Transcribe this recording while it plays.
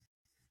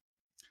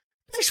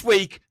This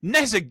week,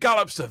 Nezza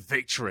gallops to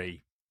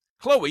victory.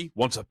 Chloe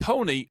wants a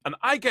pony, and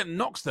I get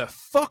knocked the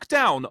fuck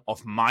down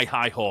off my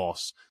high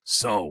horse.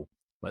 So,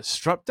 let's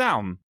strap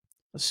down,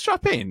 let's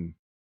strap in,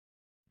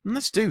 and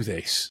let's do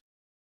this.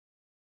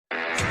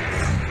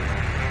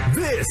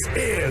 This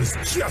is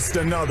just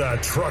another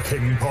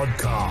trucking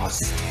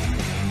podcast.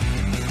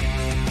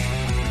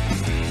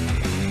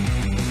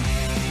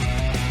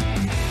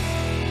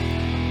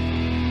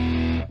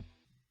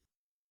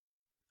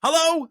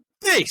 Hello,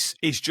 this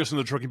is Just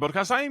Another Trucking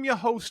Podcast. I am your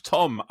host,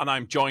 Tom, and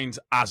I'm joined,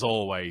 as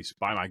always,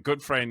 by my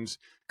good friends,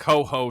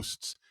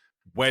 co-hosts.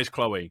 Where's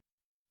Chloe?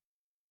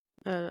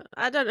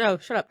 I don't know.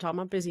 Shut up, Tom.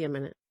 I'm busy a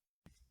minute.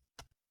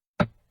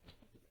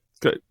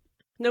 Good.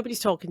 Nobody's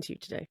talking to you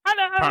today.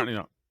 Hello. Apparently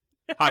not.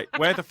 Hi,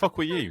 where the fuck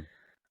were you?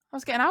 I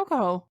was getting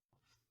alcohol.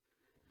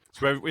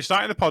 So we're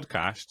starting the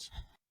podcast,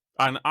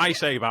 and I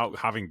say about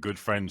having good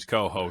friends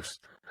co-hosts.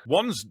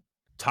 One's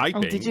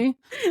typing. Oh, did you?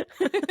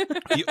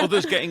 The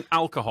other's getting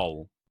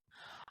alcohol.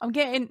 I'm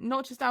getting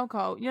not just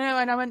alcohol. You know,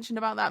 and I mentioned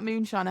about that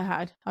moonshine I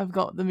had. I've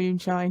got the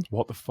moonshine.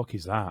 What the fuck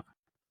is that?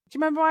 Do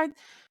you remember when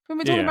we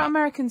were talking Yeah. about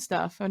American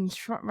stuff and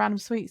random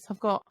sweets? I've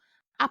got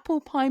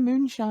apple pie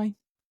moonshine.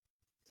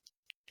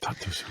 That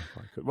does sound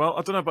quite good. Well,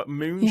 I don't know about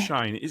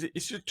moonshine. Is it?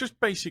 It's just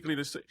basically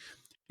this.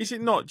 Is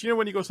it not? Do you know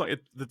when you go to like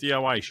the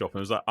DIY shop and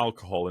there's that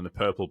alcohol in the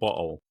purple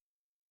bottle?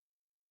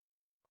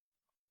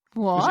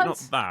 What? Is it not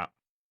that?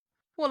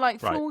 What,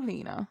 like Right. floor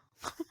cleaner?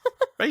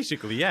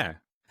 Basically, yeah.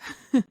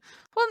 Well,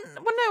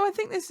 no. I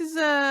think this is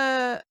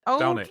old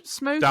Down it.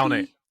 smoky. Down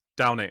it.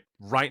 Down it.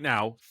 Right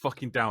now.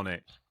 Fucking down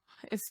it.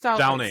 It's down,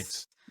 Down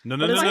it's- it. No,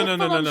 no, What no, is no, it? no, no,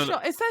 no, Full-on no.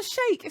 shot. It says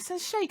shake. It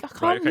says shake. I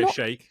can't Right, okay, not...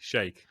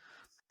 shake.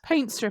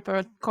 Paint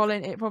stripper,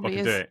 Colin. It probably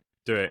Okay, is.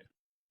 do it.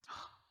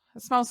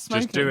 It smells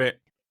smoky. Just do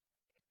it.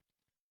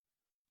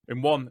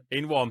 In one.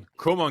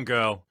 Come on,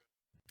 girl.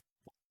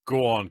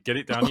 Go on, get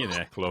it down your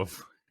neck,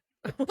 love.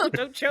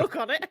 Don't choke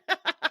on it.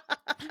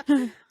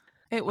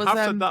 It was. I've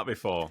said that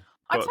before.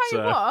 I but, tell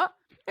you what,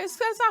 it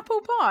says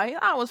apple pie.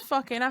 That was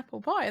fucking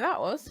apple pie. That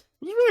was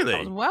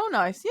Really? well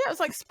nice. Yeah, it was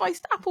like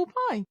spiced apple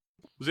pie.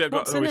 Was it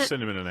got What's in with it?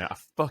 cinnamon in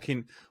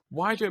it?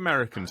 Why do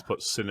Americans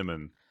put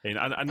cinnamon in?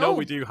 I know Oh.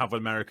 we do have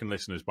American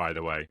listeners, by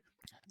the way.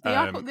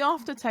 The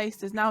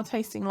aftertaste is now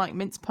tasting like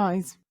mince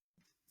pies.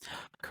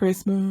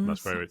 Christmas.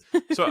 That's very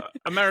weird. So,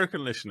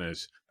 American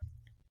listeners,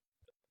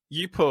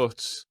 you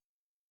put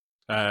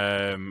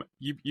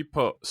you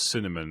put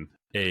cinnamon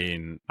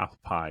in apple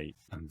pie,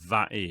 and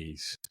that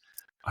is,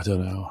 I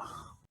don't know.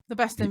 The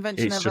best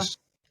invention It's ever. just,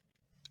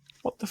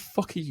 what the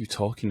fuck are you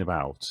talking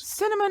about?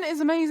 Cinnamon is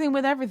amazing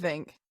with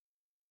everything.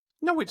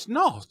 No, it's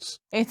not.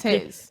 It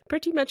It is.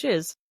 pretty much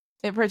is.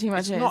 It pretty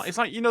much It's is. not. It's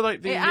like, you know,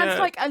 like the it adds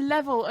like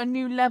a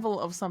new level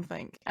of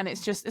something, and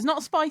it's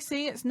not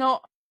spicy. It's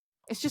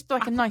just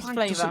like a apple nice pie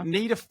flavour. doesn't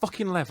need a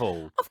fucking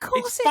level. Of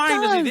course, It's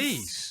fine as it does.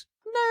 is.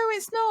 No,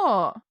 it's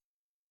not.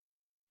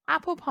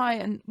 Apple pie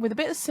and with a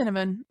bit of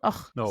cinnamon.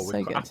 Oh, No, so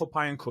we've got good. apple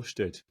pie and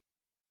custard.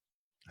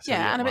 I tell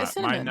Yeah, you and a bit of my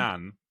cinnamon.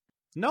 nan.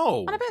 No,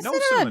 And a bit of no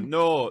cinnamon.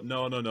 No. Can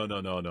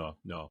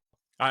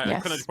I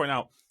Yes. just point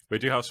out, we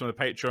do have some of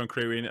the Patreon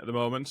crew in at the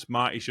moment.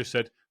 Marty's just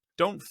said,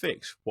 don't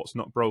fix what's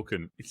not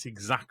broken. It's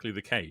exactly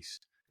the case.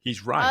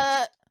 He's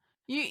right.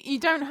 You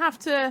don't have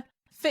to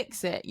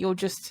fix it. You're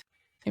just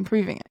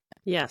improving it.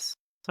 Yes,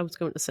 I was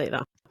going to say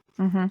that.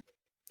 Mm-hmm. I'm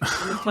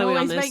with Chloe on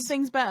Always this. make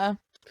things better.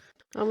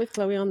 I'm with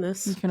Chloe on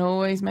this. You can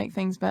always make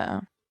things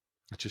better.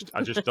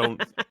 I just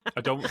don't,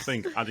 I don't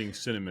think adding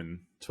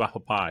cinnamon to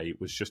apple pie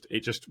was just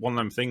one of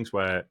them things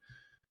where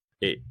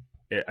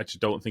I just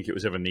don't think it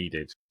was ever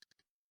needed.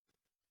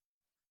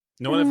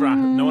 No one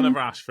ever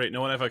asked for it.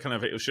 No one ever kind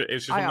of. It was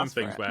just I one of them asked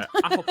for things it. where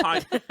apple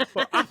pie.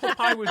 But apple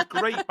pie was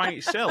great by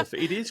itself.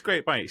 It is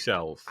great by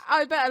itself.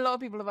 I bet a lot of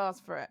people have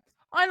asked for it.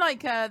 I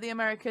like the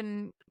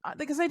American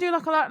because they do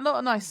like a lot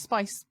of nice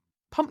spice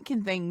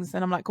pumpkin things,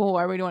 and I'm like, oh,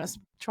 I really want to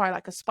try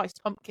like a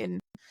spiced pumpkin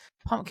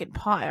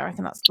pie. I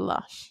reckon that's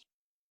lush.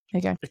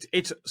 There you go.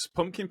 It's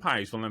pumpkin pie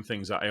is one of them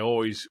things that I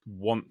always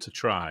want to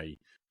try.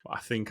 But I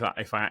think that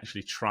if I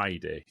actually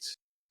tried it,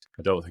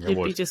 I don't think I You'd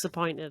be would.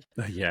 disappointed.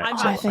 Yeah.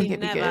 I've I actually think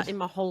it'd be never good. in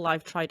my whole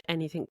life tried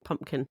anything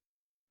pumpkin.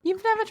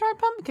 You've never tried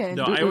pumpkin?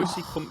 No, I always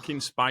see pumpkin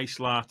spice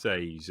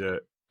lattes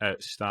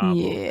at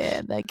Starbucks.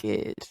 Yeah, they're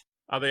good.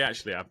 Are they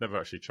actually? I've never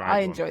actually tried I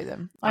one. enjoy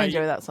them. I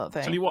enjoy that sort of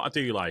thing. Tell you what I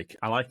do like.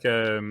 I like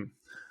I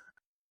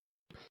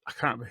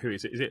can't remember who it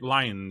is. Is it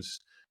Lion's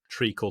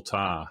treacle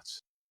tart?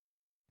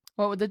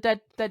 What with the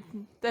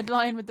dead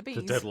lion with the bees?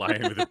 The dead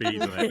lion with the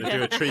bees on it. They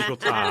do a treacle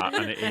tart,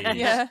 and it is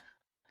Yeah,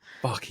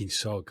 fucking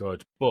so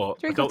good. But I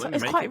treacle don't think tart. they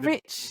It's make quite it.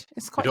 rich.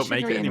 It's They quite don't make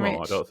sugary it and anymore. I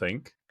rich. don't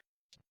think.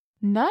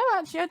 No,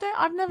 actually, I don't.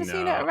 I've never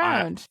seen No, it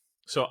around.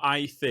 So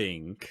I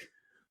think.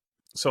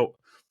 So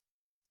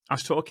I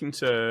was talking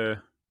to.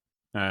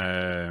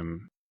 I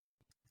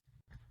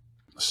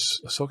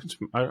was talking to.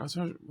 I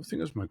think it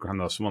was my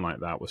granddad or someone like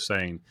that was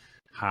saying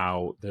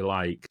how they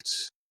liked.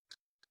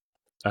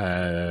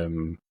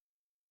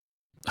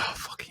 Oh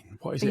fucking!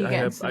 What is Are it? you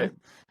getting to it?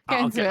 Get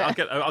into it.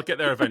 I'll get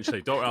there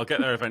eventually. Don't worry, I'll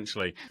get there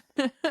eventually.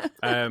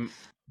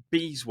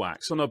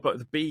 beeswax. Oh no, but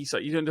the bees,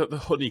 like you don't know the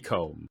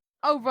honeycomb,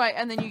 Oh right,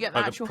 and then you get the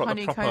like actual the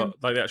honeycomb. proper,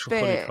 like the actual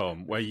bit.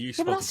 honeycomb, where you're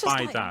Yeah, but supposed that's to just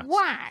buy like that.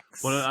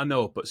 wax. Well, I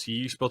know, but so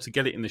you're supposed to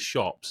get it in the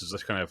shops as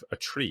a kind of a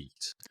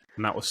treat,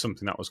 and that was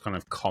something that was kind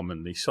of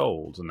commonly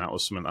sold, and that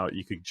was something that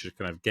you could just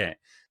kind of get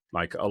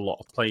like a lot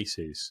of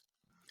places.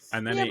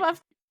 And then But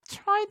I've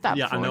tried that.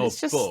 yeah, before, I and know,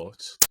 it's just...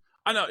 but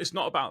I know it's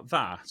not about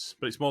that,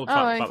 but it's more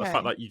about the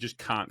fact that you just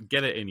can't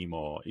get it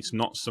anymore. It's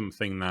not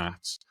something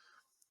that,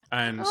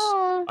 and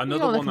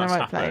another one that's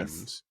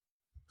happened.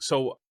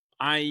 So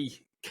I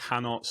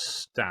cannot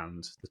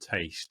stand the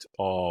taste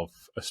of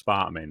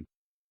aspartame.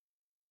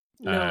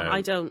 No,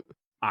 I don't.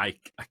 I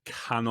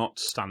cannot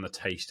stand the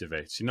taste of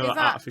it. You know, Is that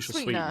that artificial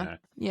sweetener? sweetener?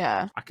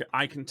 Yeah.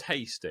 I can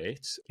taste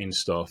it in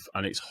stuff,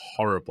 and it's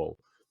horrible.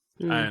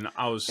 And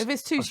I was, If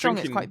it's I too was strong,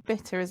 it's drinking- quite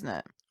bitter, isn't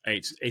it?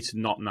 It's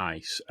not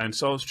nice. And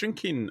so I was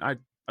drinking. I'm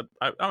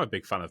a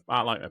big fan of.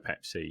 I like a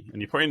Pepsi,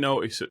 and you probably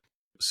notice at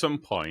some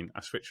point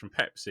I switched from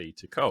Pepsi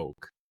to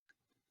Coke.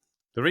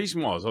 The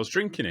reason was I was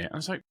drinking it, and I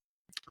was like,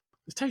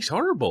 it tastes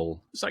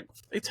horrible. It's like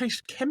it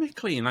tastes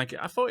chemically, and like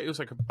I thought it was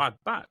like a bad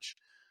batch.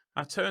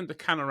 I turned the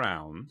can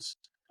around,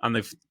 and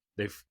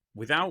they've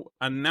without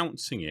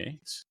announcing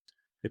it,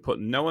 they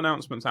put no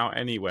announcements out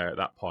anywhere at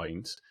that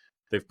point.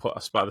 They've put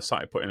they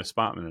started putting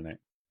aspartame in it.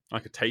 I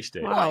could taste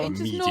it Wow. What, in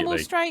just immediately. normal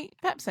straight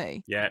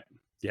Pepsi? Yeah.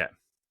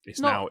 It's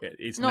Not-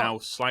 now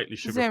slightly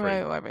sugar free.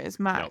 Zero, whatever it is,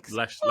 max. No,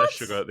 less What?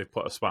 sugar. They've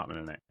put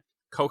aspartame in it.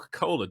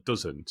 Coca-Cola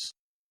doesn't.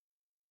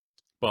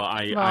 But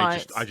I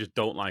Right. just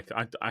don't like.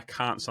 I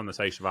can't stand the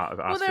taste of Well,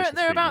 artificial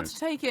they're about to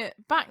sweeteners. take it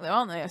back, though,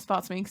 aren't they?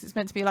 Aspartame, because it's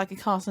meant to be like a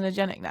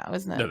carcinogenic now,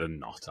 isn't it? No, they're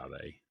not, are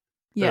they?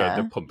 yeah.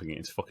 They're pumping it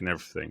into fucking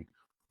everything.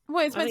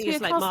 Well, it's I meant think to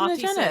be it's a like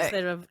Marty says, carcinogenic.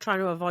 they're trying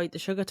to avoid the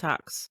sugar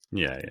tax.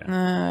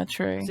 Yeah.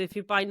 True. So if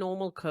you buy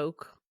normal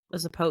Coke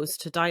as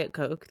opposed to Diet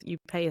Coke, you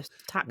pay a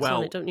tax Well,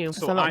 on it, don't you?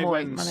 so a lot I more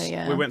went. money,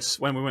 yeah. When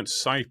we went to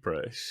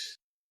Cyprus.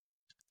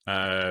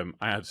 I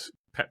had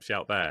Pepsi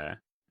out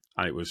there,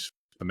 and it was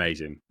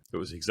amazing. It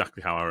was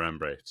exactly how I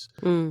remember it.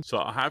 Mm. So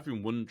I have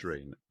been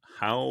wondering,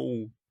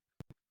 how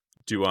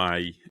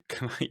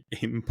can I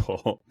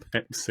import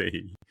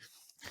Pepsi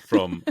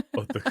from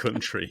other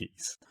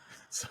countries?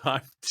 So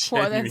I've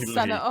What, and then genuinely...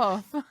 sell it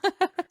off?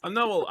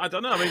 No, I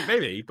don't know. I mean,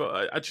 maybe,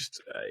 but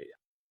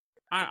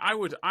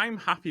I'm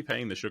happy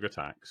paying the sugar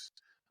tax.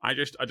 I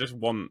just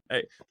want.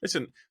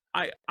 Listen,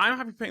 I'm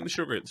happy paying the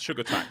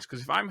sugar tax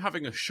because if I'm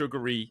having a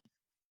sugary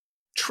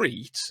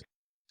treat,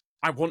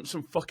 I want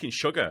some fucking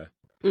sugar.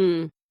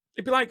 Mm.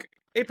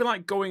 It'd be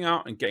like going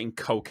out and getting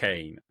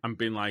cocaine and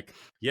being like,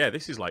 yeah,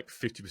 this is like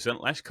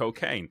 50% less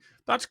cocaine.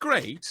 That's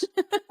great.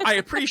 I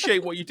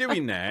appreciate what you're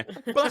doing there,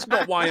 but that's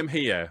not why I'm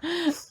here.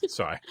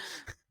 Sorry.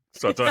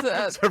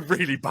 It's a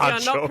really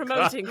bad We are not joke.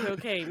 promoting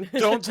cocaine.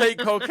 Don't take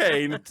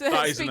cocaine.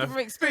 That is Speaking an from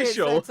experience,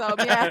 official. though,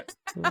 Tom,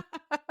 yeah.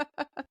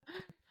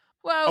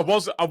 Well,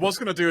 I was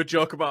going to do a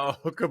joke about a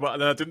hooker, but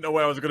then I didn't know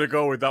where I was going to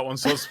go with that one,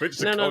 so I switched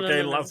to No,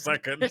 cocaine no. last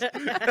second.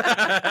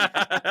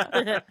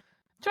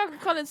 Dragon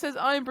Collins says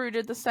Iron Brew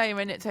did the same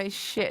and it tastes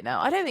shit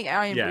now. I don't think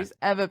Iron Yeah. Brew's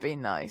ever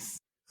been nice.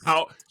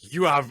 How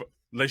you have?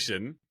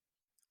 Listen,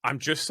 I'm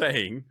just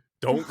saying,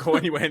 don't go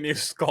anywhere near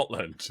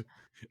Scotland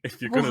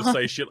if you're going to What?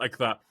 say shit like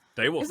that.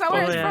 They will. Is that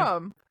where Oh, it's yeah.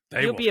 from?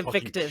 They You'll will be fucking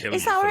evicted. kill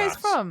Is you that for where it's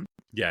from?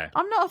 Yeah.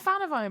 I'm not a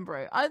fan of Iron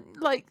Brew.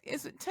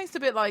 It tastes a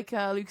bit like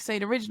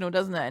Lucasade Original,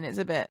 doesn't it? And it's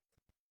a bit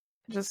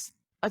just,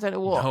 I don't know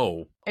what.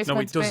 No, it's no,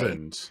 meant it to be.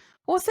 doesn't.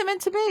 What's it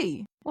meant to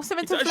be? What's it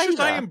meant to It's just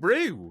flavour? Iron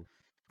Brew.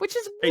 Which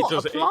is It what,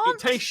 does. a It plant?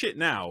 tastes shit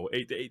now.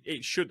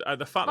 It should.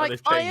 The fact that like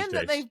they've iron changed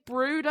that it. they've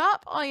brewed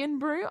up? Iron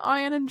Brew?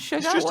 Iron and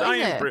sugar? It's just What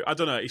is Iron it? Brew. I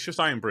don't know. It's just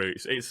Iron Brew.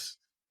 It's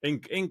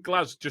in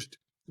Glasgow. Just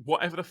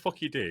whatever the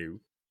fuck you do,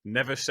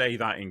 never say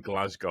that in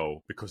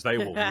Glasgow because they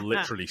will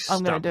literally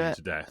I'm gonna stab do you it.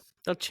 to death.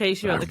 They'll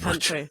chase you out of the Very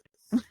much.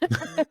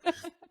 country.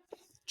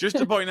 Just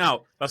to point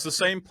out, that's the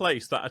same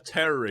place that a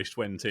terrorist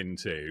went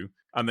into,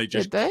 and they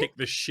just Did they? kicked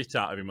the shit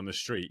out of him on the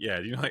street. Yeah,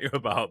 do you know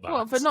about that?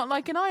 What, for not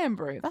like an Iron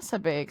Brew? That's a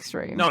bit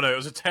extreme. No, it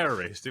was a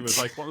terrorist. It was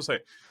like, what was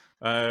it?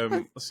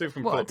 Let's see if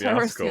we can pull What, a up the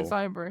terrorist article. gets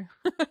Iron Brew?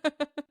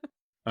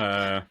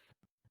 Uh,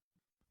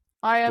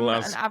 I am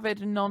Glas- an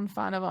avid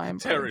non-fan of Iron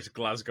Brew. terrorist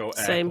Glasgow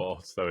Same.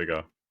 Airport. There we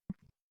go.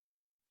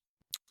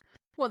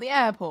 What, the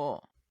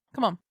airport?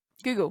 Come on,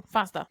 Google,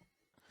 faster.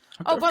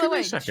 Oh, Give by the me a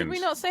way, should second. we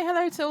not say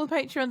hello to all the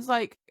patrons,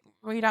 like,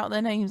 read out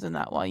their names and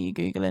that while you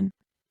Googling?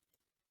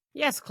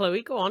 Yes,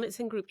 Chloe, go on. It's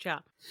in group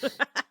chat.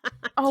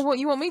 Oh, what,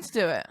 you want me to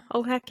do it?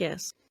 Oh, heck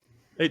yes.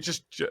 It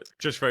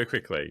just very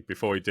quickly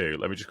before we do,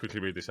 let me just quickly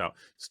read this out.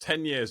 It's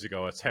 10 years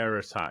ago, a terror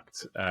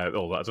attacked. I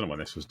don't know when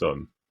this was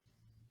done.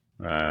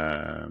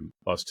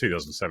 It's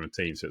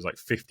 2017, so it's like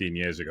 15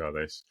 years ago.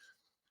 This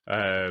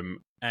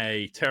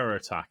a terror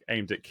attack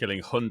aimed at killing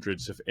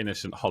hundreds of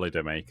innocent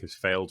holidaymakers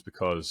failed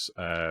because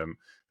of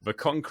a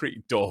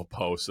concrete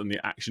doorpost and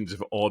the actions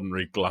of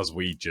ordinary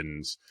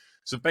Glaswegians.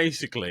 So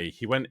basically,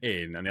 he went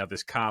in and he had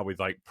this car with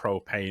like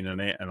propane in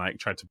it and like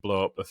tried to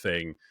blow up the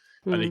thing.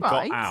 And he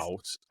Right. got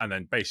out, and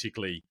then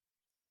basically,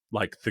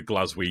 like the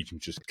Glaswegian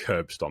just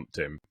curb stomped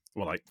him.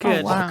 We're like,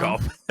 Good. fuck Wow.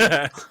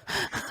 off.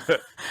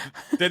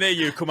 Didn't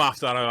you come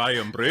after our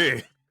iron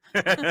brew?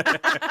 That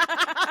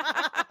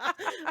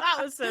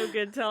was so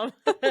good, Tom.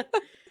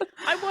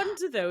 I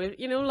wonder though,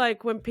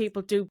 like when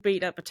people do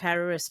beat up a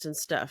terrorist and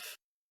stuff.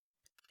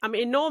 I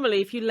mean,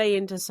 normally if you lay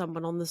into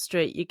someone on the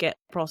street, you get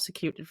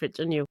prosecuted for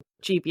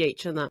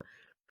GBH and that.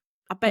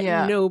 I bet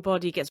Yeah.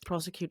 nobody gets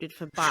prosecuted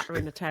for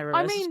battering a terrorist.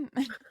 I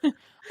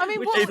mean,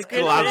 Which what, is It's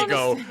good,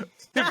 Glasgow. honestly-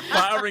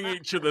 Battering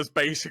each other's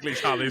basically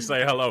how they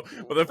say hello.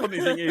 But the funny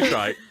thing is,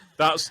 right,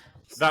 that's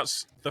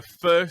the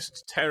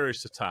first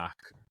terrorist attack,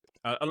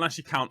 unless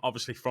you count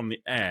obviously from the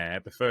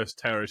air, the first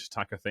terrorist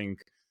attack, I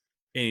think,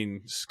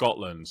 in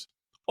Scotland.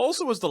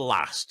 Also was the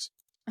last.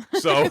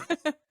 So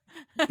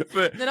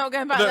They're not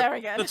going back the, there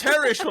again. the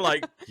terrorists were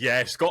like,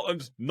 yeah,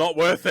 Scotland's not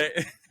worth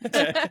it.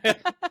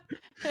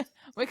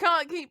 We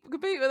can't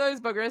compete with those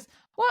buggers.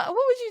 What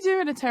would you do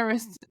in a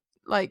terrorist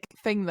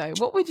thing though?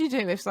 What would you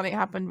do if something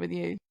happened with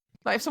you?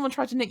 Like if someone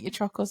tried to nick your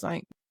truck or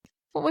something,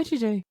 what would you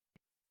do?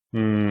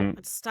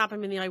 I'd stab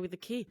him in the eye with a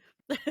key.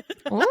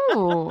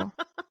 Ooh,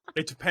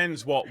 It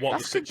depends what the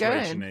That's good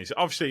situation going. is.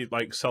 Obviously,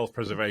 like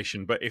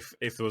self-preservation. But if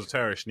there was a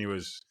terrorist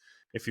and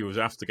if he was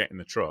after getting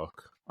the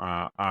truck,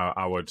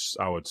 I would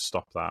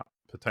stop that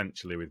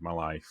potentially with my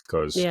life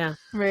because Yeah.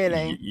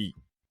 really?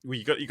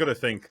 you got to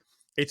think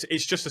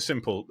it's just a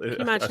simple. Can you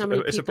imagine how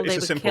many people they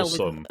it's a would kill simple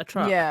with sum. a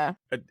truck? Yeah,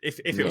 If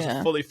it was a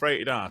Yeah. fully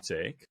freighted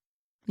Arctic,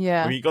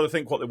 yeah. I mean, you got to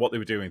think what they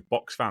were doing with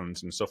box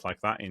fans and stuff like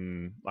that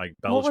in like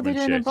Belgium What were they and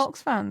doing shit. in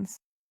box fans?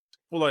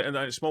 Well,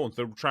 and small ones,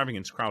 they're driving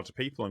into crowds of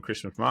people on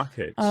Christmas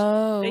markets.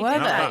 Oh, They were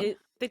did they? that.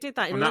 They did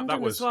that in And that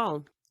London was- as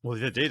well. Well,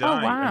 they did. Oh,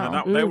 aye.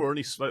 wow. And they were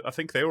only. I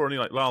think they were only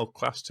like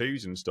class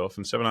 2s and stuff,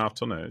 and 7.5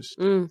 tonners.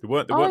 Mm. They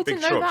weren't. They Oh, I weren't big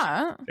didn't know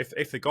trucks. that.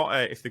 If they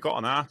got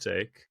an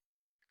Arctic,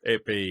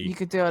 it'd be You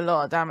could do a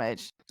lot of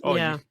damage.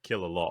 Yeah. you could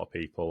kill a lot of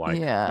people. Like,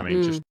 Yeah. I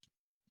mean, Mm. just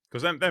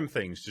because them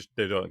things just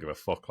they don't give a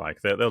fuck.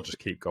 Like they'll just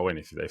keep going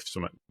if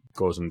something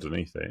goes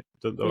underneath it,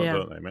 don't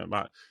Yeah.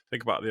 they?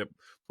 Think about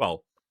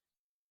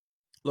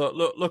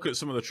Look at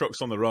some of the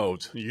trucks on the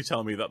road. You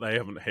tell me that they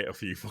haven't hit a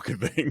few fucking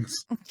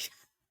things.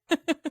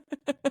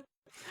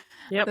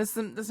 Yep. There's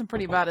some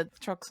pretty bad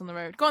trucks on the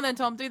road. Go on then,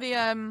 Tom. Do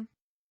the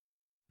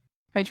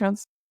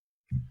patrons.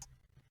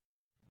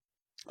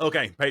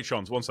 Okay,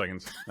 patrons. 1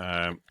 second.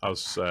 I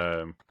was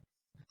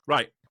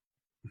right.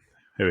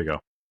 Here we go.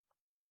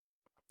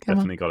 Come on.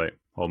 Definitely got it.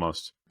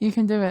 Almost. You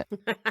can do it.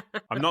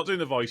 I'm not doing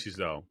the voices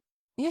though.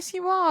 Yes,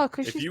 you are.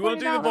 Because If you want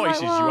to do the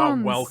voices, you are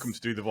welcome to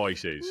do the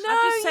voices. No,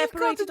 I've just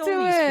you've got to separated all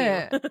do these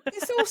it. for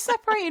It's all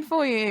separated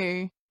for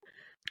you.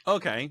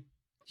 Okay,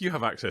 you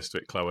have access to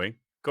it, Chloe.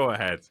 Go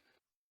ahead.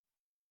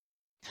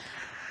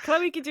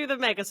 Chloe can do the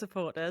mega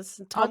supporters.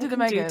 and I'll Tom do the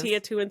can do megas. tier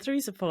 2 and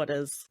 3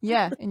 supporters.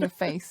 Yeah, in your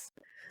face.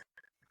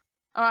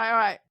 All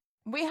right.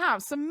 We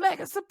have some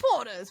mega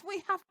supporters.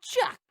 We have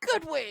Jack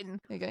Goodwin.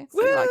 There you go.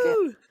 So you like it.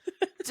 Woo!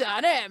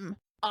 Dan M.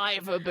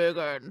 Ivor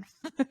Biggin.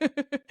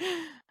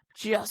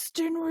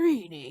 Justin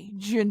Reaney.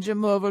 Ginger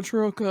Mother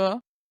Trucker.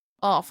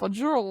 Arthur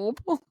Job.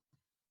 I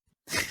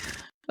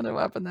don't know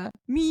what happened there.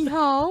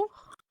 Mihal.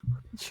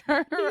 Joe.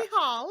 Hang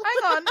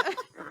on.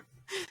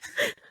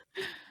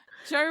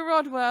 Joe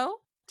Rodwell.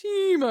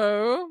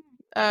 Timo.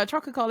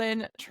 Trucker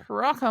Colin.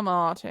 Trucker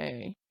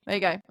Marty. There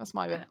you go. That's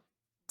my bit.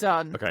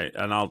 Done. Okay,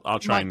 and I'll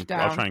try Mic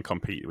and down.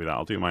 compete with that.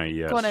 I'll do my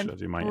Go on then, I'll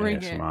do my bring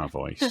ASMR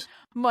voice.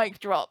 Mic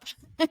drop.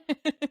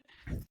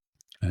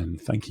 And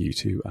thank you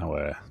to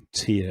our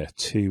tier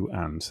 2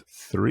 and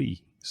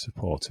 3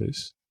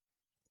 supporters.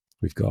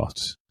 We've got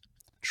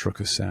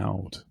Trucker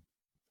Sound,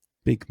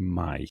 Big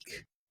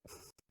Mike,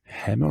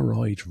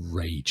 Hemorrhoid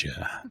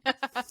Rager.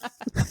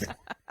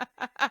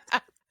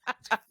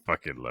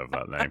 Fucking love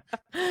that name.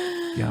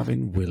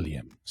 Gavin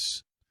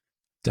Williams,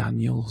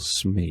 Daniel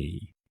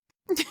Smee,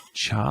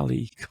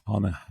 Charlie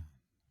Connor,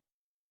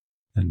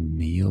 and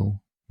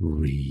Neil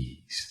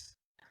Rees.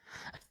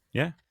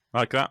 Yeah,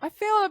 like that. I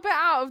feel a bit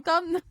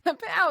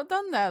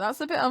outdone there.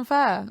 That's a bit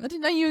unfair. I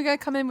didn't know you were going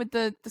to come in with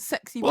the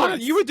sexy Well,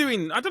 voice. you were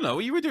doing. I don't know.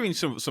 You were doing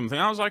something.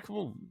 I was like,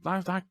 well,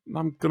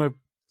 I'm gonna,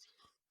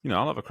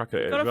 I'll have a crack at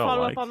it Got as to well.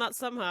 follow like. up on that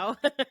somehow.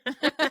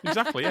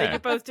 Exactly, I think yeah. you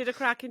both did a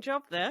cracking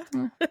job there.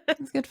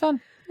 It's good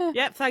fun. Yeah.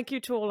 Yep, thank you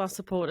to all our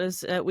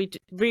supporters. We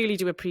really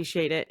do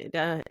appreciate it.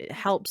 It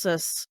helps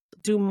us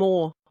do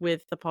more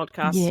with the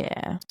podcast.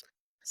 Yeah.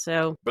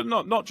 So But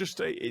not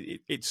just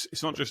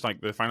it's not just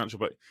like the financial,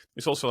 but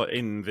it's also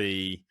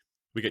we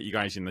get you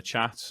guys in the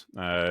chat.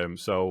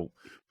 So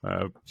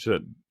just a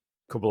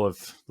the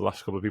last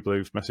couple of people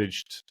who've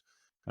messaged.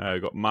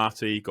 Got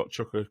Marty, got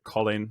Chucker,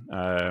 Colin.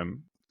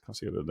 Can't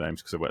see other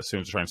names because as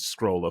soon as I try and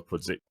scroll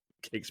upwards, it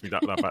kicks me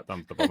back down to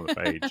the bottom of the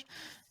page.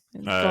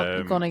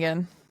 It's gone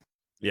again.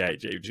 Yeah,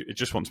 it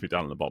just wants me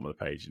down at the bottom of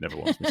the page. It never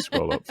wants me to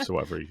scroll up for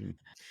whatever reason.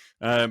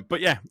 But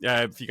yeah,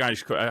 if you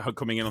guys are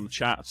coming in on the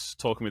chats,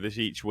 talking with us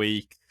each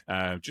week,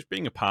 just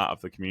being a part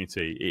of the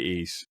community,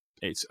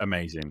 it's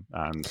amazing,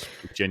 and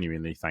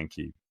genuinely thank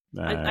you.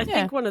 I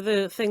think one of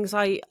the things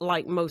I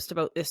like most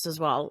about this as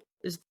well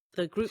is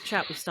the group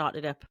chat we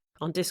started up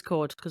on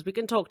Discord, because we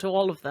can talk to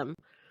all of them.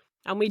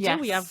 And we do.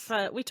 We Yes.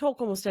 have we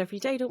talk almost every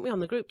day, don't we, on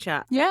the group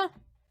chat? Yeah.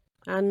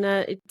 And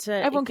Everyone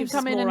it can gives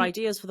come us in more and-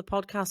 ideas for the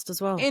podcast as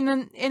well. In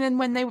and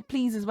when they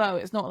please as well.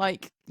 It's not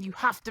like you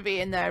have to be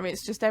in there.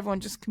 It's just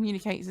everyone just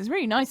communicates. It's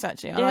really nice,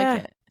 actually. I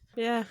like it.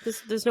 Yeah,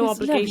 there's no It's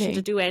obligation lovely.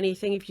 to do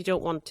anything if you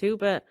don't want to,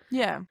 but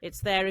Yeah.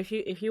 it's there if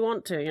you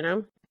want to, you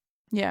know.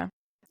 Yeah.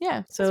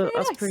 Yeah. So it's really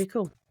that's nice. pretty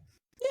cool.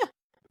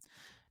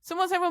 So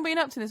what's everyone been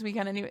up to this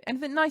weekend anyway?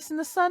 Anything nice in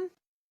the sun?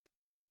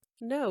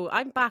 No,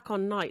 I'm back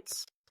on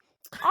nights.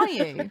 Are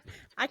you?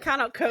 I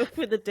cannot cope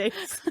with the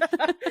days.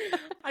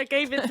 I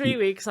gave it 3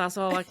 weeks. That's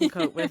all I can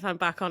cope with. I'm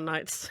back on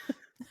nights.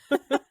 So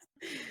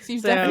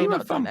you've So- definitely You're a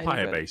not done any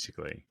vampire, of it.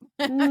 basically.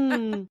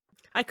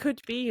 I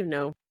could be, you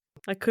know.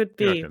 I could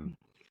You be. reckon?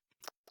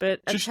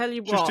 But I Just- tell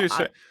you Just what. do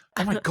say,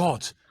 oh my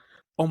god,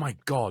 oh my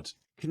god!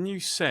 Can you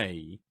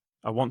say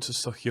I want to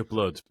suck your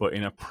blood, but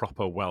in a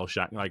proper Welsh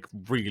accent, like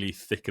really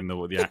thicken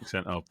the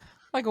accent up?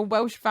 Like a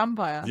Welsh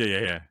vampire.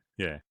 Yeah.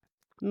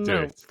 no. Do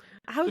it.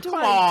 How do Come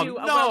I on, do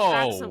a no. Welsh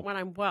accent when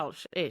I'm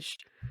Welsh-ish?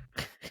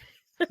 Do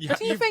you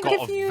You've think got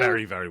if a you-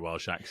 very, very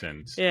Welsh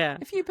accent. Yeah.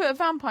 If you put a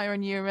vampire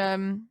in your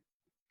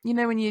you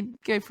know when you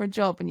go for a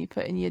job and you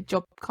put in your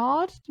job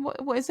card,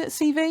 what is it,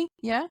 CV?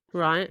 Yeah,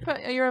 Right.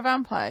 but you're a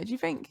vampire. Do you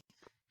think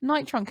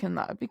night trunking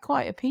that would be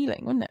quite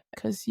appealing, wouldn't it?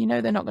 Because you know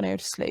they're not going to go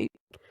to sleep.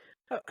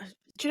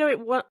 Do you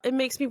know it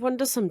makes me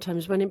wonder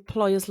sometimes when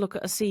employers look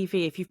at a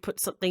CV, if you've put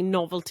something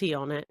novelty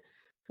on it,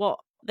 what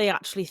they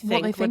actually think.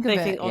 What they think of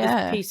it, oh,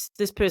 yeah.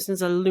 this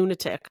person's a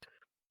lunatic,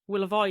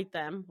 will avoid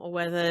them, or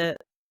whether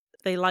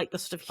they like the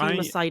sort of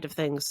humour I- side of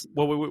things.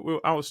 Well,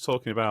 I was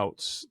talking about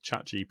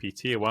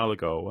ChatGPT a while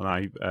ago, and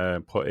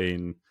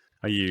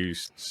I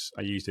used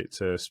it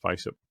to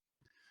spice up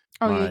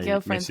Oh, my your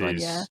girlfriend's one,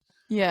 missus',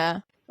 yeah.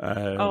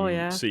 Oh,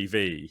 yeah.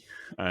 CV,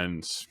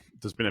 and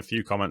there's been a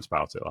few comments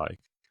about it. Like,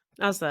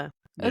 As there.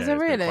 Is yeah, there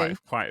there's been really?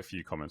 quite a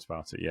few comments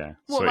about it. Yeah.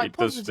 What, so like it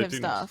does, positive they're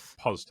doing stuff?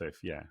 Positive,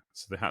 yeah.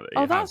 So they had.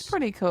 Oh, it that's has-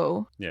 pretty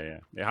cool. Yeah.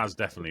 It has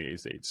definitely.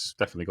 It's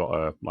definitely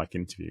got like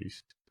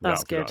interviews.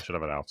 That's Without- good. I should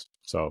have it out.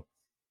 So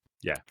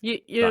Your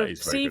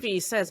is very good.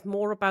 CV says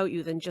more about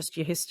you than just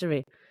your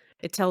history.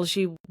 It tells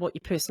you what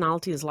your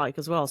personality is like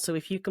as well. So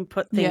if you can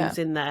put things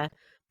in there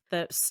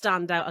that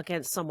stand out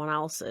against someone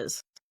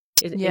else's,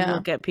 it Yeah.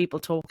 will get people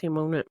talking,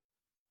 won't it?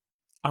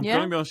 I'm Yeah.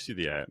 going to be honest with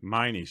you. Yeah,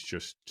 mine is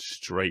just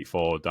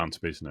straightforward, down to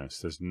business.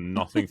 There's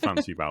nothing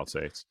fancy about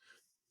it.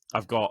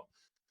 I've got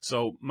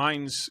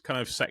mine's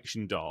kind of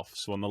sectioned off.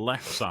 So on the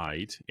left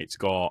side, it's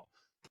got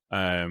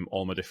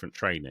all my different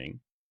training.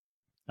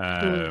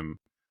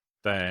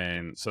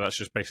 Then so that's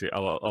just basically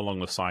along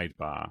the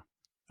sidebar.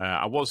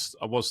 I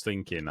was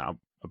thinking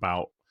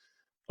about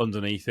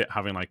underneath it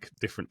having like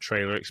different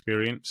trailer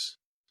experience.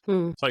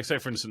 Hmm. So like say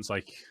for instance,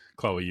 like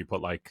Chloe, you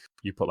put like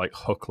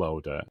hook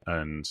loader,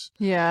 and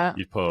Yeah.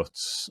 you put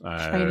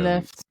Train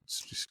lift,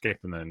 skip,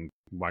 and then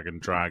wagon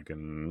drag,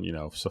 and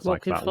stuff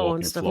Walking like that. floor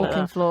and Walking stuff floor. like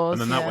walking that. floors.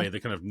 And then that way they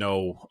kind of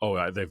know,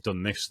 they've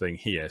done this thing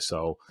here,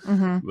 so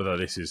Mm-hmm. whether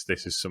this is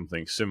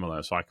something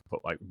similar. So I could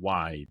put like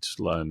wide,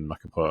 and I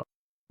could put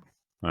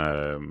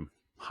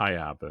high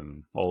ab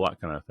and all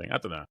that kind of thing. I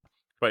don't know,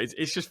 but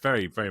it's just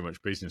very, very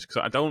much business,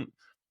 because I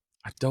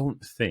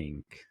don't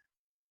think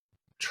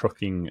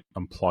trucking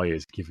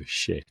employers give a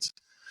shit.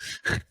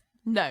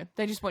 No,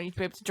 they just want you to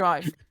be able to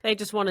drive. They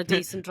just want a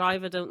decent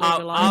driver, don't they? Are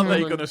reliable they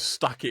and- going to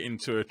stack it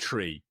into a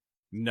tree?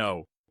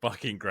 No.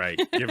 Fucking great.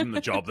 Give them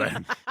the job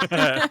then.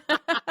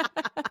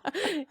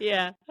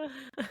 Yeah.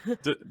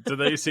 do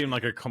they seem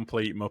like a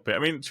complete muppet? I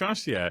mean, to be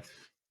honest, yeah.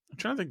 I'm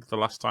trying to think of the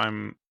last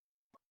time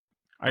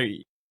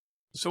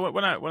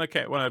when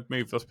I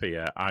moved up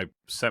here, I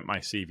sent my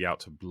CV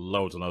out to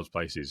loads and loads of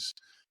places,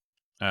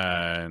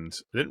 and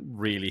I didn't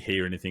really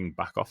hear anything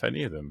back off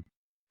any of them.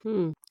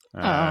 Hmm.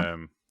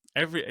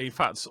 In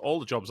fact, all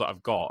the jobs that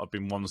I've got have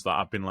been ones that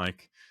I've been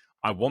like,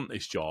 I want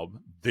this job.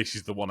 This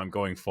is the one I'm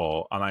going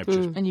for, and I've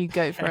just And you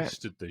go for it.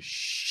 pestered the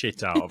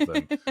shit out of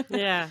them.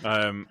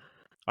 Yeah.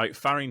 Like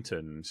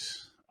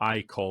Farrington's,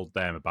 I called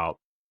them about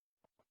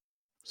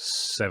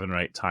 7 or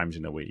 8 times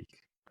in a week.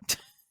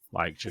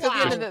 Like just, At the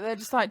end just of it, they're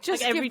just like,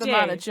 just every give the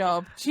man day. a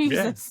job.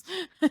 Jesus.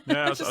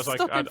 Yeah, I was Just like,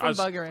 stop him I from was-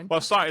 buggering. well,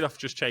 I started off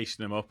just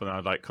chasing them up, and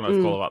I'd like kind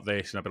of call about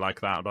this, and I'd be like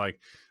that. I'd be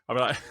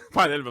like,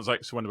 by the end of it, I was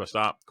like, so when do I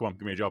start? Come on,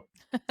 give me a job.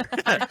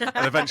 And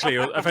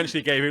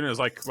eventually gave in, and I was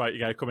like, right, you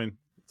gotta come in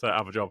to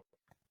have a job.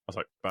 I was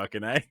like,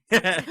 fucking A.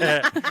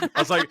 I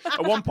was like,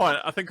 at one point,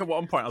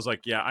 I was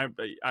like, yeah,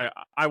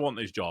 I want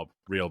this job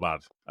real bad.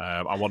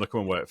 I want to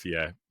come and work for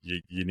you.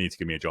 You need to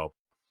give me a job.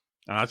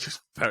 And I was just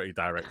very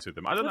direct with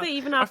them. I don't Were know. they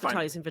even I find-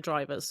 advertising for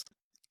drivers?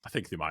 I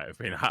think they might have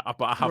been, but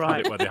I have Right.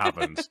 had it where they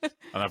haven't.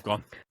 And I've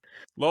gone,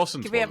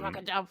 Lawson's Give me a wasn't.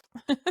 fucking job.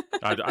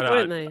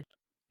 Weren't they?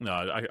 No,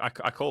 I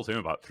called him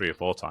about 3 or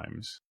 4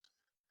 times,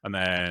 and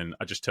then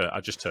I just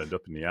turned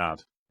up in the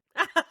yard.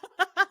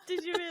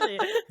 Did you really?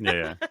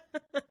 Yeah.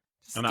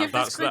 And Give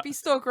this creepy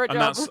stalker a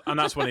job. And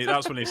that's when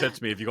he said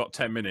to me, "Have you got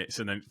 10 minutes?"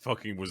 And then it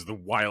fucking was the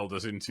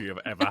wildest interview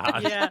I've ever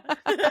had.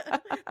 Yeah.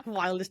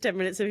 Wildest 10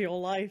 minutes of your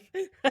life.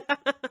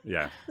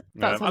 Yeah.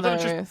 That's I don't know,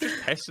 hilarious.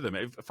 just pester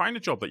them. Find a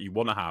job that you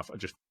want to have and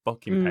just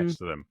fucking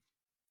pester them,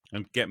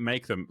 and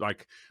make them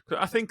like. 'Cause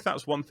I think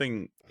that's one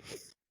thing.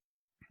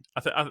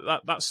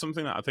 That's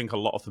something that I think a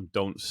lot of them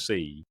don't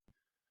see.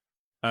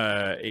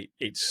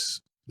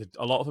 It's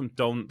a lot of them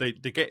don't. They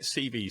get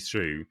CVs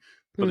through,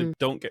 but they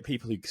don't get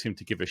people who seem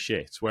to give a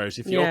shit. Whereas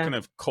if you're kind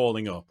of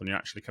calling up and you're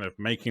actually kind of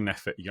making an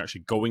effort, you're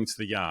actually going to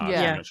the yard, and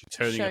you're actually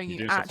turning up Showing and you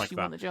doing stuff like actually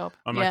want that. the job.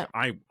 I'm like,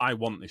 I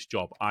want this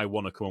job. I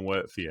want to come and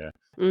work for you.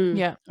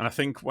 Yeah. And I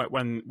think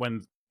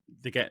when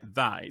they get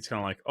that, it's kind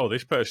of like, oh,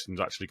 this person's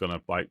actually going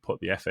to like put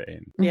the effort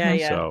in. Yeah,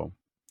 yeah. So,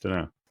 don't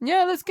know.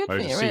 Yeah, that's good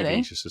Whereas for you, a CV really.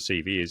 is just a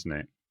CV, isn't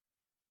it?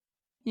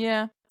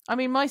 Yeah. I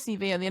mean, my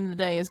CV at the end of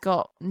the day has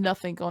got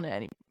nothing on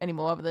it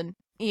anymore other than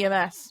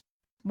EMS.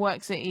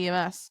 Works at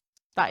EMS.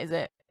 That is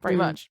it, pretty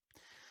much.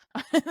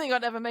 I think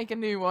I'd never make a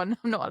new one.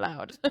 I'm not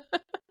allowed.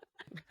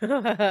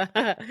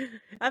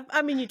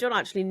 I mean, you don't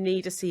actually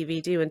need a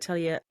CV, do you, until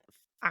you're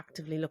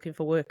actively looking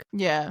for work.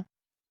 Yeah.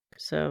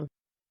 So,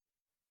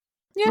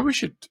 Yeah. Well,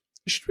 should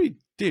we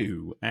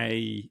do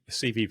a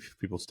CV for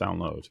people to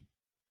download?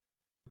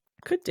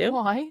 could do.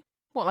 Why?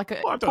 What, like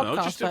a Well, I don't know,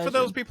 podcast just for version?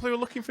 those people who are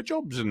looking for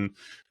jobs and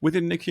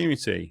within the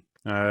community.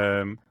 I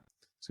was going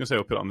to say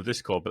we'll put it on the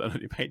Discord, but then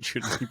only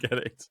Patreon can get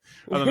it.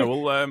 I don't know.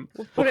 We'll We'll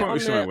we'll put it come up on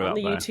with something the, with on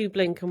that the there. YouTube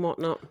link and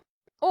whatnot.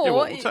 Or, Yeah,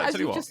 well, tell as you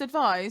you what. just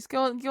advised,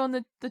 go on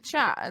the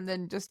chat and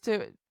then just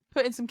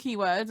put in some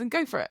keywords and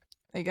go for it.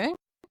 There you go.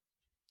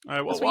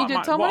 Well, That's what you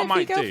did, Tom, what I wasn't it,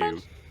 might for your do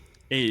girlfriend?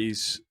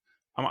 is,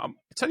 I'll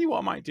tell you what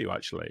I might do.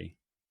 Actually,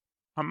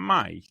 I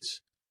might,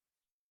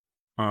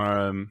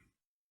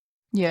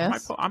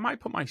 Yes. I might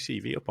put my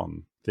CV up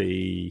on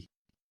the,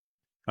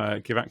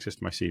 give access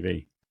to my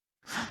CV.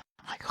 Oh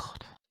my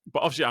God.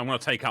 But obviously, I'm going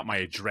to take out my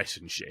address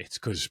and shit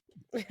because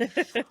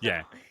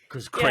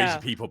crazy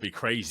people be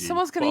crazy.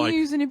 Someone's going to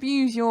use and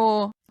abuse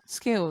your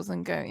skills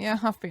and go, yeah,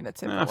 I've been a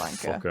typical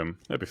wanker. Fuck them.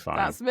 They'll be fine.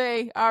 That's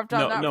me. I've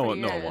done that no for one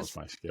years. wants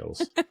my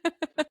skills.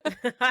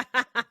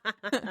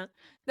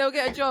 They'll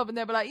get a job and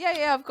they'll be like,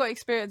 yeah, I've got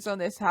experience on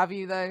this. Have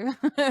you, though?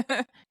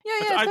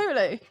 yeah,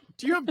 totally.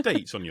 Do you have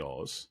dates on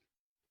yours?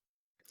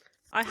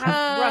 I have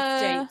rough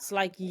Uh, dates,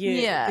 like the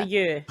yeah.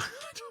 year. I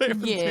don't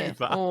even Yeah. do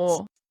that.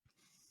 Or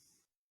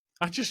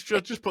I just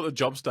put the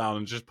jobs down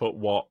and just put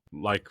what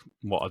I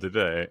did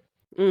there.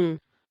 Mm.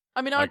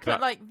 I mean, Like I put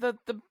that. like the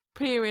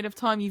period of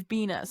time you've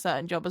been at a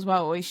certain job as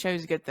well always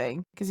shows a good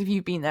thing, because if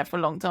you've been there for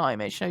a long time,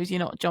 it shows you're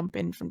not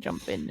jumping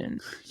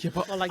and Yeah,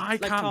 but Or like I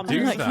can't Tom. do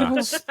Like that.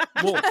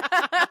 Well,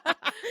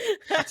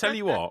 it's I tell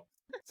you what,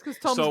 because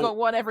Tom's So- got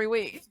one every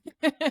week.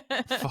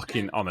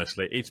 fucking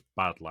honestly, it's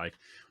bad. Like,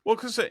 well,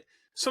 because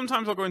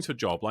sometimes I'll go into a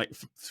job, like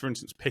for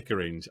instance,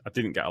 Pickering's. I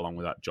didn't get along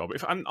with that job.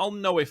 I'll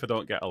know if I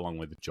don't get along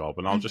with the job,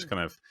 and I'll just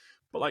kind of.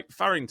 But like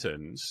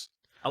Farrington's,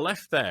 I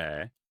left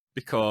there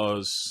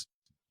because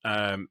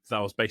that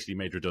was basically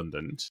made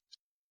redundant.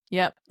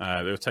 Yep.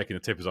 They were taking the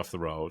tippers off the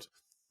road.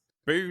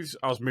 Booths,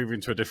 I was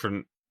moving to a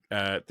different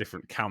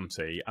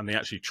county, and they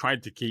actually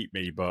tried to keep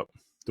me, but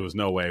there was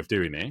no way of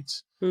doing it.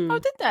 Mm. Oh,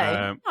 did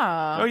they?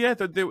 Oh yeah,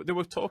 they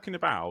were talking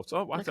about.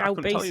 Oh, Like I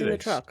couldn't tell outbasing you the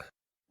this. truck.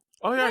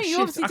 Oh yeah, No, you shit,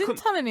 obviously I didn't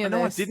couldn't- tell any of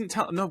No, this. I didn't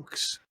tell. No,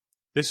 'cause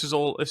this is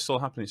all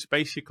happening. So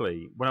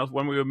basically,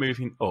 when we were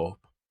moving up,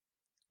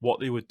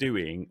 what they were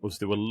doing was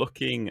they were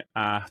looking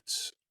at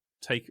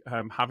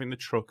having the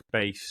truck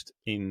based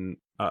in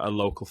a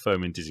local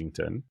firm in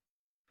Dizzington,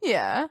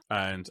 Yeah.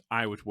 and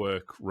I would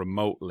work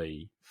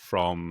remotely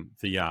from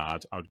the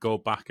yard. I would go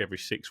back every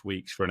 6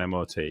 weeks for an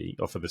MOT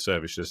or for the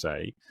service to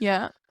say,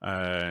 Yeah.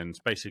 and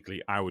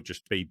basically I would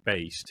just be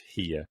based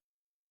here.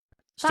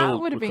 That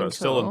would have been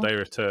still on cool. day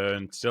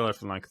return, still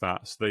everything like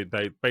that. So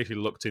they basically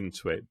looked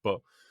into it, but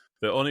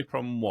the only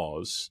problem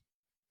was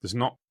there's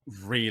not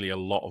really a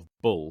lot of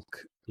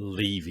bulk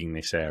leaving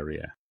this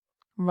area.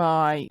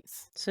 Right.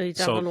 So you'd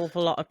have So- an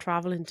awful lot of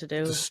travelling to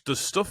do. There's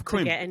stuff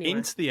coming get anywhere.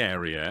 into the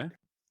area,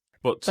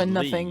 but to But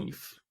nothing-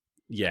 leave,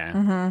 yeah,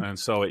 Mhm. and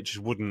so it just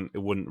wouldn't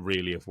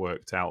really have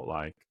worked out.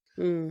 Like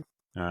Mm.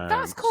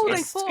 That's cool. They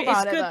It's, thought it's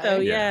about good it, though,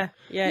 Yeah.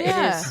 yeah,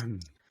 Yeah. it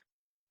is.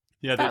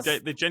 Yeah, That's-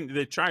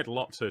 they tried a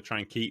lot to try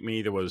and keep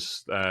me. There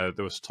was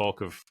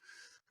talk of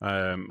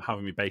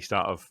having me based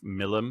out of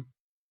Millham,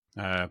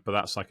 but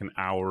that's like an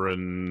hour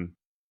and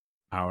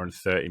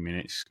 30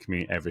 minutes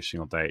commute every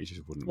single day. It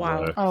just wouldn't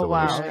Wow. work. Oh There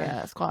wow, was- yeah,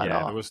 that's quite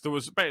yeah, a lot.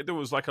 there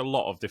was like a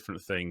lot of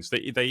different things. They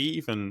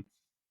even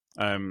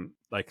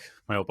like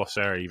my old boss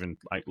Sarah even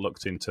like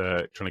looked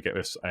into trying to get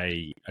us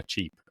a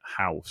cheap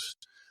house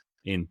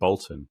in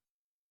Bolton.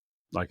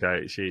 Like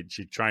she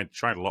tried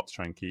a lot to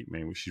try and keep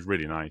me, which is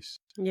really nice.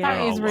 Yeah,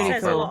 That is really it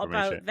says a cool. lot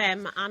about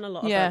them and a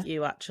lot Yeah. about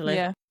you, actually.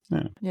 Yeah.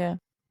 Yeah. Yeah.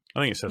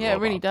 I think it says a Yeah, lot it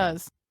really about them.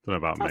 does. Don't know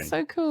about That's me.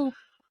 so cool.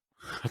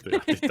 I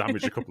did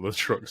damage a couple of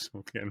trucks.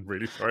 I'm getting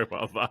really sorry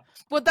about that.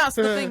 Well, that's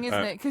the thing,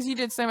 isn't it? Because you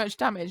did so much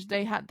damage,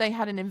 they had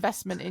an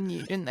investment in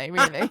you, didn't they?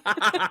 Really.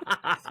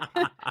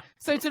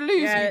 So to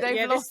lose Yeah, you, they've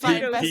yeah, lost this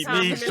that Tigo He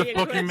investment. needs to million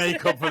fucking quid.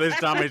 make up for this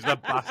damage, the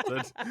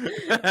bastard.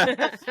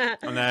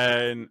 And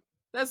then,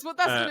 That's what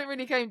it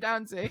really came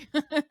down to.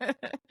 but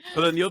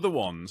then the other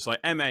ones like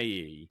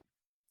MAE,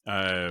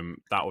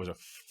 that was a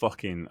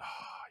fucking.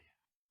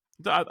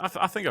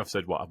 I think I've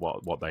said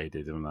what they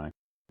did, haven't I,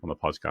 on the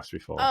podcast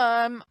before?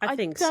 I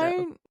think so.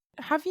 don't.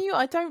 Have you?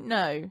 I don't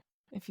know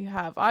if you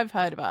have. I've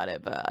heard about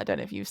it, but I don't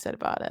know if you've said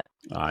about it.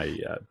 I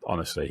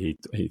honestly,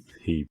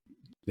 he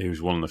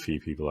was one of the few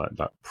people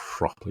that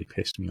properly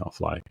pissed me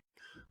off. Like,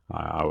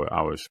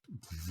 I was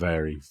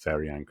very,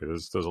 very angry.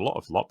 There's a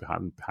lot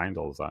behind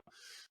all of that.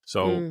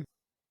 So,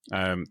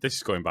 this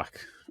is going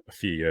back a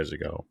few years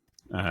ago,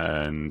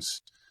 and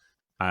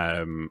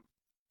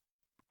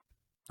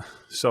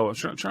so I'm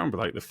trying to remember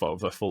like the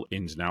full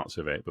ins and outs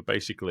of it. But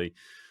basically,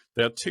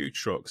 there are two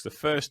trucks. The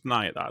first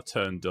night that I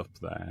turned up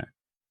there,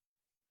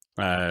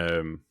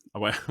 I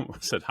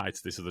said hi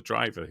to this other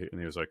driver, and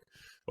he was like,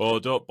 "Oh,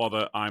 don't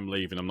bother. I'm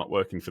leaving. I'm not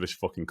working for this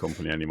fucking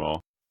company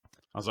anymore."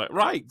 I was like,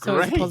 "Right, So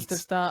great, it's a positive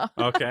start.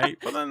 okay."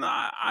 But then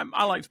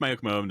I like to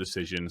make my own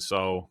decisions,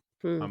 so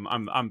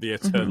I'm the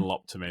eternal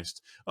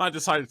optimist. And I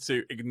decided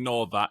to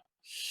ignore that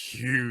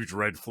huge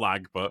red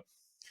flag, but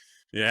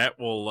yeah,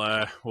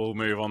 we'll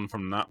move on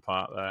from that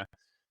part there.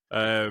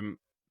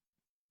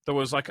 There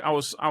was like I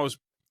was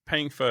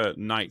paying for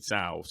nights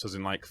out, as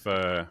in like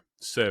for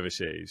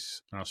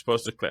services, and I was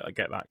supposed to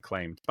get that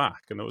claimed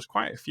back, and there was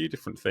quite a few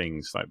different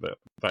things like that.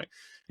 Like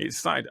it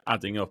started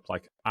adding up,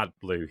 like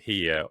AdBlue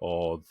here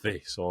or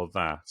this or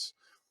that,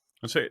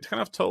 and so it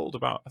kind of totaled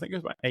about, I think it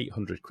was about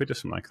 800 quid or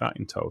something like that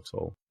in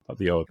total at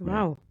the owed me.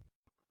 Wow.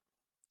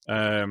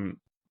 And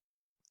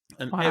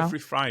Wow. every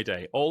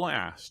Friday, all I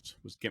asked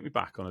was get me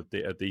back on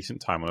a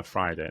decent time on a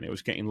Friday, and it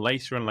was getting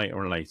later and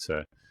later and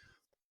later.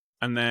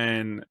 And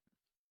then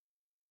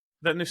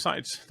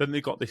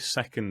they got this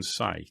second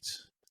site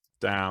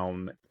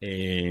down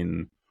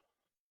in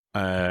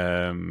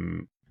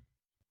Skelmersdale.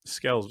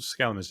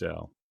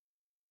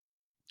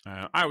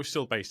 I was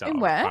still based out In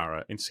of where?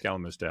 Barra, in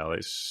Skelmersdale.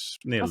 It's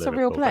near That's a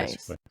Liverpool, real place?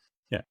 basically.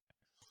 Yeah.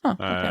 Oh,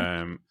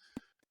 okay.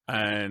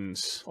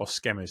 Or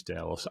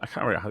Skelmersdale, or I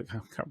can't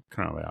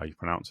remember how you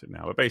pronounce it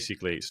now, but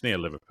basically it's near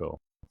Liverpool.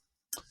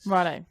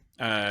 Righto.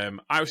 I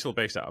was still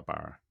based out of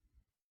Barra,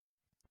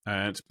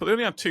 but they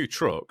only had two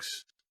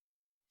trucks,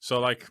 so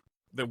like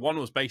the one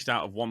was based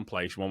out of one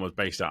place, one was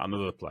based out of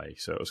another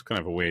place, so it was kind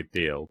of a weird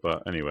deal.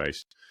 But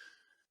anyways,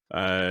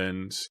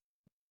 and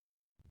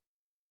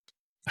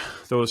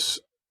there was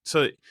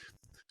so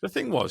the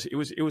thing was it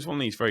was one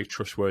of these very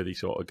trustworthy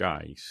sort of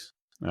guys.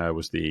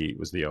 Was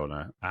the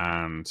owner,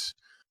 and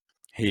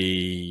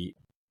he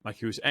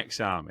was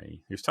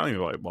ex-army. He was telling me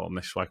about it. Well,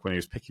 this like when he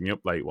was picking me up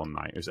late one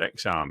night. It was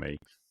ex-army.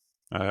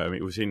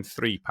 It was in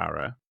 3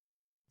 Para,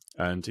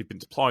 and he'd been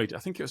deployed. I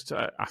think it was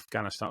to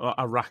Afghanistan or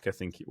Iraq. I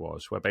think it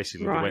was, where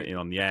basically they went in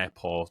on the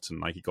airport,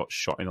 and like he got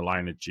shot in the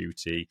line of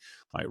duty,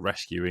 like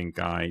rescuing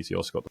guys. He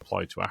also got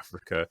deployed to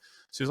Africa.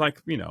 So it was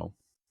like, you know,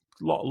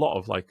 a lot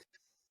of like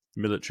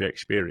military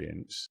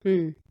experience,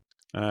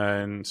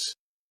 and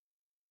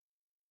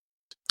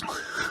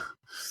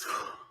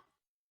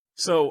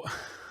so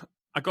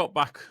I got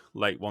back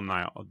late one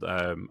night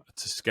to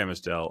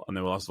Skelmersdale, and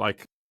I was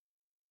like,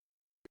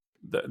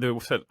 they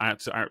said I had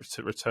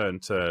to return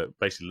to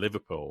basically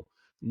Liverpool,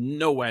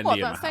 nowhere near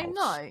That my same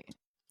house. night?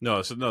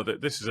 No,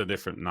 this is a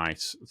different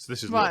night.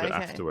 This is a Right, little bit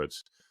okay.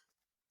 afterwards,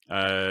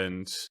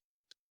 and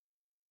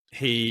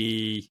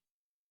he.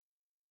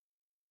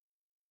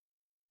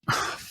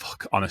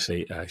 Fuck,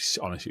 honestly,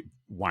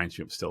 winds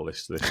me up still.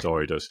 This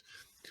story does.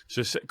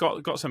 So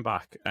got sent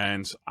back,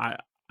 and I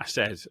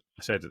said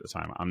at the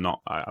time, I'm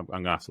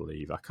gonna have to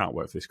leave. I can't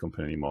work for this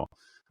company anymore.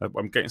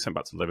 I'm getting sent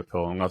back to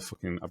Liverpool.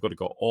 I've got to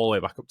go all the way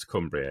back up to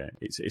Cumbria.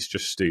 It's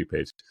just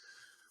stupid.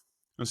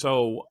 And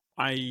so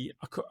I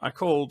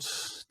called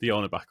the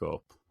owner back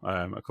up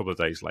a couple of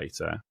days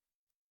later,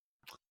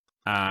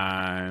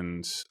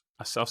 and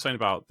I was saying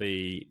about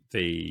the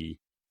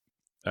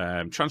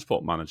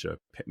transport manager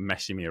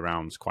messing me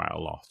around quite a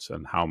lot,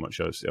 and how much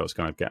I was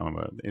going to get him.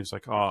 He was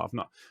like, "Oh,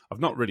 I've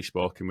not really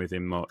spoken with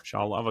him much.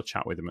 I'll have a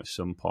chat with him at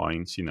some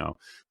point. You know,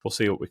 we'll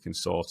see what we can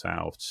sort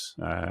out."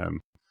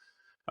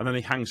 And then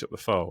he hangs up the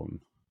phone,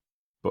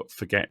 but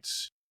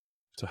forgets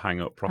to hang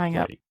up properly. Hang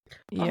up.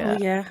 Yeah.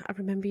 Oh, yeah. I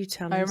remember you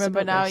telling I us remember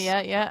about now.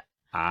 this. Yeah.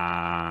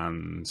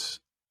 And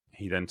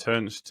he then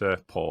turns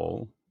to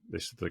Paul,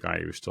 the guy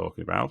he was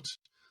talking about,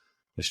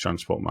 this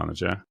transport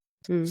manager,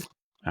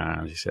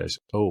 and he says,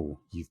 "Oh,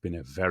 you've been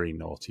a very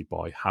naughty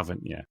boy,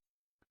 haven't you?"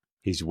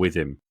 He's with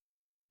him.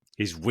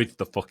 He's with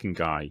the fucking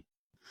guy.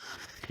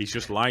 He's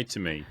just lied to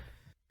me.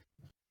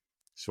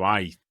 So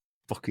I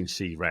fucking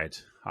see red.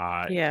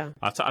 I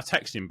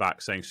texted him back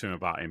saying something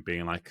about him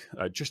being like,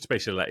 just to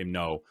basically let him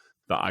know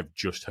that I've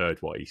just heard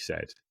what he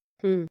said.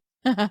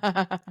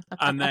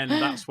 And then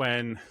that's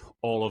when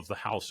all of the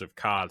House of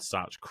Cards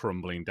starts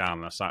crumbling down,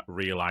 and I start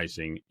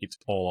realizing it's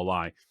all a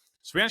lie.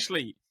 So we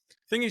actually,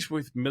 thing is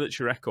with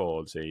military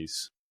records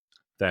is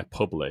they're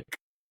public,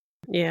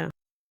 Yeah.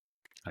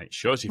 and it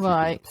shows if you've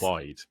been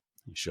deployed.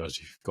 It shows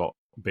if you've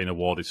been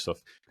awarded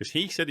stuff. Because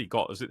he said he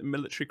got, is it the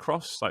Military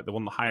Cross, like the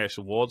one of the highest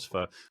awards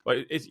for?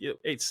 Well,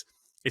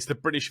 it's the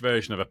British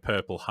version of a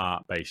Purple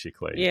Heart,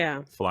 basically.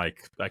 Yeah. For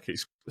like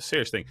it's a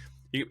serious thing.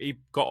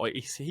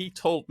 He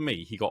told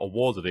me he got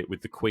awarded it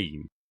with the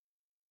Queen.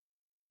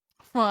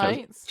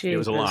 Right. It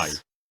was a lie.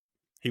 Jesus.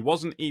 He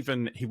wasn't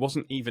even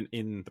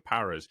in the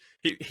paras.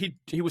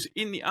 He was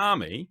in the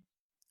army,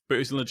 but it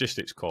was in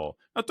logistics corps.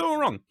 Now, don't get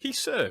me wrong, he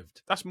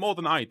served. That's more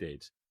than I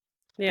did.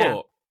 Yeah.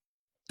 But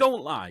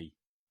don't lie.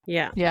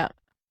 Yeah. Yeah.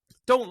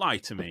 Don't lie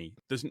to me.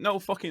 There's no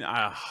fucking.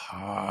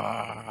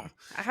 How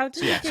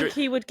did you yeah, think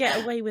he would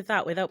get away with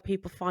that without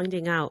people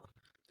finding out?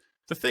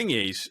 The thing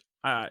is,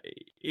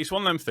 it's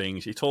one of them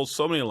things. He told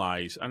so many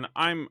lies, and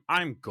I'm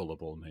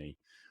gullible, me.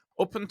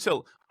 Up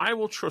until I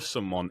will trust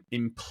someone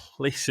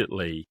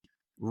implicitly,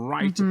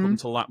 right up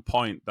until that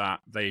point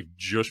that they've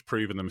just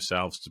proven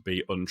themselves to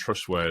be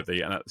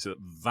untrustworthy, and at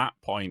that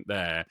point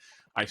there,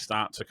 I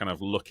start to kind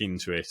of look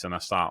into it, and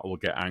will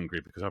get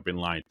angry because I've been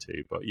lied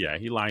to. But yeah,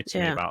 he lied to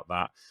me about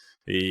that.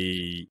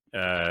 He,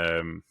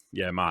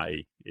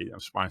 Marty. I'm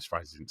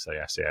surprised he didn't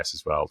say SAS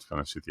as well. To be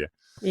honest with you,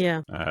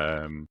 Yeah.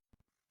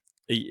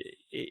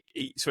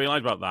 So he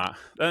lied about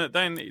that.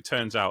 Then it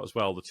turns out as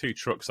well the two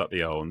trucks that they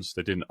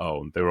didn't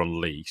own. They were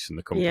on lease, and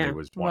the company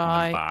was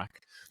wanting them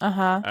back.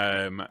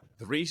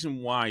 The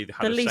reason why they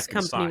had the a lease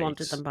second company site,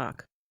 wanted them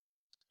back.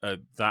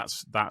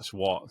 That's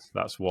what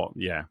was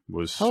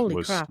Holy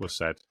was crap. was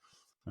said.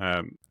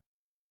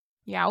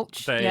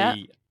 Ouch.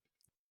 They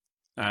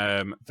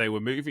were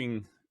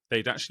moving.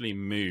 They'd actually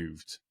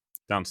moved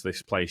down to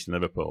this place in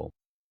Liverpool.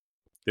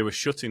 They were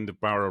shutting the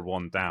Barrow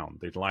one down.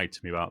 They'd lied to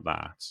me about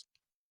that.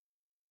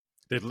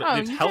 They'd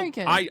helped.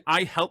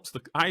 I'd helped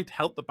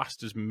the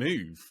bastards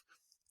move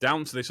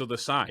down to this other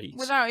site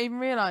without even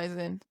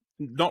realizing.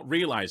 Not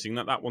realizing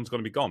that one's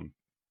going to be gone.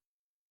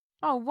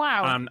 Oh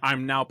wow! And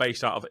I'm now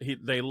based out of.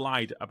 They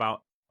lied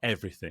about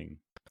everything,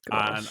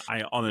 and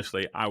I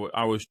honestly,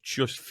 I was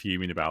just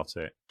fuming about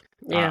it.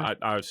 Yeah,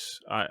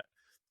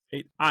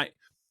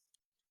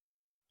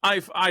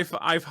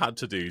 I've had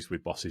to-dos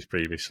with bosses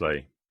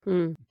previously,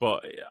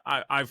 but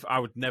I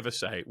would never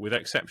say, with the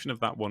exception of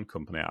that one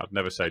company, I'd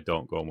never say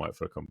don't go and work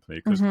for a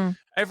company because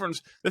everyone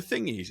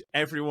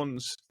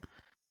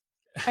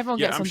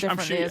gets on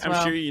differently as well.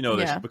 I'm sure you know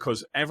this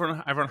because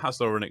everyone has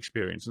their own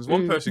experience. There's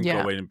one person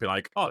go in and be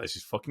like, "Oh, this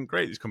is fucking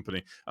great, this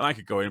company," and I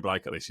could go in and be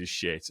like, "Oh, this is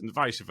shit," and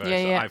vice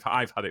versa.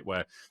 I've had it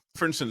where,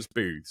 for instance,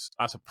 booths.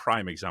 That's a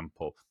prime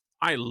example.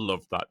 I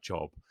loved that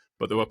job,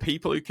 but there were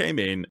people who came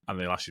in and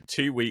they lasted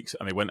 2 weeks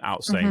and they went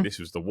out saying this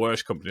was the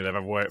worst company they've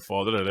ever worked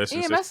for.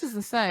 EMS is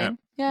the same.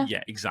 Yeah,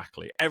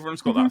 exactly.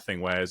 Everyone's got that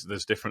thing where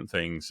there's different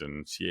things,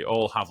 and you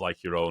all have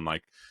like your own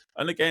like.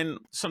 And again,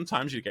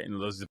 sometimes you're getting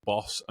there's the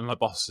boss, and the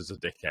boss is a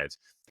dickhead.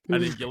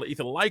 And then you'll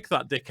either like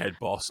that dickhead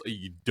boss or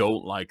you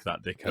don't like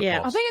that dickhead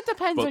boss. I think it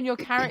depends on your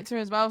character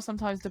as well,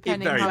 sometimes,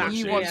 depending on how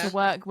you want to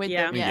work with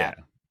them.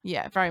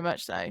 Yeah, very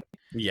much so.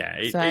 Yeah,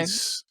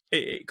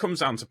 it comes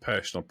down to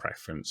personal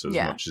preference as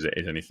much as it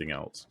is anything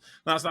else.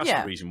 That's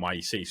the reason why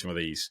you see some of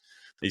these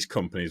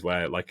companies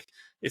where like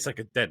it's like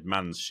a dead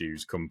man's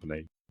shoes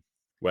company.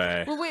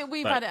 Where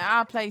we've had it at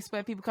our place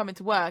where people come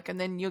into work and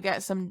then you'll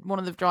get one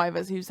of the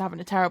drivers who's having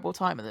a terrible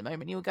time at the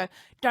moment. You'll go,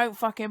 "Don't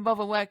fucking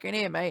bother working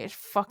here, mate. It's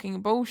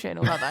fucking bullshit," and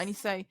all like that. And you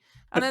say,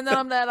 and then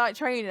I'm there like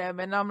training them,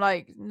 and I'm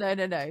like, no,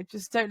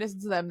 just don't listen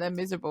to them. They're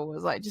miserable.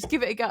 It's like, just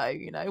give it a go.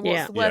 You know,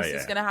 what's the worst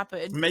that's going to happen?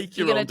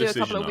 You're going to do a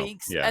couple of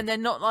weeks and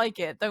then not like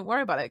it. Don't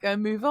worry about it. Go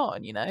and move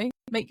on. You know,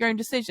 make your own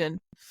decision.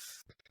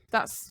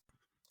 I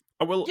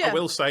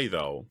will say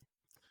though,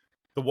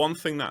 the one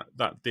thing that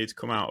did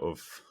come out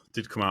of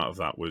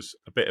that was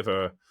a bit of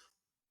a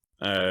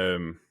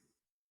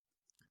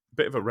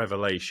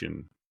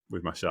revelation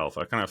with myself.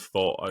 I kind of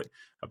thought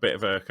a bit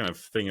of a kind of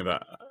thing of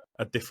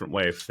a different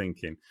way of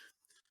thinking.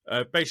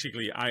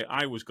 Basically,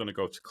 I was going to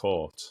go to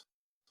court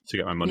to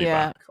get my money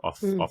back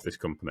off this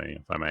company,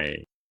 if I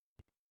may.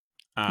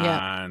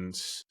 And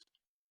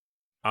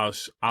I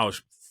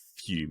was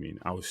fuming.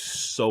 I was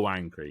so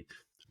angry,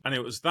 and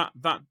it was that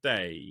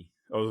day,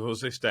 or it was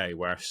this day,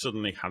 where I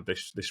suddenly had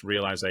this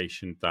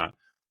realization that.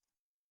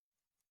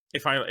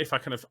 If I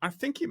kind of, I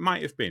think it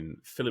might have been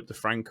Philip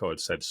DeFranco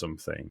had said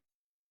something,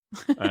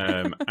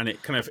 and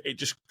it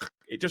just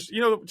just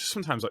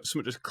sometimes like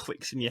something just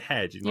clicks in your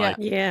head.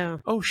 And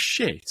oh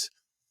shit!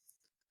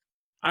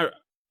 I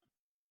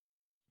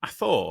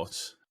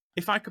thought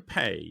if I could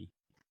pay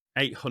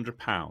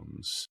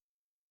 £800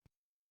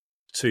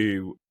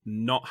 to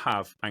not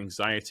have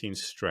anxiety and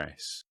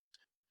stress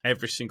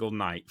every single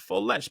night for,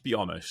 let's be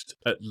honest,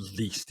 at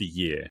least a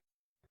year.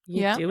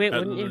 You'd do it,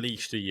 wouldn't you? At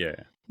least a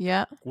year.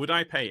 Yeah. Would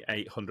I pay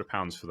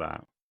 £800 for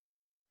that?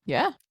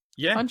 Yeah.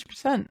 Yeah.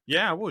 100%.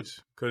 Yeah, I would,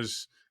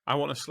 because I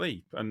want to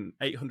sleep, and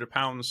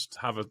 £800 to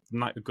have a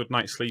good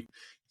night's sleep.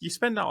 you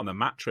spend that on a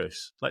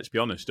mattress. Let's be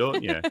honest,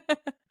 don't you?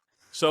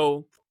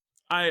 So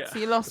So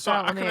you lost so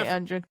out I on the kind of-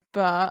 800,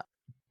 but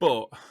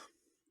but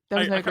there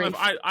was no I kind grief.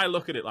 of I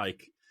look at it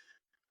like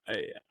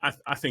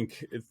I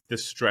think the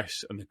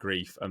stress and the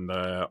grief and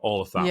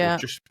all of that Yeah.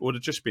 would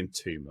have just been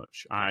too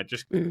much. I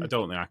Mm.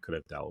 don't think I could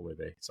have dealt with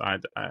it.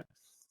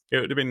 It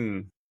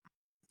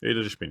would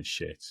have just been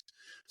shit.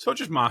 So I'll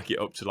just mark it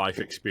up to life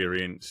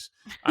experience.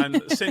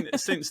 And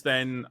since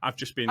then, I've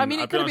just been. I mean,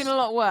 I'll it be could have been a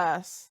honest, lot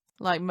worse,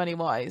 like money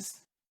wise.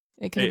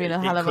 It could have been a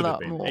hell of a could have lot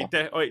been. more.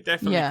 It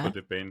definitely Yeah. could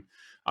have been.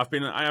 I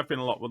have been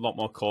a lot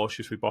more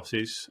cautious with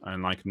bosses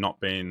and like not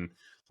been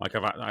like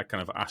I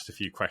kind of asked a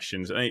few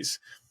questions, and it's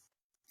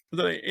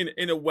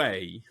in a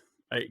way.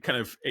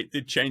 It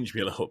did change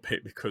me a little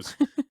bit because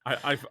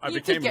I You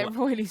became did get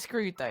royally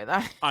screwed though.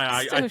 That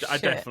I still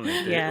definitely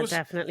did. Yeah, It was-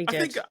 definitely I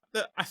did. think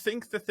I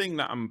think the thing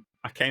that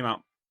I came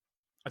out.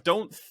 I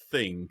don't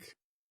think,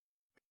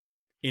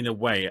 in a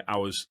way, I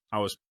was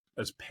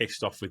as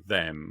pissed off with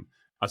them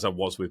as I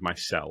was with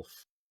myself.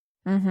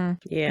 Mm-hmm.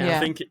 Yeah.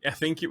 Yeah. I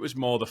think it was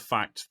more the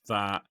fact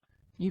that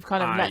You've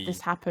kind of I let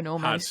this happen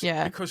almost. had,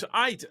 Yeah. because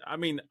I'd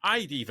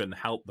even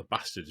helped the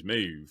bastards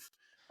move.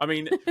 I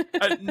mean,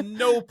 at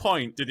no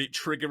point did it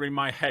trigger in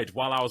my head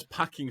while I was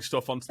packing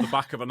stuff onto the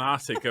back of an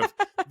Arctic of,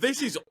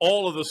 this is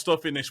all of the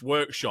stuff in this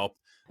workshop.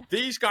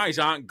 These guys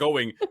aren't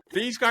going.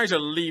 These guys are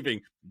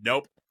leaving.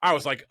 Nope. I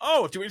was like,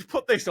 oh, do we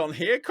put this on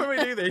here? Can we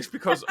do this?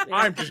 Because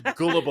I'm just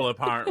gullible,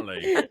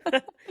 apparently.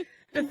 The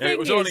And thing it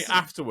was is, only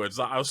afterwards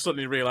that I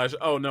suddenly realised,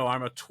 oh no,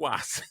 I'm a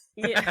twat.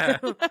 yeah.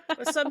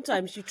 But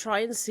sometimes you try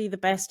and see the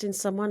best in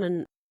someone,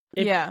 and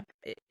it, Yeah.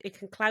 it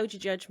can cloud your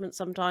judgment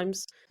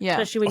sometimes, Yeah.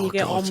 especially when Oh, you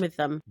get God. on with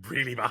them.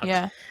 Really bad.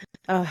 Yeah.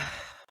 Uh,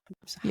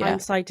 Yeah.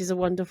 Hindsight is a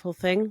wonderful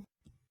thing.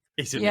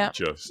 Isn't Yeah. it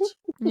just?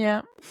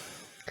 Yeah.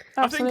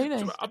 Absolutely. I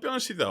think, I'll be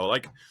honest with you though,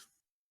 like,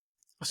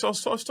 so I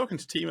was talking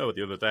to Timo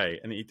the other day,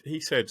 and he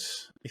said,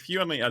 if you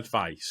had any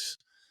advice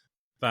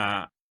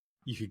that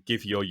you could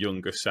give your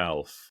younger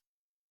self,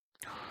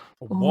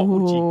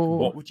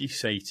 what would you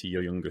say to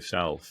your younger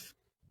self?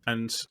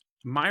 And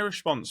my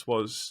response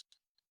was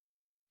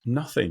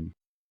nothing.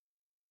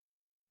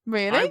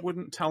 Really? I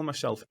wouldn't tell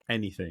myself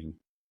anything.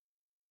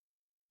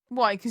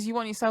 Why? Because you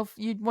want yourself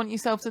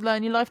to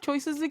learn your life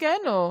choices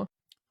again, or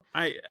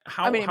It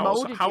it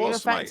molded you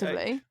else am I-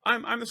 effectively.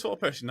 I'm the sort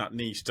of person that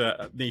needs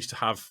to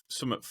have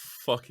something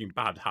fucking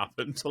bad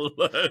happen to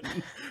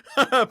learn.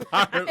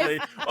 Apparently,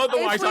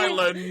 otherwise I we-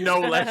 learn no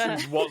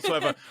lessons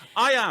whatsoever.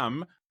 I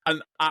am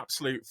an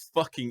absolute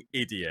fucking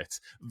idiot.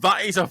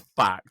 That is a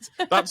fact.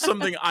 That's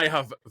something I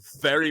have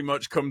very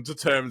much come to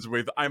terms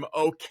with. I'm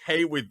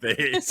okay with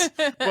this,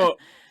 but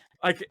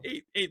like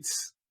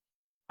it's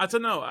I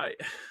don't know.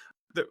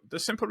 The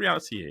simple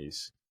reality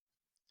is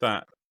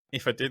that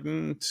if I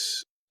didn't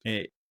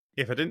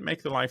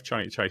make the life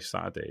choice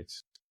that I did,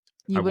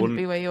 You wouldn't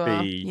be where you are.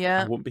 I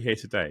Yeah. wouldn't be here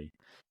today.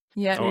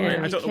 Yeah. Oh, I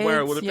your don't know where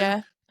I kids, would have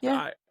Yeah.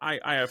 Yeah.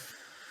 I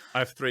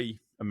have 3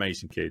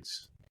 amazing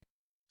kids.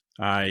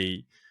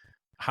 I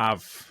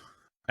have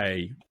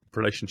a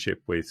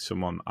relationship with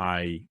someone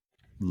I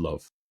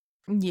love.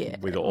 Yeah.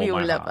 With all we all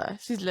my love heart. her.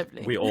 She's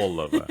lovely. We all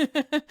love her.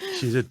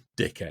 She's a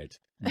dickhead.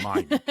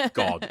 My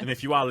God. And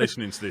if you are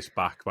listening to this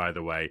back, by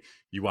the way,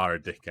 you are a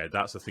dickhead.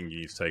 That's the thing you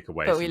need to take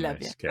away But from we love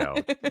this, you. Kel.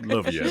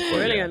 Love you. But yeah.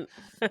 Brilliant.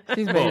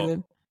 She's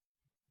amazing.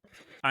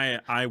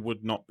 I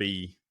wouldn't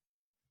be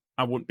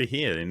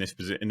here in this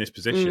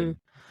position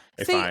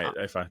if See, I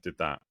did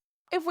that.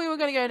 If we were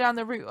going to go down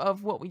the route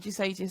of what would you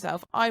say to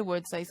yourself, I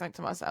would say something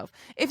to myself.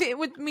 If it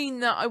would mean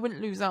that I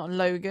wouldn't lose out on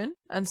Logan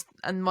and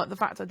the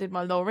fact I did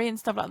my lorry and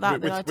stuff like that,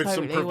 with then I with some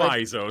totally would.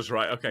 provisos,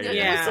 right? Okay,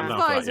 Yeah. With some enough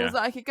of that, provisos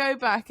that I could go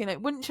back and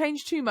it wouldn't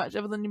change too much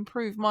other than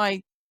improve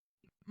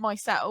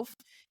myself.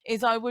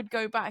 Is I would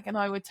go back and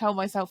I would tell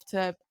myself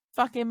to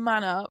fucking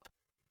man up,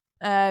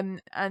 and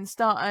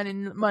start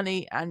earning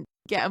money and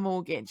get a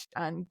mortgage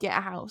and get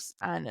a house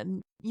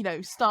and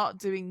start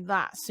doing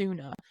that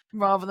sooner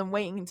rather than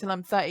waiting until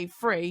I'm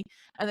 33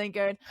 and then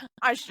going,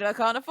 I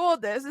can't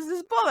afford this. This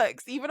is bollocks.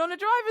 Even on a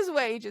driver's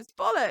wage, it's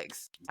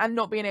bollocks. And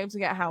not being able to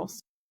get a house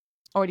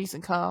or a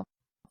decent car,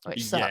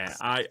 which sucks.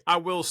 Yeah, I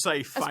will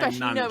say Especially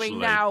knowing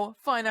now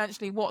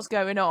financially what's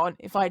going on.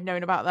 If I'd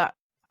known about that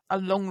a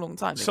long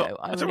time ago,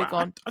 I would have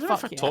gone. I don't know if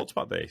I fuck yeah. talked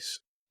about this.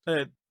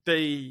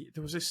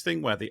 There was this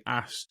thing where they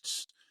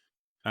asked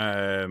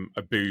a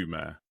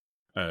boomer,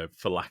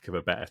 for lack of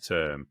a better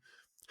term,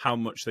 how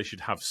much they should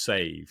have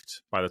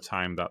saved by the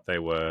time that they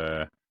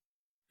were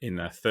in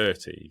their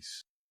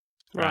 30s.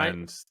 Right.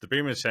 And the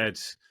boomer said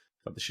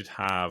that they should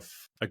have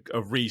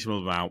a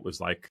reasonable amount was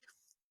like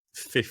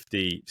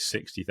 50,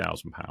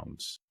 60,000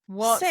 pounds.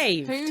 What?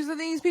 Saved. Who's are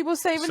these people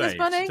saving this Saved.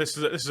 money? This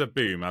is a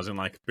boom, as in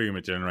like boomer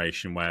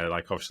generation, where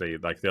like obviously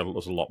like there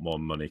was a lot more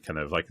money, kind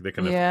of like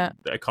the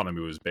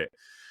economy was a bit.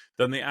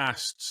 Then they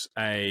asked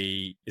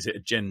is it a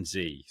Gen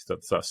Z?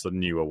 That's the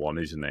newer one,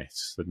 isn't it?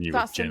 The newer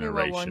That's the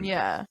generation. newer one,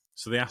 yeah.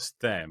 So they asked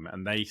them,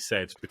 and they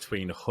said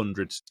between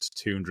 100 to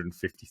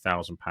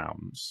 250,000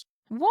 pounds.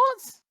 What?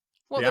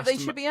 What They that they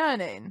asked should be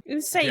earning?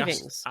 In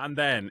savings. And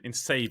then in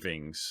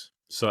savings.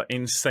 So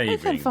in Who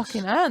savings, can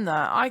fucking earn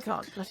that? I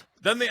can't.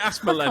 then they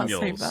asked I can't save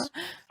millennials, that.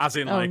 as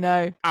in Oh like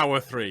no!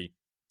 hour 3,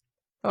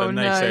 Oh and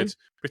they no! said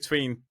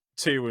between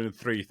 2 and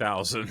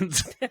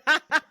 3,000.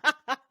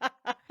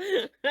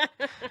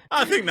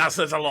 I think that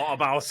says a lot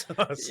about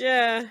us.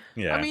 Yeah.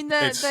 Yeah, I mean,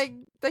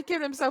 they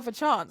give themselves a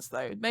chance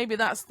though. Maybe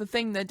that's the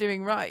thing they're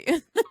doing right.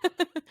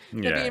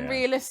 They're being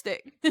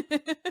realistic.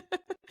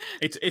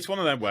 It's one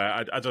of them where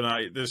I don't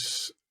know.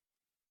 There's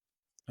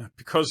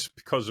because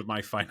of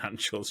my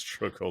financial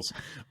struggles,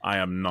 I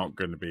am not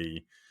going to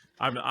be.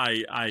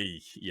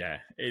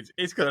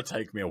 It's going to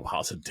take me a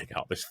while to dig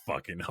out this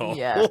fucking hole.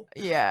 Yeah,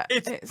 yeah.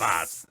 It's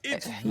bad.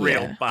 It's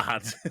real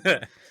bad.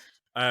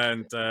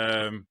 And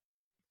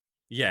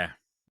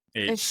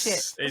it's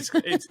shit.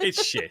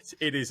 It's shit.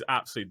 It is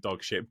absolute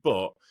dog shit.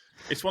 But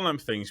it's one of them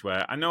things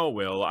where I know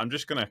Will. I'm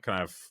just gonna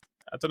kind of,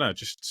 I don't know.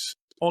 Just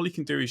all he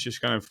can do is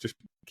just kind of just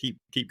keep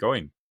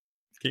going,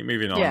 keep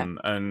moving on,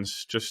 and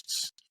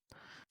just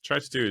try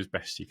to do as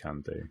best he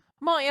can do.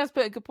 Marty has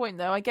put a good point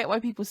though. I get why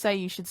people say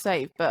you should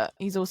save, but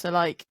he's also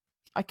like,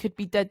 I could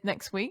be dead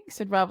next week,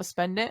 so I'd rather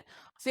spend it.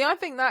 See, I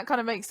think that kind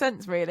of makes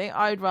sense, really.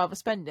 I'd rather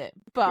spend it,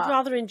 but You'd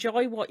rather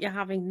enjoy what you're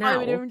having now. I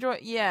would enjoy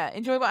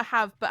what I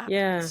have, but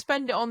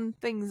spend it on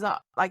things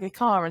like a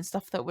car and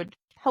stuff that would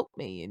help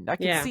me, and I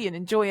can see and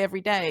enjoy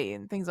every day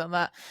and things like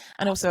that.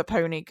 And also a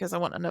pony because I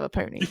want another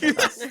pony.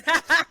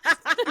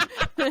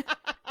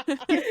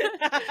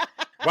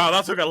 Wow,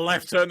 that took a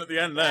left turn at the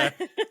end there.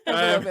 A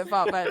little bit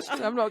far-fetched.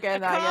 I'm not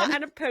getting that car again.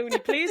 and a pony,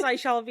 please. I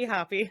shall be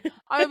happy.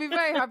 I'll be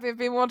very happy if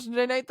you want to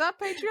donate that,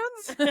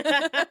 Patreons.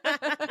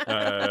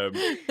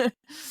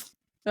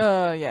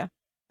 Oh, yeah.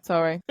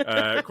 Sorry.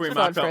 Queen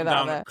Mark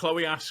down.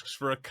 Chloe asks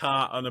for a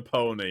car and a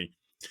pony.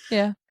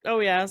 Yeah. Oh,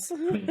 yes.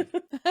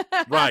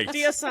 Right.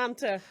 Dear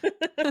Santa.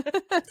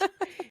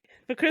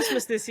 For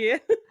Christmas this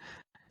year.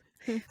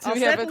 Do we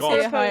have a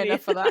tier high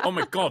enough for that? Oh,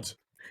 my God.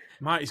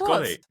 Marty's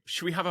got it.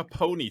 Should we have a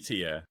pony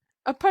tier?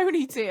 A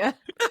pony tier?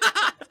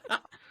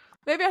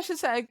 Maybe I should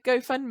set a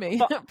GoFundMe.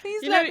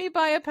 Please let me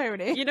buy a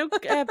pony. You know,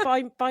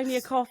 buy me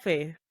a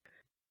coffee.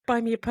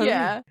 Buy me a pony.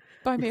 Yeah,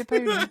 buy me a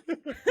pony. I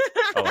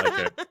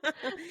like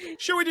it.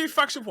 Shall we do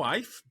Facts of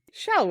Wife?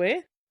 Shall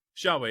we?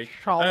 Shall we?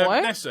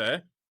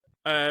 Nessa,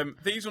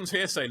 these ones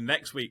here say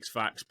next week's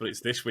facts, but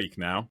it's this week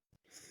now.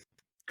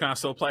 Can I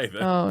still play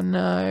them? Oh,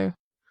 no.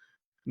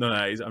 No,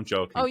 I'm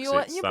joking. Oh,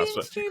 you're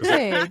being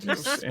stupid. You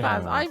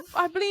spaz.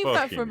 I believe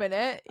that for a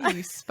minute. You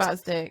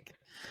spastic.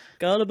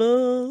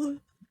 Gullible.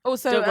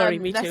 Also, don't worry,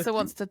 me Nessa too.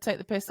 wants to take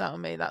the piss out of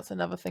me. That's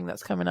another thing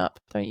that's coming up.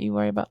 Don't you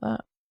worry about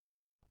that.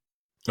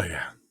 Oh,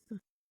 yeah.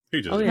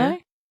 Who does Oh, it? yeah. No?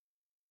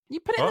 You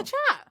put it in the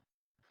chat.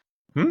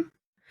 Hmm?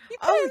 You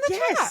put it in the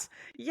chat.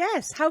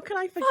 Yes. How can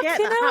I forget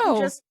Fucking that hell.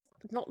 happened just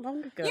not long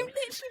ago? You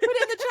literally put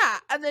it in the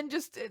chat and then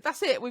just,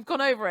 that's it. We've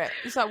gone over it.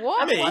 It's like,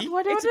 what? Me?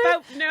 What do I It's do?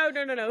 about no.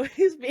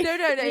 It's me. No,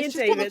 me it's and just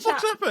What the David.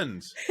 fuck's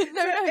happened?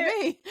 No,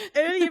 me.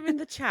 Earlier in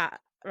the chat,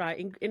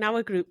 right, in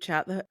our group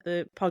chat,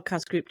 the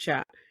podcast group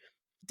chat,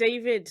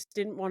 David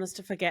didn't want us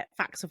to forget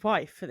Facts of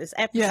Wife for this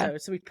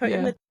episode, so we put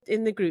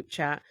in the group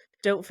chat,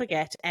 don't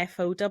forget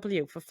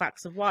FOW for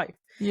Facts of Wife.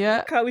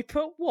 Yeah. We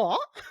put what?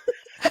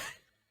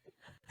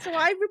 So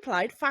I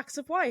replied, Facts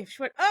of Wife.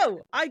 She went, oh,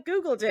 I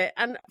Googled it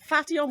and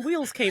Fatty on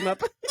Wheels came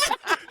up.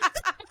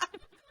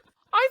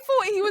 I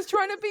thought he was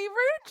trying to be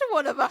rude to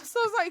one of us.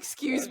 I was like,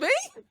 excuse me?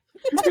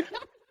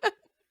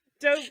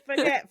 Don't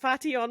forget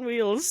Fatty on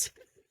Wheels.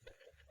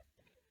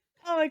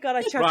 Oh my God,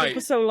 I chatted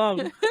for so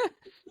long.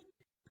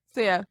 So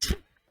yeah,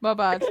 my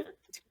bad.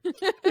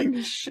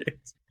 Shit.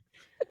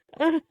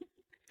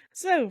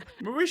 So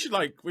We should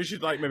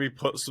maybe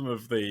put some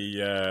of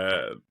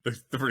the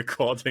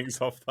recordings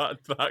off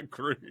that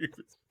group.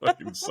 It's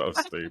fucking so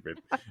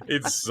stupid.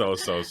 It's so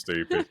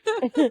stupid.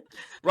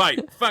 Right,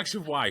 Facts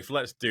of Wife.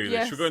 Let's do this.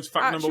 Yes, Should we go into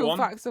fact number one?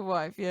 Facts of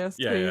Wife. Yes.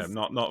 Yeah, please.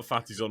 not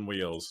Fatties on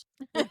Wheels.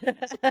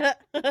 Right,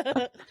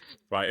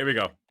 here we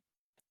go.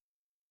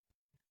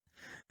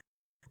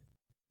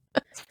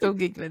 Still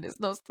giggling. It's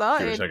not Give it a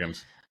started.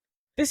 second.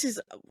 This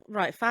is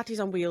right.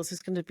 Fatties on Wheels is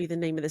going to be the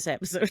name of this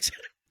episode.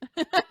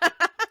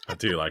 I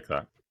do like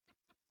that.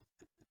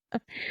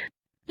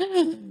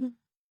 Come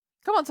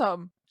on,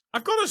 Tom.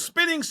 I've got a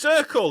spinning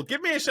circle.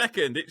 Give me a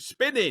second. It's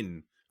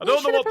spinning. I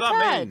don't know what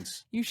that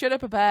means. You should have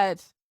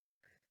prepared.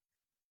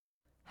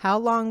 How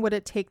long would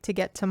it take to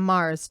get to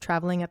Mars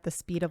traveling at the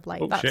speed of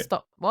light? Oh, shit.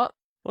 Stop. What?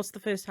 What's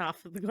the first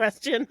half of the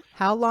question?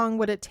 How long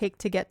would it take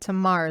to get to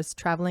Mars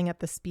traveling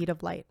at the speed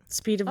of light?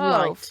 Speed of Oh,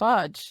 light.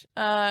 fudge.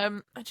 Do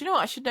you know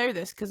what? I should know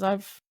this because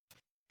I've.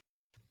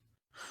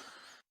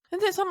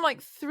 Isn't it something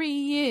like 3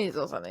 years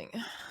or something?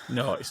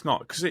 No, it's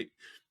not because it.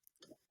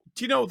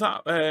 Do you know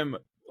that?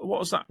 What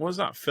was that? What was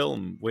that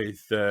film with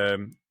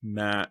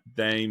Matt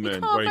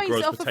Damon can't where he base grows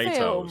it off a film.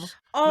 potatoes?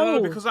 Oh,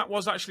 No, because that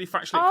was actually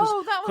factually.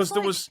 Oh, that was because there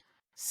like was.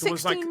 There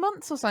was 16 like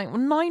months or something. Well,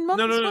 9 months.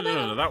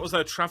 No. That was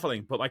their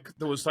traveling, but like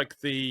there was like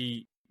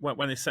the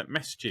when they sent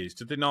messages.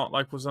 Did they not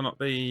like? Was there not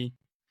the?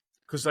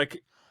 Because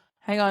like.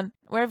 Hang on.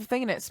 We're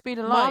thinking it. Speed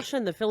of light.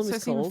 Martian, the film So is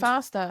it's even called.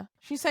 faster.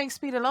 She's saying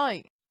speed of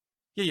light.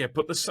 Yeah,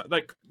 but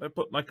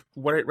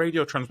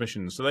radio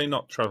transmissions, do they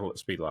not travel at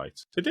speed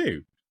light? They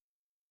do.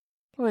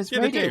 Well, it's Yeah,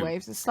 they radio do.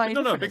 waves. It's slightly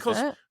No, different, because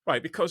isn't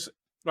it? because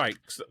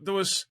 'cause there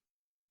was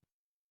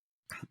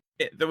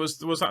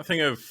that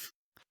thing of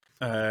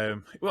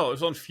it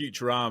was on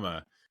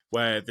Futurama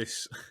where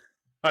this.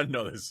 I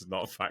know this is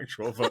not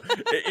factual, but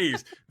it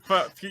is.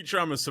 But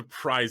Futurama is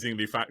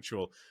surprisingly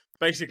factual.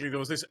 Basically, there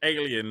was this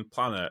alien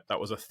planet that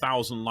was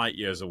 1,000 light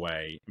years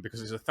away, and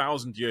because it's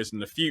 1,000 years in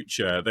the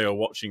future, they are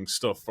watching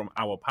stuff from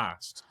our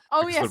past.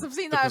 Oh Because yes, the- I've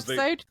seen that because the-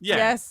 episode. yeah.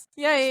 Yes.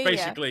 Yeah.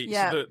 Basically,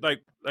 Yeah. so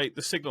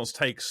the signals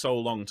take so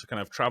long to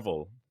kind of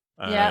travel,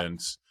 Yeah. and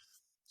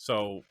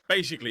so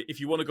basically, if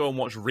you want to go and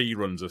watch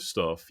reruns of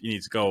stuff, you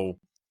need to go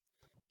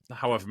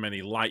however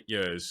many light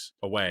years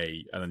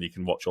away, and then you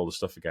can watch all the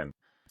stuff again.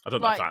 I don't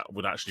know if Right. that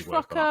would actually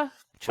work. Or not.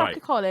 Trucker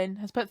Right. Colin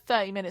has put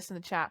 30 minutes in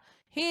the chat.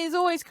 He is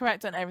always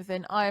correct on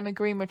everything. I am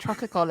agreeing with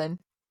Trucker Colin.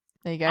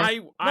 There you go.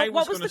 I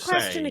What was gonna the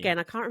question say- again?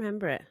 I can't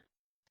remember it.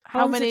 How,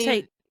 How long does many? it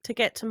take to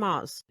get to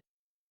Mars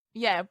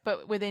Yeah,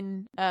 but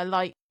within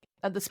light,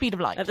 at the speed of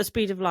light. at the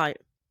speed of light?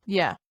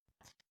 Yeah.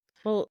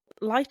 Well,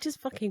 light is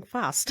fucking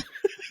fast.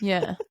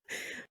 Yeah.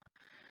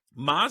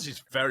 Mars is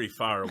very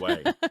far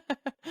away,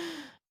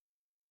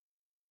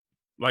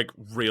 like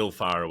real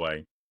far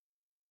away.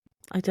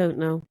 I don't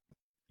know.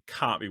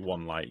 Can't be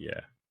 1 light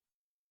year.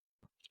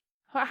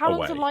 How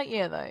long's a Away. light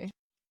year though?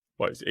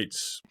 Well, it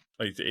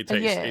A takes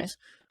year? it's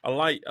a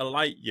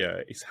light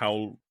year is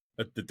how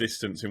the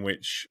distance in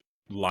which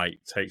light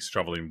takes to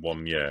travel in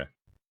 1 year.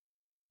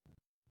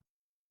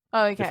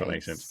 Oh, okay. that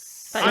makes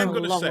sense. That I'm is a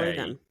gonna long way say-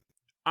 then.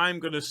 I'm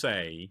gonna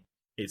say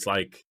it's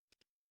like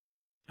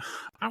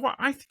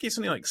I think it's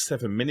only like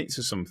 7 minutes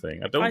or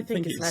something. I don't I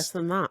think it's less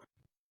than that.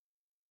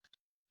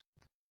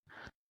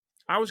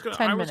 I was 10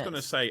 gonna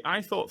minutes. say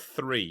I thought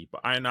 3,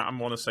 but I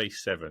want to say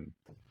 7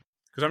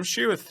 because I'm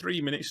sure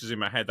 3 minutes is in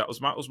my head. That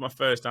was my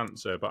first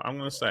answer, but I'm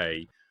gonna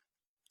say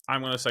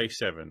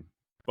 7.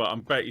 But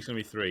I'm bet it's gonna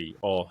be 3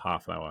 or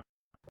half an hour.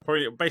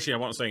 Probably, basically,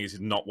 what I'm saying is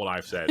not what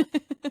I've said.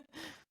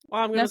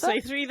 Well, I'm going to Nessa?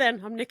 say 3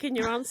 then. I'm nicking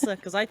your answer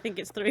because I think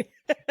it's 3.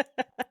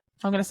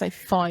 I'm going to say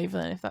 5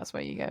 then, if that's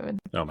where you're going.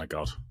 Oh my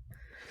god!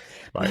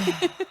 Right,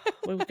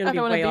 We're going I to don't be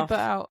want to way be off. put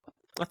out.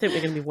 I think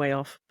we're going to be way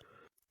off.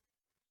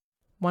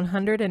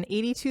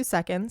 182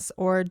 seconds,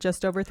 or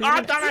just over 3 ah,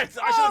 minutes. damn it!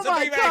 I Oh should have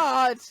my said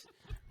god!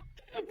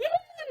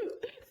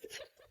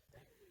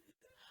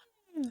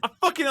 I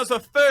fucking was the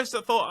first.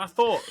 I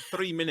thought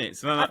 3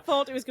 minutes, and then I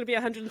thought it was going to be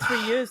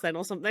 103 years then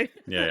or something.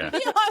 yeah. Yeah,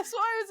 that's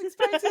what I was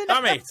expecting.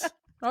 Damn it!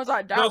 I was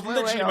like, That damn, was we're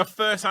literally way my off.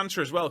 first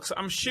answer as well, because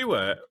I'm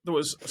sure there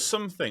was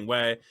something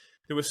where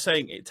they were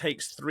saying it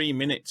takes 3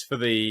 minutes for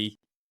the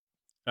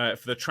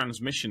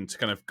transmission to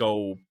kind of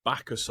go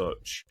back as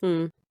such.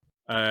 Hmm.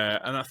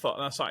 And I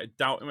started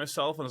doubting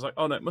myself, and I was like,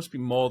 "Oh no, it must be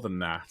more than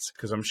that,"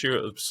 because I'm sure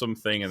it was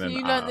something. And So then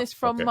you learnt this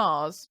from okay.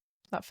 Mars,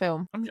 that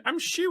film, I'm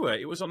sure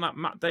it was on that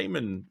Matt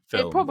Damon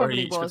film where probably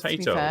he eats was, to be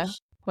potatoes. fair.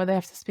 where they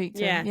have to speak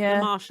to Yeah, him. Yeah.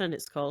 The Martian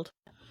it's called.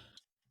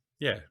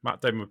 Yeah, Matt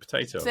Damon with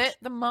potatoes. That's it,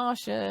 The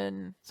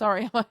Martian.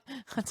 Sorry, I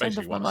turned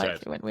basically off my what I mic.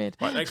 said. It went weird.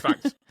 Right, next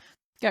fact.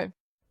 Go.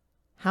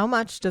 How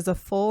much does a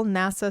full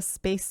NASA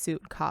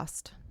spacesuit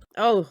cost?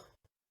 Oh,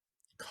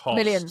 Cost.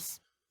 Millions.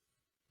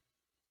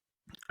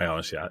 I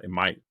honestly, it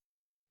might.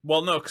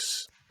 Well, no,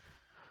 because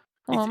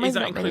Oh, is maybe that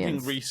not including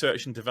millions.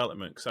 research and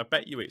development? Because I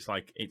bet you it's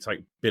like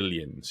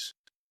billions.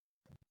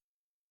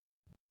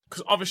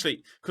 Because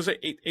obviously,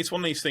 it's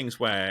one of these things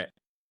where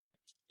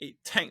it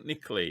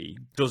technically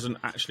doesn't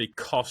actually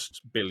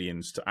cost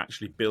billions to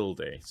actually build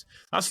it.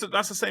 That's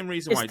the same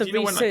reason why. it's the Do you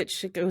know when,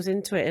 research that goes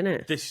into it, isn't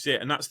it? this is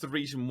it, and that's the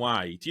reason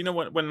why. Do you know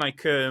when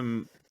like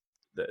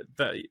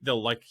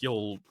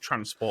you'll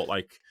transport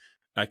like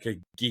a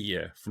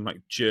gear from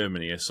like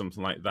Germany or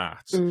something like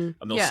that, Mm.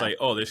 and they'll Yeah. say,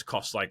 "Oh, this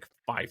costs like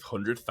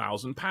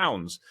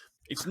 £500,000."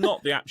 It's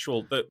not the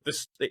actual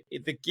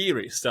the gear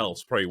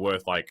itself's probably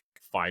worth like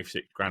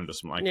 5-6 grand or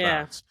something like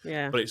Yeah, that.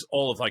 yeah. But it's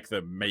all of like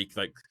the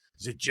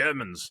the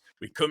Germans.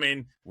 We come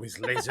in with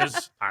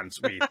lasers and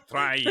we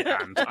try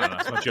and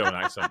that's my German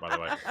accent, by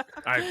the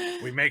way.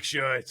 We make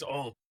sure it's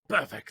all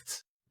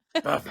perfect.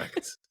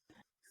 Perfect.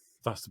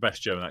 That's the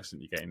best German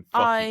accent you're getting.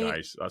 Fuck you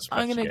guys. That's the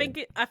I'm best gonna- you're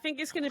getting. I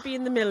think it's going to be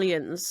in the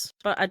millions,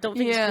 but I don't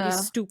think it's going to Yeah.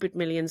 be stupid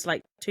millions,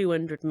 like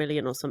 200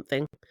 million or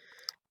something.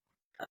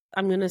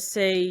 I'm going to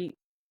say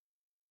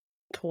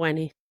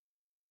 20.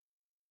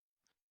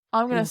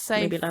 I'm going Mm, to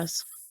say maybe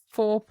less.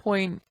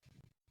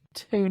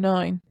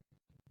 4.29.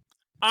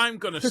 I'm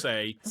going to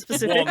say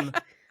Specific.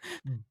 $1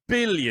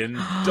 billion.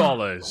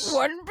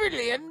 $1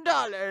 billion.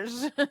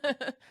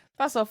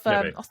 That's off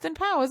Maybe. Austin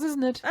Powers,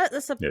 isn't it?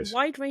 That's a Yes.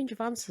 wide range of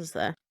answers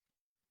there.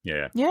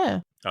 Yeah.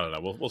 Yeah. I don't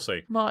know. We'll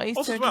see. Marty's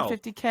Also as well,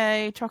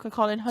 250k, Chocker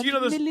Colin, do you know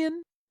 100 there's-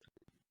 million.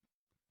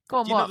 Go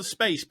on, Do you know what? the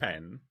space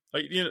pen?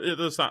 Like, you know,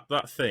 there's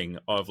that thing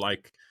of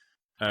like,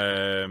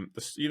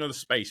 the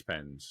space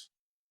pens.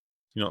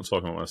 You know what I'm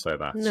talking about when I say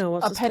that? No,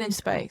 what's A the pen in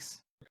space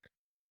space.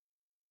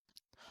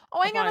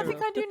 Oh, hang on, I think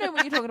viral. I do know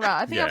what you're talking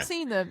about. I think Yeah. I've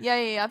seen them.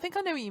 Yeah. I think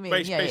I know what you mean.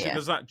 Basically, Yeah.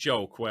 there's that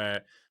joke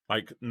where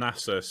like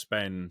NASA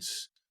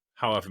spends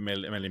however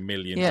many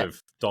millions Yeah.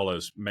 of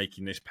dollars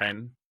making this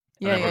pen.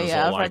 Yeah, everyone's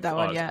yeah. all I've read that "Oh,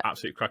 one. it's Yeah.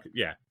 absolutely cracking."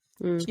 Yeah,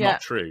 Mm. it's Yeah.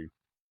 not true.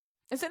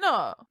 Is it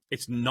not?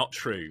 It's not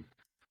true.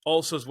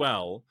 Also, as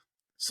well,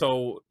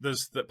 so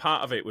there's the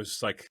part of it was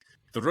like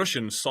the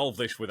Russians solved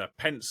this with a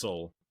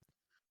pencil.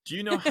 Do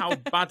you know how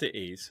bad it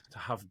is to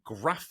have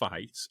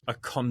graphite, a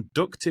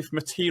conductive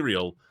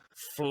material,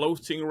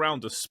 floating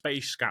around a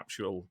space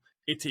capsule?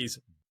 It is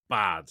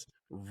bad,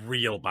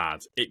 real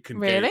bad. It can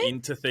get Really?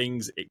 into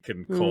things. It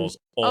can Hmm. cause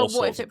Oh, all what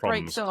sorts if of it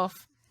problems. breaks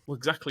off? Well,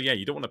 exactly. Yeah,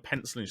 you don't want a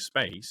pencil in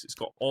space. It's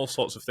got all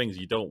sorts of things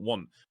you don't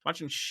want.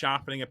 Imagine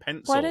sharpening a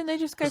pencil. Why don't they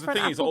just go 'Cause for an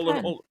the thing is, Apple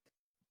pen?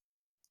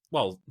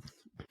 well,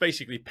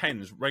 basically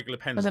pens, regular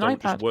pens With an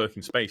don't just iPad. work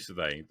in space, do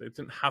they? They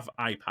didn't have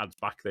iPads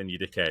back then, you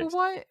dickhead. Well,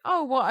 why?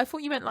 Oh, what? I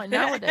thought you meant like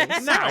nowadays. Now,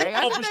 Sorry, I didn't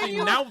know obviously you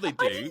were- now they I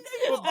do, didn't know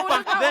you but were on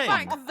back about then.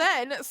 Back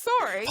then,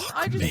 sorry.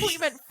 I just thought me. you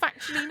meant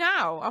factually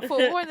now. I thought,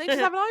 why don't they just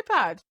have an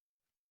iPad?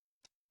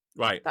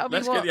 Right, That'll be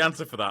let's what? get the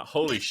answer for that.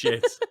 Holy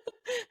shit.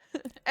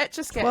 Etch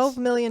a sketch. $12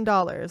 million,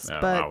 that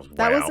but was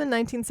that way was out. in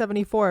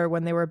 1974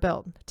 when they were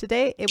built.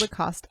 Today, it would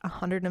cost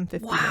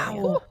 $150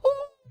 million. Wow.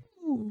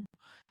 Ooh.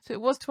 So it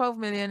was 12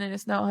 million and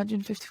it's now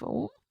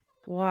 154.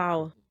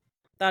 Wow.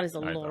 That is a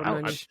I- lot of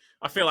I- money.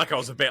 I feel like I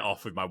was a bit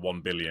off with my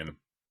 1 billion.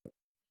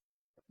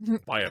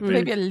 By a bit.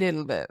 Maybe a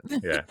little bit.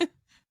 Yeah.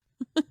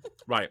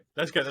 Right,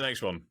 let's get the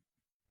next one.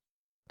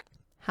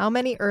 How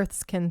many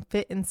Earths can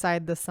fit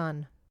inside the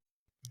sun?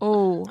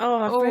 Oh, Oh,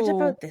 I've read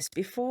about this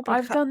before, but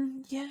I've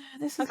done. Yeah,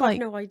 this I've is got like.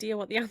 no idea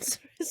what the answer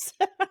is.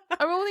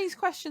 Are all these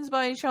questions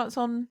by any chance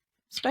on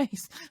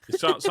space? It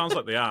sounds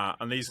like they are,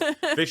 and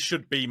this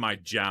should be my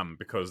jam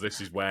because this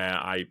is where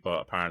but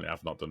apparently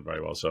I've not done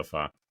very well so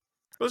far.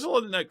 There's a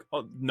lot of like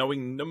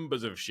knowing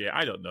numbers of shit.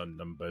 I don't know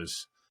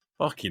numbers.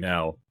 Fucking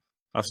hell,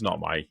 that's not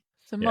my.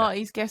 So Yeah.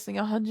 Marty's guessing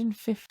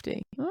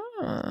 150.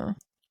 Ah.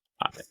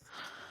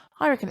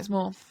 I reckon it's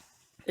more.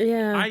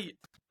 Yeah.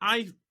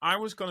 I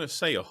was gonna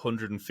say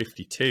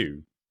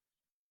 152.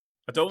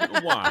 I don't know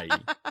why.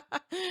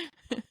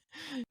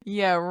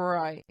 Yeah,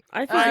 right.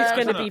 I think it's I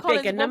going to don't be know. a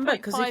bigger number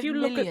because 1.5 if you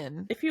look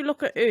million.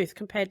 at Earth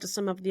compared to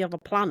some of the other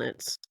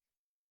planets,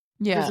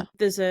 Yeah.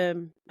 there's a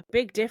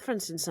big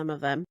difference in some of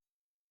them.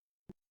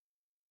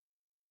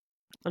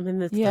 I mean,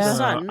 the Yeah.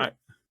 sun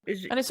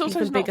is And it's also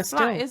even not bigger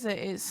flat, still. is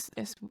it?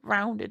 It's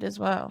rounded as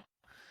well.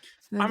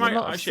 So I there's might a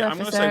lot of actually. I'm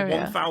going to surface say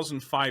area.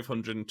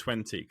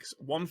 1,520 because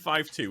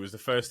 152 was the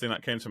first thing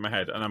that came to my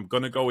head, and I'm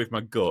going to go with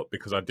my gut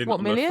because I didn't What,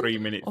 on the million?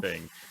 3-minute Or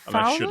thing, and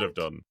I should 1,000? have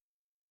done.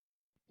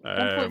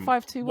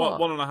 1.52 what?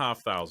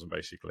 1,500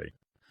 basically.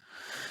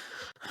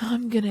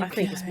 I'm gonna I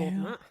think it's more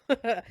than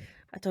that.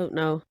 I don't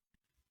know.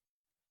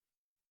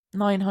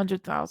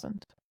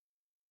 900,000.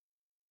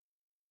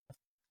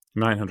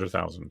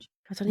 900,000.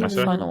 I don't That's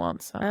even it? know. Final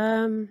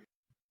answer.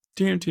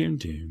 Doom, doom,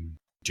 doom,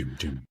 doom,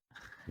 doom.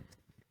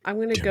 I'm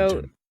going to Dum,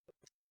 go dum.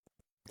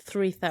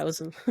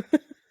 3,000.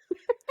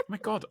 My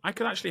God, I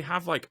could actually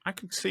have I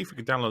could see if we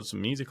could download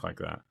some music like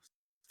that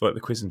for like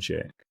the quiz and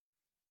shit.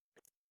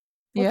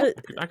 Yeah. Well,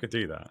 I could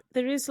do that.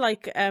 there is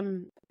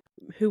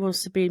Who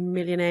Wants to Be a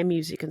Millionaire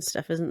music and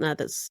stuff, isn't there?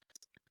 That's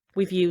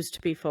we've used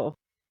before.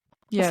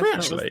 Yeah, we that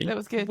was- actually? that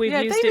was good. We've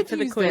yeah, used David it for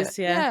the used quiz,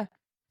 it. yeah.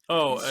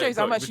 Oh, It shows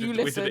how but much we you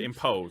did, We did listen. it in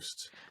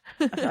post.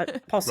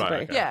 Possibly.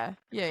 Right, okay.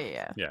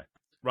 Yeah.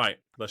 Right,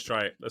 let's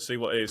try it. Let's see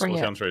what it is. Bring What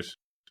the it. answer is.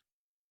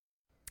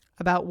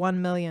 About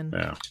 1 million.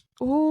 Yeah.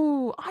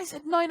 Ooh, I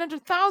said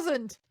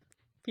 900,000.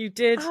 You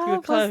did. You I were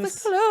was close.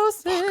 the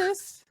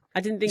closest.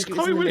 I didn't think Is it was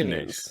in Chloe the winning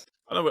millions. this?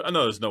 I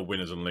know there's no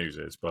winners and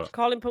losers, but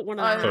Colin put one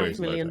and Oh, a half Chloe's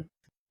million. loser.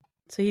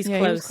 So he's Yeah,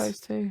 close, he was close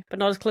too. but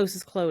not as close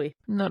as Chloe.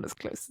 Not as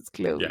close as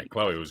Chloe. yeah,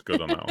 Chloe was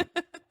good on that one.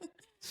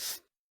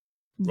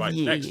 Right,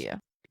 yeah. next.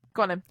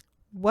 Go on then.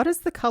 What is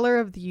the color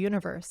of the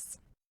universe?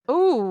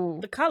 Ooh.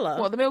 The colour?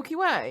 What, the Milky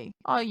Way?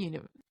 Our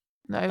universe.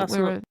 No, That's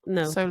we're not-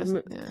 no. a solar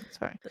M- yeah,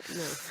 sorry.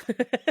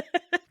 No.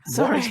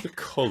 Sorry. What is the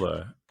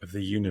colour of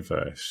the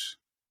universe?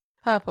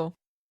 Purple.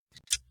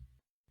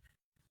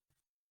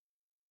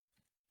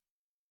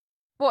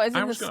 What, is I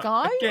in the was gonna-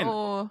 sky? again,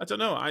 or I don't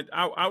know.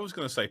 I was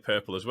going to say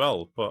purple as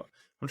well, but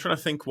I'm trying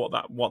to think what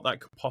that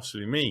could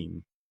possibly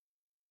mean.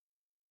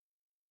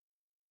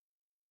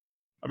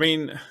 I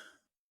mean,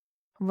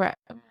 red?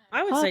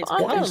 I would say it's I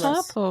think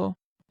colourless. purple.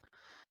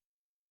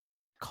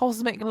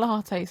 Cosmic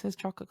latte, says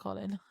Chocolate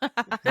Colin.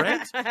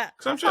 red? Because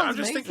I'm Sounds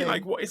just thinking, amazing.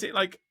 like, what is it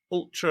like?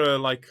 Ultra,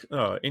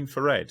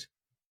 infrared.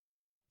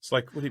 It's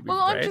like, would it be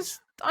Well, red?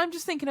 I'm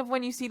just thinking of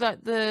when you see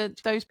like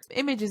those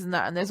images and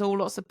that, and there's all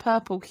lots of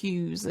purple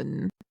hues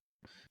and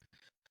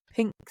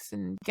pinks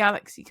and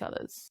galaxy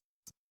colours.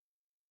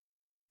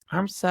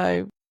 I'm-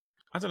 So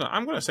I don't know.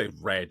 I'm going to say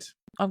red.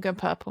 I'm going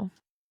purple.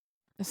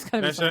 It's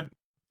gonna be Nessa, fun.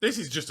 this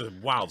is just a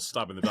wild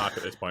stab in the dark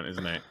at this point,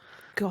 isn't it?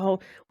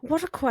 God,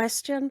 what a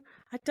question.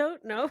 I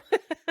don't know.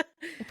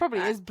 It probably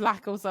is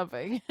black or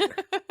something.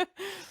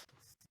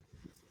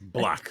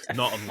 Black,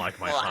 not unlike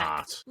my Black.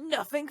 heart.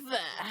 Nothing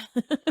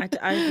there.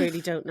 I really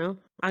don't know.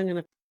 I'm going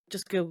to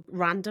just go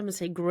random and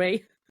say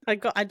grey.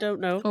 I don't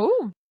know.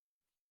 Oh,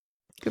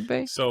 could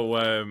be. So,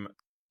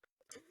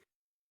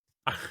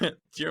 Do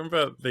you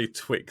remember the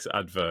Twix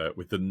advert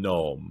with the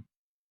Norm?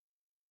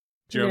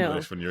 Do you remember No.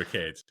 this when you were a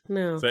kid?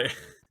 No. So,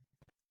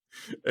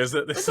 is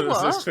that With the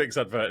this what? Twix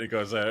advert? And it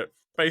goes,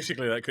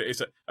 basically, like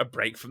it's a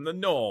break from the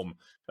norm.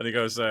 And he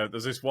goes,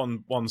 there's this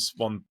one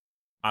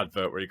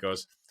advert where he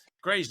goes,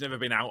 Grey's never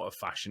been out of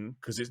fashion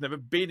because it's never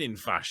been in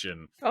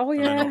fashion. Oh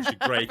And then yeah. obviously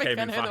Grey I think came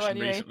I in know the fashion one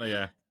you mean. recently.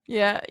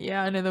 Yeah,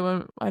 Yeah, I know the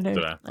one. I know.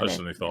 don't know. I just know.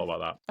 suddenly thought about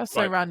that. That's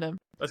so Right, random.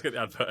 let's get the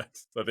advert.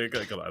 I think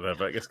I got that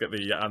advert. Let's get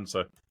the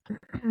answer.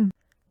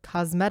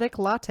 Cosmetic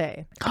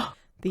latte.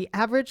 The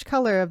average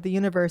color of the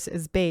universe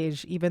is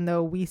beige, even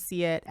though we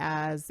see it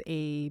as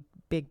a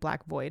big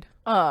black void.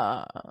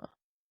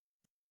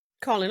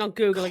 Colin on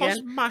Google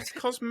again.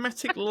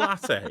 Cosmetic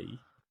latte.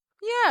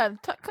 Yeah,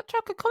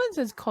 Tucker Collins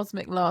says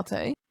cosmic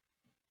latte.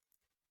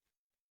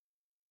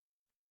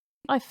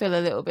 I feel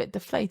a little bit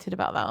deflated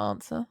about that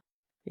answer.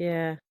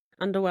 Yeah.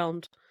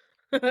 Underwhelmed.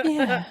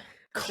 Yeah.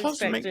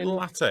 Cosmic expecting-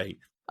 latte.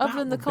 Other That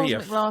than the would be a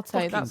cosmic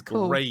latte, that's fucking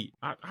cool. Great.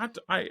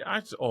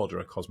 I'd order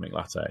a cosmic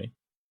latte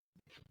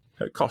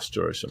at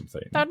Costa or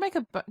something. That would make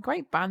a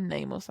great band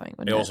name or something, It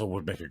wouldn't it? also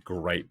would make a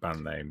great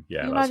band name.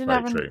 Yeah, Can you that's imagine very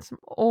having true. some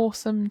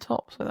awesome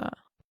tops with that?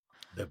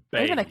 The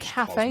Or even a beige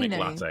cafe cosmic name.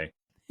 latte.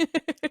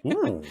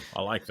 Ooh,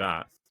 I like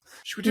that.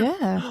 Should we do?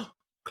 Yeah.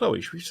 Chloe,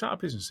 should we start a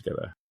business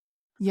together?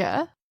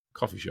 Yeah,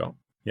 Coffee shop.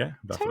 Yeah, I'm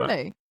down for that.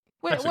 totally.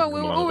 Nessa Well, can we're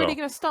come along as already well.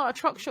 going to start a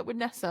truck shop with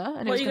Nessa,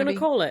 and What are it's you going going to to be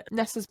call it?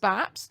 Nessa's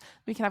Baps.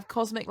 We can have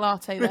cosmic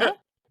latte there.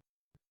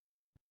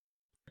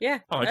 Yeah.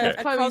 Oh, okay.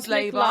 A Chloe's cosmic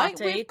lay-by.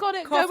 latte, We've got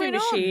it coffee going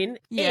on. machine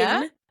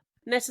Yeah. in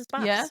Nessa's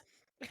Baths. Yeah.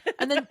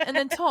 and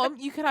then Tom,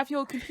 you could have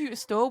your computer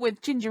store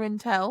with Ginger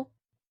Intel.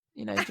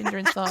 You know, Ginger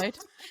inside.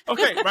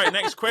 Okay, right.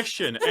 Next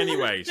question.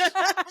 Anyways,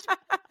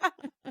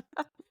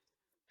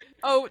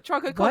 Oh,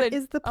 Trucker What Colin.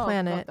 is the Oh,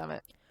 planet? God damn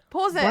it.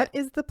 Pause it. What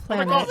is the my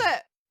planet? God. Pause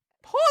it.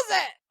 Pause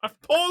it.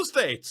 I've paused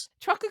it.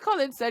 Trucker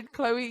Colin said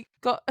Chloe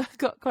got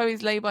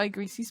Chloe's lay-by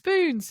greasy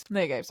spoons.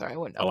 There you go. Sorry, I I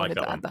like wanted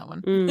that to one. add that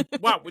one.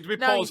 Mm. Wow, would we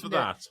No, you pause for can do it.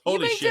 that? You Holy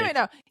may shit! do it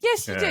now.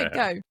 Yes, you did.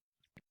 Go.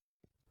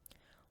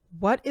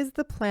 What is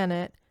the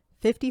planet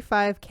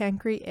 55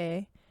 Cancri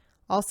A,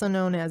 also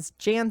known as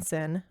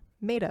Jansen,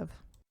 made of?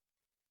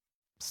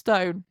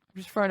 Stone.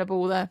 I'm just throwing a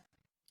ball there.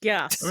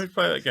 Gas. Let me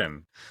play it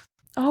again.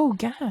 Oh,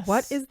 gas.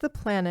 What is the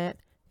planet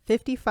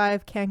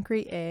 55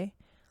 Cancri A,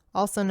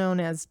 also known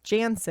as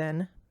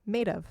Jansen,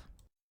 made of?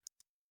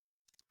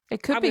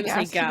 It could I'm be going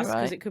to say gas. gas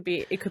Right. because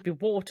it could be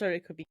water,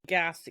 it could be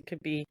gas, it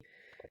could be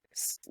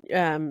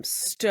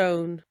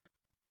stone.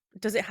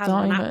 Does it have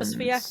an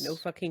atmosphere? Diamonds. No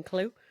fucking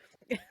clue.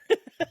 I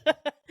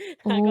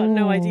got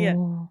no idea.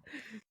 Ooh.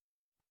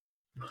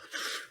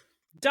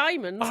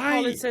 Diamonds.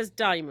 Colin says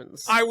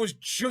diamonds, I was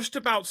just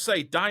about to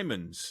say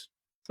diamonds.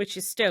 which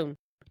is stone.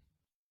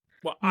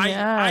 Well,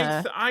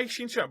 Yeah. I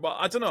seem to. Well,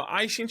 I don't know.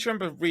 I seem to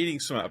remember reading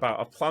something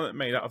about a planet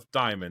made out of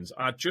diamonds.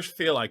 And I just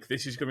feel like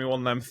this is going to be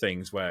one of them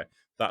things where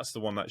that's the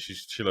one that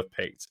she'll have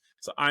picked.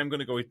 So I'm going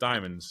to go with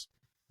diamonds.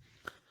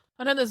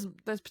 I know there's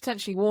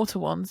potentially water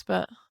ones,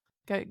 but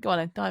go on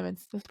then.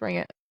 Diamonds. Let's bring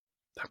it.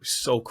 That was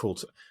so cool.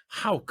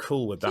 How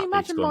cool would that Can you be to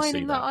imagine go and see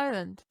mining that that?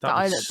 island? The That'd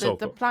be island, so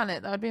the cool.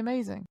 planet. That would be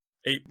amazing.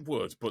 It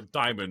would, but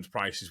diamond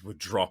prices would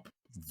drop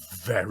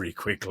very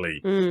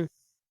quickly. Mm.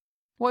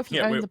 What if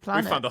you own the we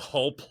planet? found a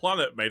whole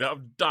planet made out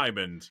of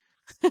diamond.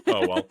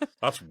 Oh well,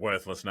 that's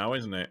worthless now,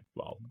 isn't it?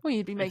 Well, Well,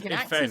 you'd be making in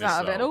axes fairness,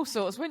 out of it and though- all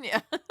sorts, wouldn't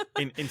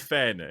you? in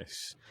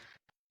fairness,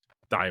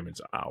 diamonds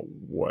are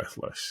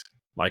worthless.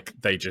 Like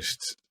they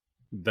just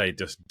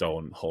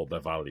don't hold their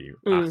value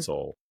at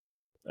all.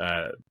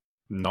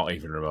 Not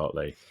even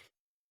remotely.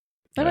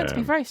 They're meant to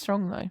be Um, very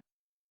strong, though.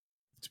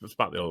 It's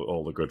about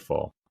all the good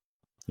for.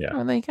 Yeah.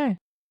 Well, there you go.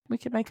 We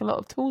could make a lot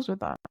of tools with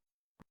that.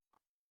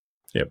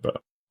 Yeah,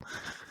 but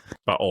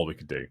about all we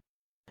could do.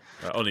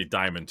 Only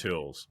diamond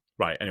tools.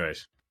 Right.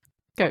 Anyways,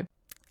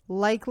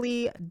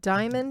 Likely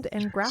diamond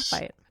and Yes.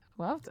 graphite.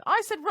 Well,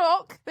 I said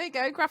rock. There you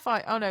go.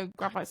 Graphite. Oh no,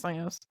 graphite's something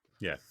else.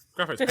 yeah,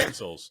 graphite's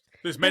pencils.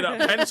 It's made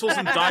out of pencils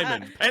and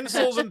diamond.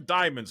 Pencils and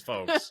diamonds,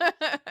 folks.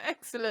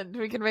 Excellent.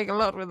 We can make a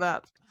lot with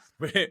that.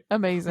 We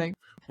Amazing.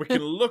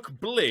 can look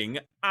bling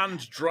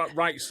and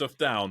write stuff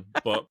down,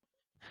 but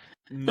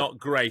not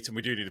great. And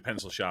we do need a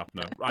pencil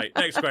sharpener. Right.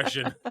 Next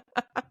question.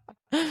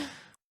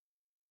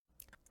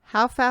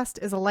 How fast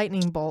is a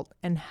lightning bolt,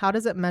 and how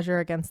does it measure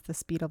against the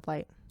speed of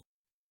light?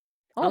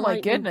 Oh A my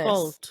lightning goodness.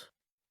 bolt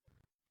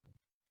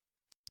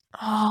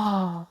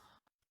Oh.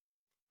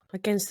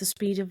 against the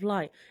speed of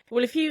light.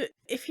 Well, if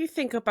you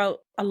think about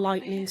a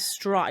lightning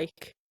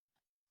strike,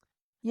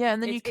 Yeah,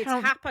 and then you it's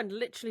count. happened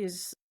literally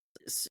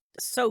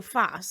so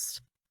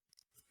fast.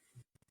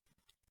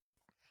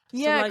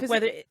 Yeah, so like 'cause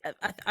whether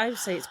I would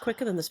say it's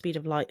quicker than the speed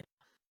of light.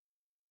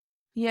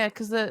 yeah,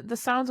 because the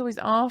sound's always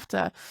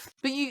after.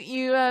 But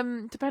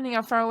you depending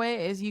how far away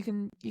it is, you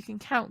can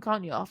count,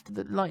 can't you, after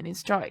the lightning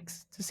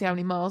strikes to see how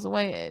many miles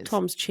away it is.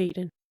 Tom's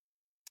cheating.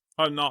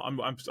 I'm not.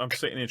 I'm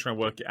sitting here trying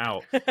to work it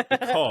out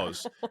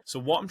because. So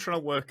what I'm trying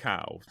to work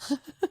out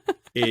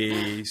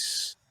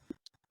is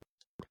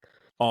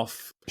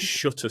off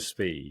shutter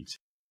speed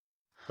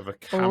of a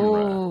camera.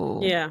 Oh,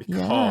 Yeah.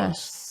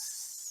 Because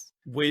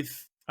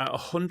with at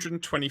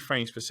 120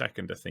 frames per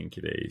second, I think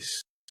it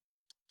is,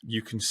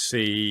 you can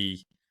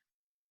see,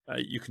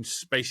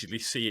 basically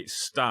see it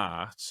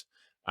start,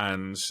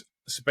 and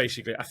so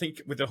basically, I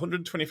think with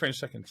 120 frames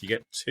per second, you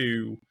get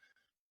two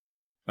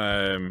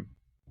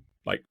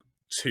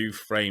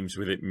frames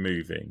with it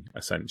moving,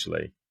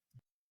 essentially.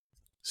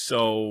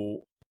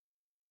 So,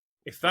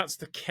 if that's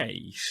the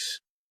case,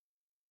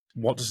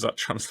 what does that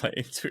translate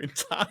into in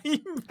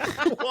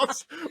time?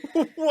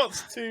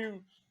 what's two,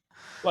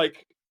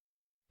 like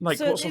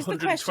so what's is 120?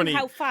 the question,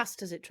 how fast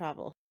does it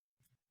travel?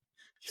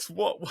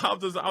 How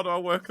do I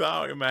work that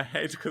out in my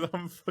head? Because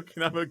I'm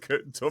a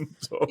good dumb.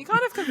 You're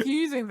kind of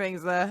confusing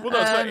things there. Well,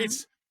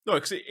 no,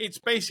 it's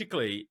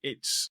basically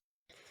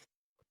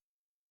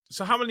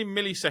So how many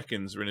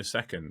milliseconds are in a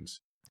second?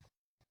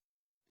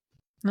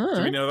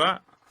 Do we know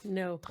that?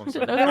 No. One I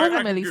second. don't know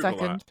there is a I can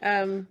Google millisecond.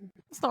 that.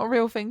 It's not a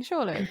real thing,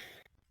 surely.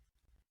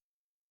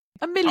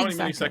 A How many millisecond.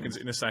 milliseconds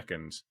in a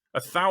second?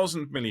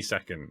 1,000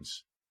 milliseconds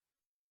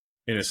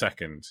in a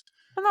second.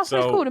 And that's what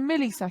it's So- called, a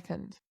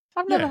millisecond.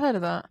 I've never Yeah. heard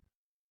of that.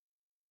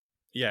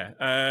 Yeah.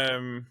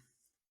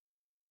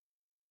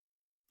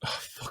 Oh,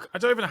 fuck. I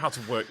don't even know how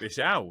to work this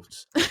out.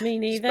 Me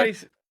neither.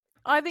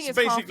 I think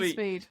So it's half the basically-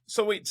 speed.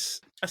 So it's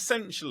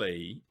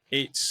essentially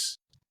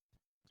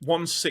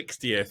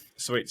 1/60th.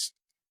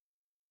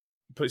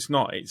 But it's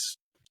not. It's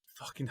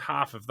fucking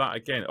half of that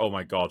again. Oh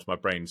my god, my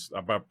brain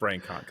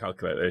can't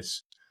calculate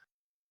this.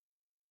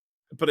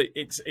 But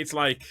it's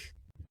like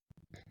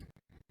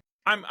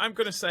I'm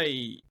gonna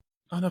say,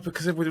 oh no,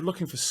 because we're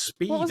looking for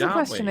speed. What was the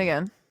aren't question we?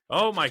 again?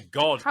 Oh my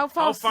god! How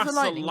fast is a is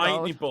lightning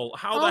lightning bolt? bolt?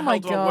 How Oh the hell my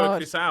do I work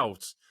God. this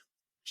out?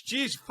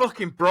 She's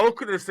fucking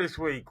broken us this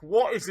week.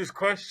 What is this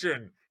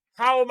question?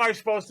 How am I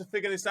supposed to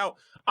figure this out?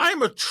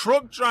 I'm a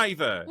truck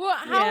driver. What?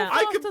 How Yeah. fast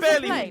I can does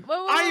barely. a plane?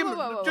 Whoa, I am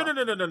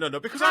whoa. no.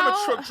 Because I'm a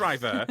How- truck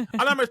driver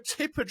and I'm a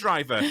tipper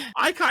driver.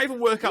 I can't even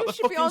work out You the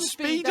should be fucking on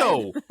speed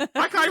speedo. then.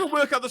 I can't even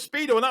work out the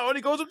speedo, and that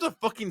only goes up to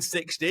fucking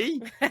 60.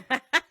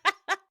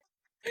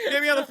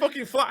 Get me on the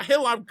fucking flat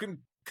hill. I can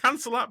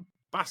cancel that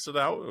bastard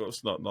out.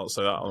 Let's not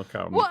say that on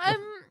camera. What?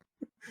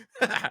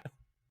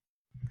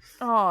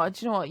 Oh,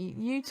 do you know what?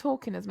 You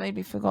talking has made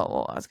me forgot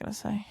what I was going to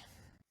say.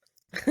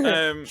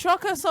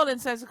 Shocker Solid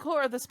says a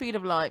quarter of the speed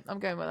of light. I'm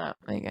going with that.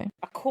 There you go.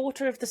 A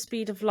quarter of the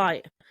speed of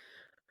light.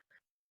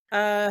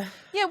 Yeah.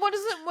 What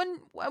does it?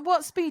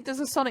 What speed does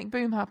a sonic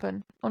boom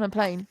happen on a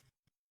plane?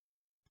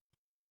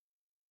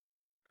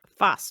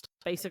 Fast,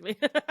 basically.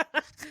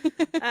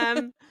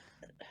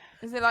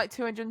 Is it like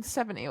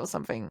 270 or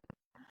something?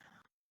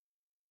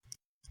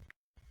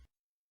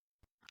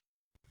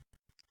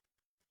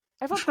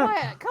 Everyone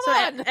quiet. Come So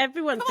on.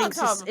 everyone Come on, thinks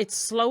Tom. it's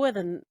slower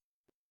than.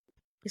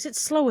 Is it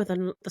slower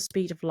than the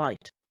speed of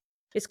light?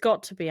 It's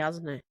got to be,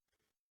 hasn't it?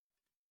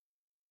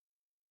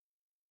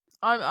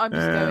 I'm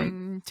just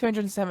going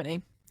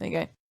 270. There you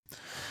go.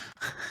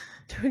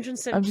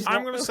 270.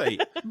 I'm going to say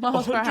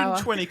Miles per hour.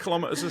 120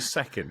 kilometers a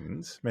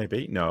second.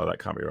 Maybe no, that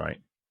can't be right.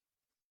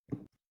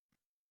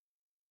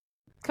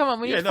 Come on,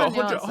 we need to find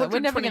the answer. We're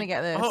never 120 going to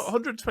get this.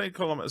 120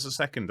 kilometers a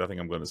second, I think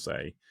I'm going to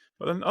say.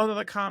 But then, oh no,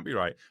 that can't be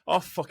right. Oh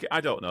fuck it,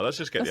 I don't know. Let's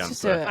just get Let's the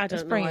just answer. do it. I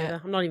Just don't know bring it.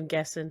 either. I'm not even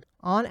guessing.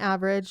 On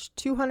average,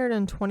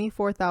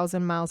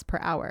 224,000 miles per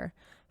hour,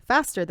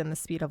 faster than the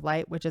speed of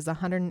light, which is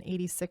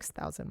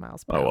 186,000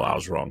 miles per Oh, hour. well, I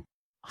was wrong.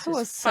 I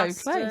was so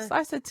Faster. close.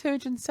 I said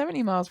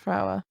 270 miles per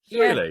hour.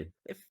 Yeah. Really?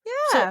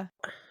 Yeah.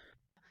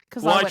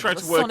 Because Well, I tried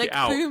to work it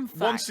out.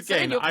 Once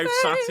again, I've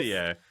sat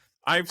here.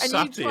 I've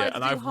sat here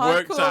and I've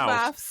worked out,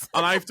 maths.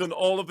 and I've done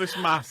all of this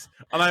math,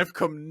 and I've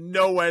come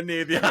nowhere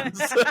near the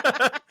answer.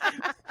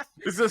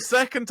 This is the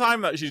second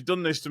time that she's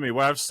done this to me,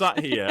 where I've sat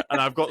here and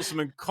I've got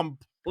something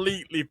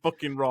completely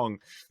fucking wrong.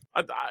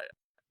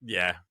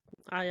 Yeah.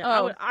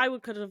 I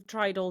could have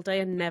tried all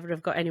day and never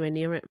have got anywhere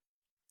near it.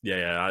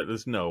 Yeah.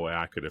 There's no way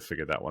I could have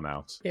figured that one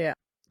out.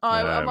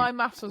 My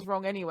maths was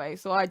wrong anyway,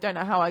 so I don't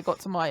know how I got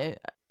to my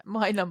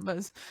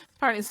numbers.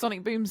 Apparently,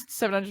 Sonic Boom's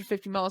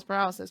 750 miles per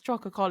hour, says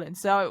Chocker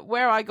Collins. So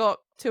where I got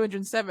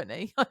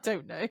 270, I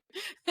don't know.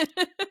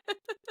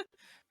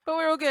 But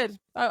we're all good.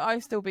 I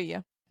still beat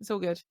you. It's all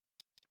good.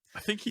 I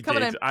think he Come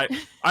on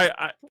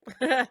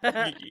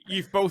did.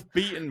 You've both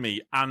beaten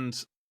me, and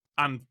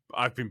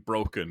I've been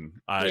broken.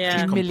 Yeah.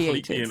 Just completely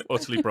Humiliated. and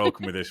utterly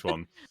broken with this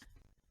one.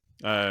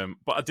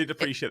 But I did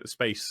appreciate the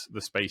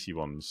spacey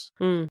ones.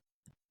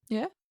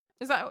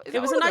 Is that It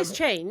was all a of nice them?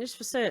 change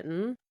for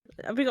certain.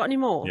 Have we got any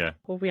more? Yeah.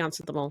 Or have we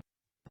answered them all?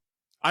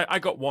 I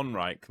got one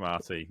right,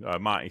 Marty.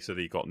 Marty said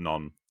he got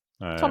none.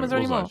 Tom, is there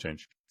any wasn't that a more?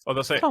 change? Oh,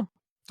 that's it. Tom.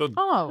 Done.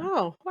 Oh,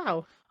 Oh,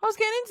 wow. I was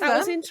getting into That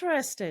was them.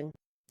 interesting.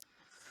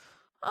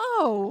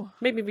 Oh,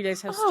 Made me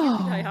realise how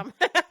stupid I am.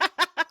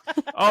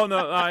 Oh no,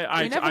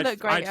 I We never look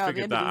great I at the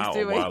figured end that of out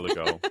these, a do we? while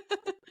ago.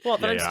 What,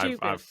 that Yeah, I'm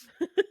yeah,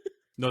 stupid?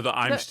 No, that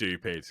I'm Look-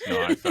 stupid.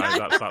 No, that's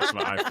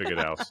what I figured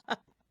out.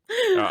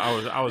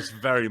 I was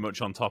very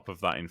much on top of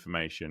that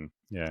information.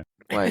 Yeah,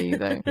 were you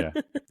though? yeah.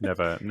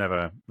 Never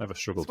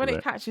struggled It's when with it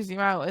it. catches you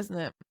out, isn't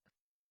it?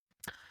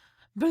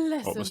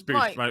 Bless What, him.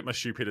 Right. my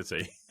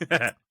stupidity.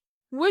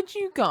 Would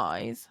you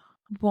guys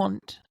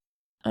want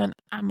And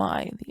am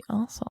I the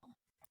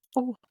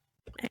arsehole?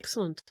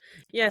 Excellent.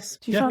 Yes,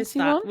 Do you Yeah. missed fancy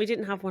that. one? We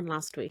didn't have one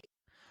last week.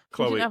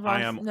 Chloe, have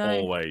I ours- am no.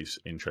 always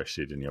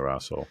interested in your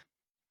arsehole.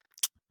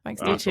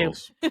 Thanks, Me too.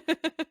 Arseholes.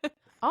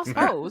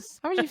 Arseholes?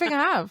 How many do you think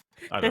I have?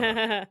 I don't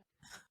know.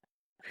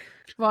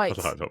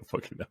 Right. I don't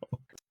fucking know.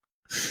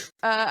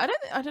 I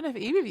don't know if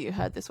either of you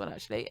heard this one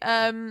actually.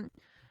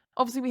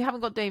 Obviously we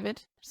haven't got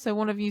David, so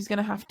one of you's going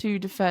to have to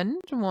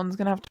defend and one's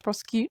going to have to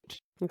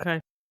prosecute.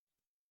 Okay.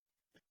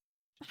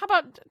 How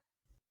about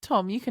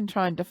Tom? You can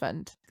try and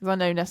defend because I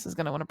know Nessa's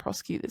going to want to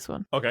prosecute this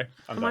one. Okay.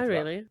 I'm Am down I for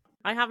that. really?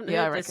 I haven't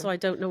Yeah, I heard this, so reckon. I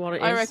don't know what it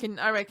is. I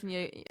reckon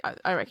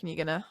you're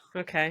going to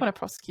Okay. want to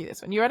prosecute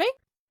this one. You ready?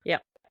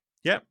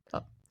 Yep.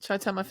 Should I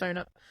turn my phone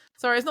up?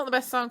 Sorry, it's not the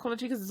best sound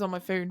quality because it's on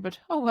my phone, but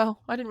oh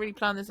well. I didn't really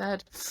plan this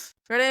ahead.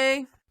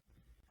 Ready?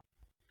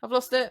 I've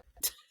lost it.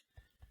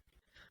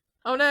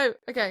 Oh no.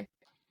 Okay.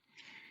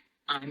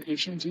 And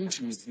if you do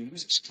choose to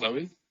use it's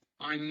Chloe,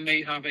 I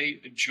may have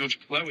a Judge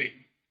Chloe.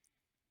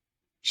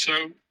 So,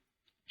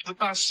 for the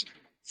past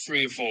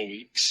 3 or 4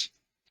 weeks,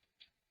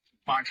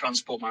 my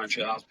transport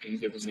manager has been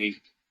giving me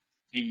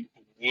the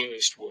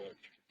worst work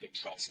to think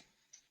of.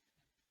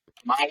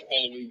 I'm out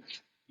all week.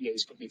 Yeah,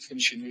 he's got me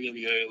finishing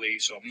really early,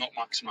 so I'm not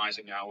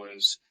maximising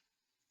hours.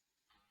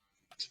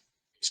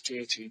 It's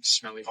dirty,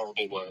 smelly,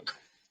 horrible work.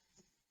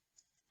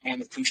 And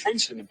when I've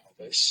confronted him about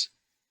this,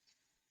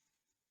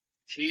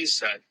 he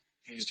said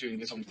he's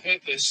doing it on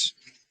purpose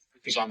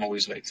because I'm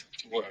always late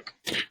to work.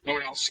 No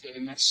one else is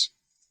getting this,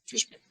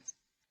 just me.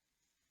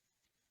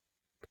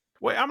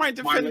 Wait, am I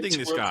Am I late defending to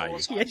this work guy? all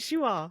the time? Yes,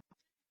 you are.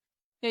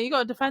 Yeah, you got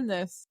to defend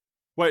this.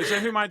 Wait, so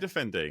who am I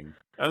defending?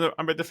 Am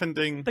I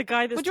defending? The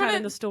guy that's Would you wanna-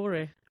 telling the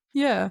story.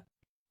 Yeah.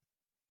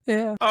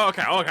 Yeah. Oh,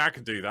 okay. I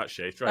can do that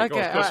shit. Right,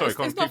 Okay. go, Alright. sorry, It's,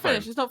 go on, it's not keep going.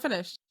 finished. It's not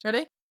finished.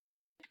 Ready?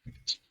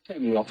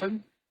 Fairly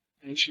often,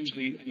 and it's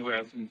usually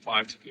anywhere from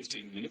 5 to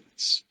 15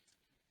 minutes.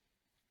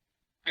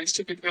 And it's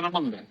typically on a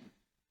Monday.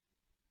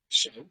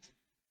 So, am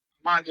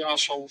I the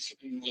arsehole for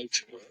being late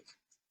to work?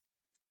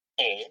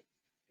 Or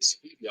is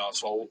he the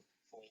arsehole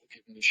for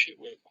giving me shit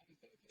work on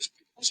purpose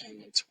because I'm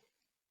late to work?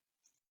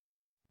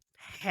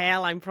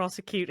 Hell, I'm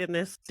prosecuting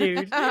this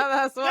dude.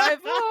 That's what I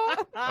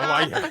thought.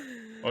 are you?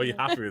 Oh, you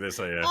happy with this,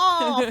 are you?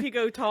 Oh, off you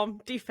go,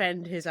 Tom.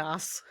 Defend his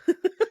ass.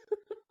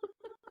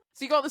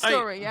 So you got the Hey.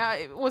 story,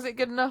 yeah? Was it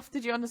good enough?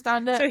 Did you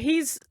understand it? So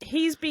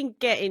he's been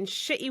getting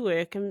shitty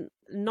work and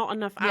not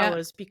enough Yeah.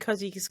 hours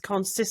because he's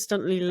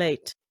consistently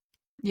late.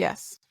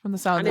 Yes, from the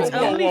sound And of it's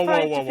it. only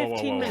 5 to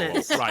 15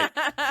 minutes. Right.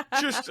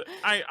 Just,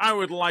 I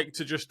would like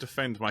to just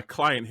defend my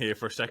client here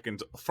for a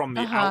second from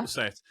the Uh-huh.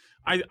 outset.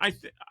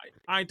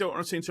 I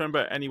don't seem to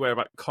remember anywhere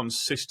about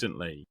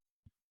consistently.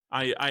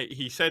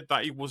 He said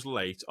that he was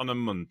late on a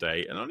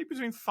Monday and only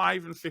between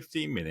 5 and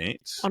 15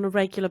 minutes. On a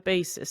regular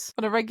basis.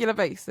 On a regular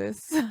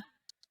basis.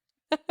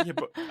 Yeah,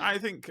 but I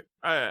think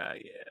a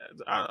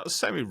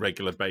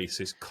semi-regular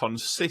basis,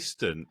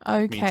 consistent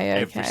means Okay,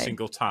 every okay.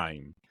 single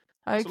time.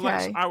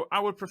 Okay. So I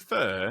would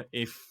prefer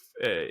if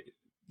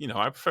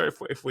I prefer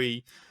if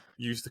we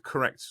use the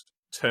correct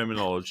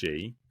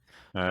terminology.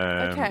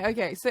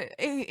 Okay. So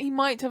he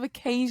might have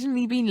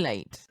occasionally been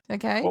late.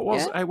 Okay. What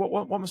was yeah?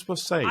 what am I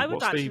supposed to say? I would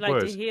What's actually the like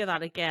word? to hear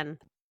that again.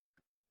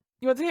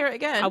 You want to hear it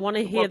again? I want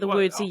to hear the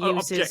words he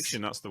uses.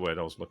 Objection. That's the word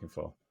I was looking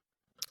for.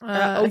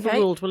 Okay.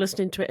 Overruled. We're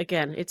listening to it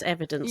again. It's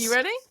evidence. You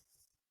ready?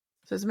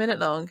 So it's a minute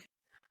long.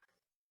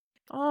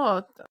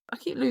 Oh, I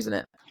keep losing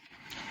it.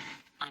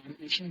 And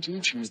if you do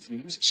choose to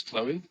use it's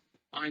Chloe,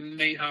 I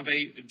may have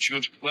a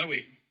Judge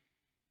Chloe.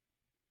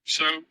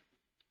 So,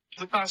 for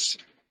the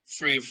past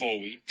 3 or 4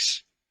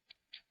 weeks,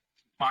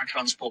 my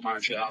transport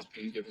manager has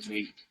been giving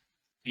me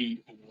the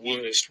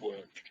worst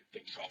work to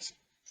think of.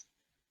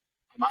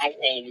 I'm out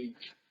all week.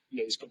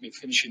 Yeah, he's got me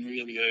finishing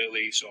really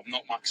early, so I'm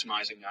not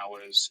maximising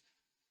hours.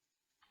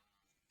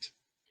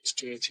 It's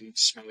dirty,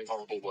 smelly,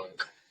 horrible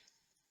work.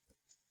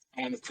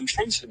 And when I've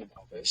confronted him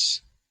about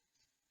this,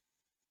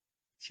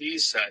 he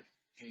said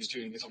he's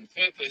doing it on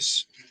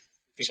purpose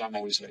because I'm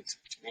always late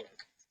to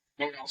work.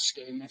 No one else is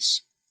getting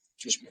this,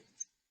 just me.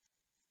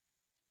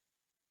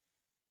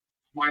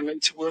 Am I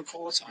late to work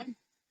all the time?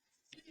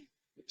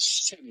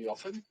 It's semi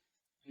often, and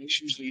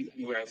it's usually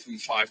anywhere from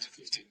 5 to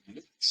 15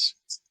 minutes.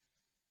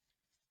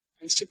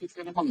 And it's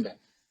typically on a Monday.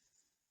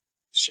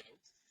 So,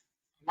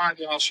 am I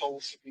the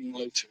arsehole for being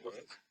late to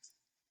work?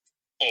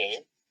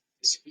 Or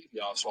is he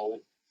the arsehole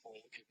for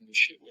giving me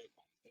shit work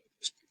on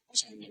purpose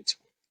because I'm late to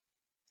work?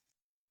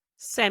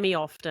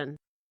 Semi-often.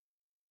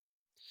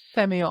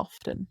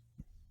 Semi-often.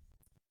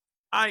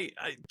 I'm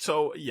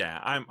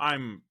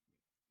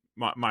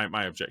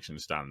my objection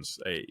stands.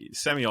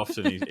 Semi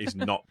often is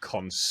not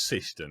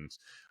consistent.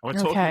 And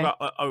Okay.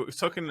 we're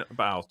talking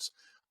about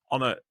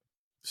on a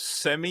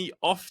semi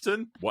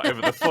often,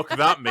 whatever the fuck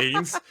that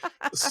means.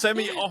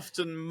 Semi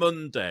often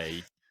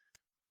Monday.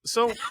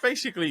 So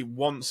basically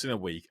once in a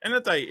week. And a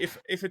day,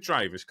 if a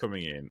driver's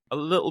coming in a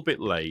little bit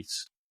late,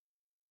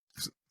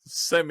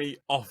 semi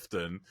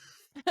often.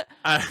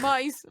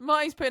 Marty's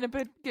putting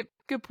a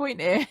good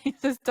point here. He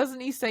says, doesn't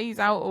he say he's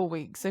out all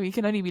week, so he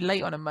can only be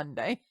late on a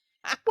Monday?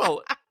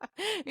 Well,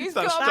 He's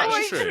that's- got a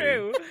that's point.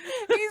 true.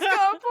 He's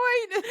got a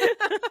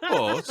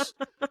point.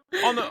 but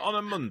on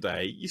a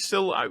Monday, you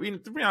still. I mean,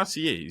 the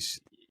reality is,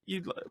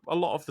 a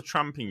lot of the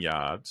tramping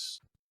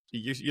yards.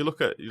 You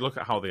look at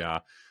how they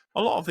are.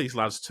 A lot of these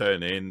lads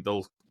turn in.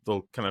 They'll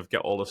kind of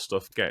get all the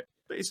stuff. But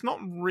it's not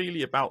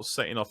really about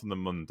setting off on the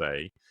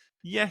Monday.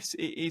 Yes,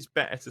 it is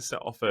better to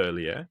set off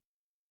earlier,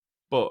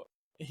 but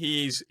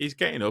he's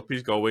getting up,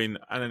 he's going,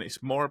 and then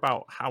it's more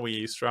about how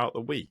he is throughout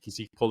the week. Is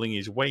he pulling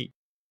his weight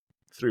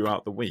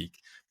throughout the week?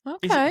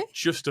 Is Okay. it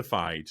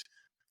justified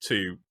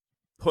to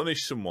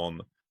punish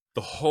someone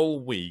the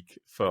whole week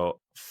for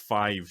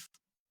 5,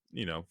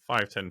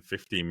 10,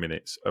 15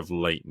 minutes of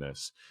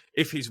lateness?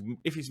 If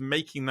he's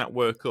making that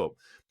work up.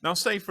 Now,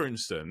 say for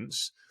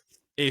instance,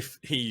 if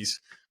he's,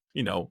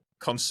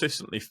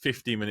 consistently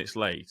 15 minutes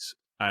late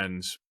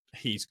and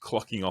he's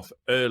clocking off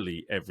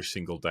early every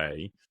single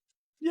day,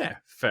 yeah,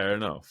 fair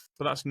enough.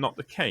 But that's not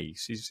the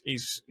case.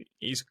 He's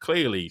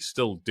clearly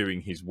still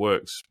doing his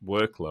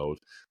workload.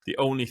 The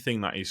only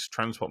thing that his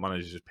transport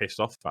manager is pissed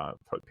off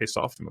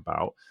him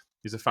about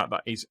is the fact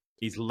that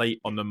he's late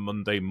on a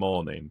Monday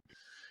morning.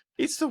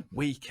 It's the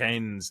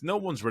weekends. No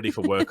one's ready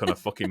for work on a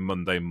fucking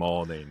Monday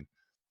morning,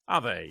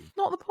 are they?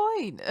 Not the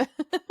point.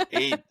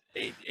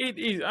 It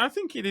is. I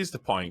think it is the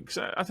point. 'Cause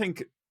I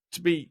think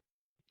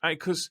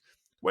because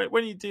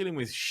when you're dealing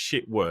with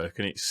shit work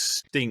and it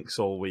stinks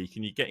all week,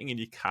 and you're getting in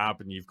your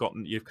cab and you've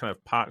kind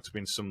of parked up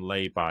in some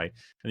lay-by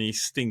and you're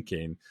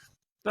stinking,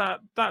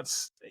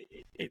 it's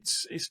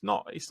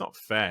not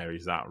fair,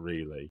 is that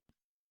really?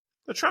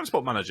 The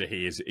transport manager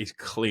here is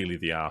clearly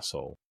the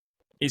arsehole.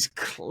 Is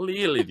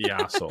clearly the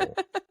arsehole.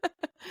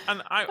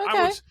 And I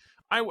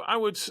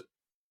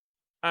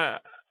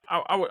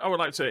would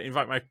like to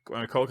invite my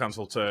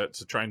co-counsel to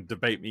try and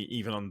debate me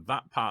even on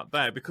that part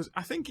there, because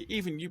I think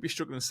even you'd be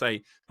struggling to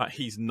say that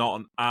he's not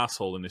an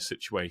arsehole in this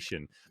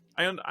situation.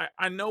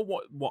 I know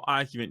what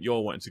argument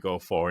you're wanting to go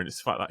for, and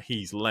it's the fact that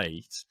he's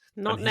late.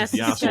 Not and he's the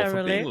arsehole for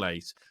necessarily. being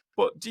late.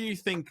 But do you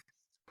think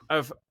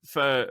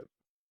for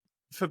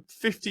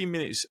 15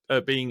 minutes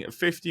being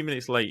 15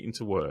 minutes late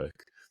into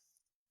work,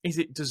 is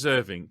it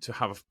deserving to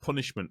have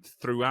punishment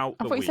throughout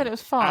the week? I thought you said it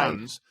was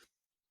 5.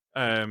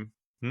 And,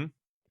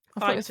 I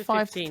thought it was 5 to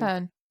 5 to 15.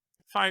 10.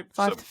 5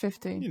 5 to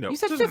 15. You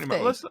said doesn't 50.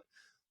 really matter.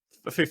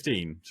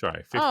 15.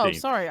 Sorry, 15. Oh,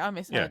 sorry, I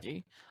misheard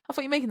you. I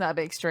thought you were making that a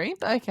bit extreme,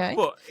 but okay.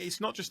 But it's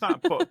not just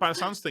that. But by the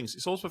sounds of things,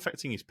 it's also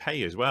affecting his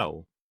pay as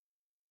well.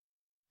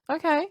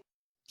 Okay.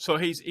 So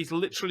he's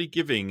literally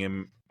giving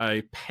him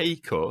a pay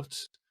cut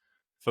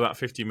for that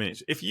 15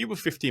 minutes. If you were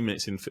 15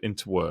 minutes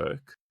into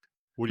work,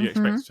 would you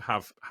expect to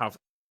have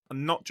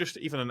not just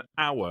even an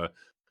hour,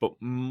 but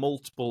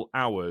multiple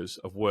hours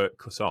of work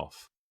cut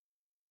off?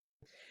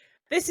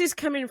 This is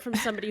coming from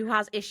somebody who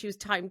has issues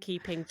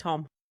timekeeping,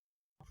 Tom.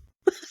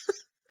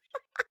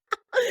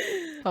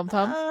 Tom. I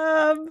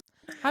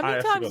How many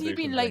actually times gotta have you do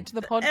been something. late to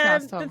the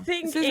podcast, The Tom?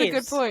 thing This is a good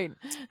is- point.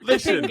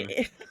 Listen,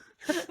 The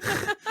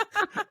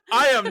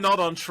I am not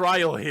on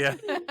trial here.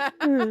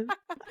 thing,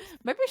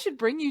 Maybe I should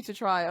bring you to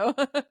trial.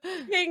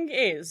 thing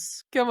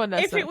is, Come on,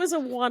 Nessa. if it was a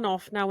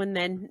one-off now and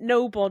then,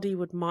 nobody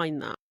would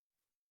mind that.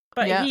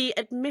 But Yeah. he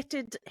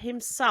admitted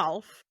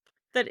himself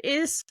that it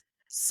is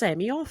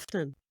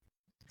semi-often.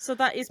 So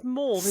that is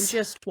more than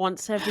just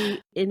once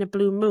in a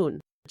blue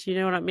moon. Do you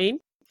know what I mean?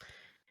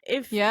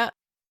 Yeah.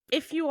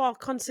 If you are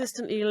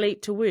consistently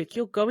late to work,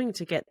 you're going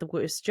to get the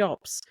worst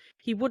jobs.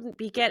 He wouldn't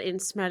be getting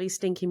smelly,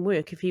 stinking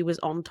work if he was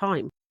on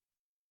time.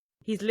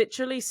 He's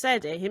literally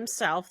said it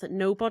himself that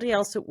nobody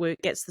else at work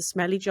gets the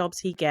smelly jobs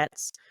he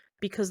gets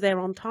because they're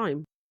on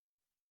time.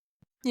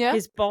 Yeah.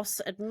 His boss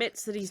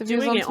admits that he's So if he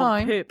was doing on it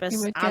time, on he purpose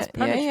would as get-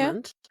 yeah, yeah.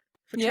 punishment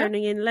for Yeah.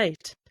 turning in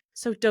late.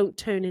 So don't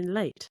turn in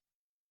late.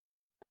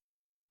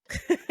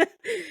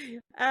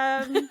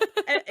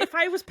 If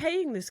I was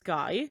paying this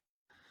guy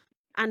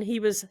and he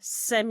was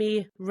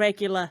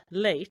semi-regular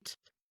late,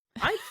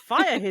 I'd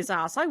fire his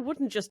ass. I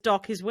wouldn't just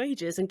dock his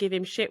wages and give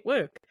him shit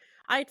work.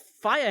 I'd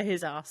fire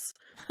his ass.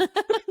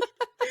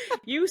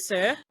 You,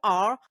 sir,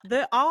 are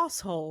the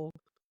arsehole.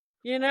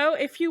 You know,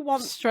 if you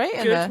want Straight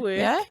in good there. work,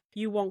 Yeah.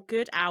 you want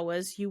good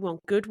hours, you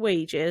want good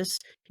wages,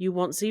 you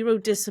want zero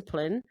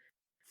discipline,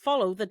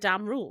 follow the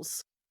damn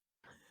rules.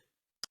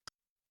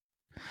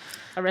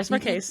 I rest my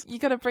case. You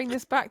got to bring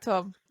this back,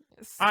 Tom.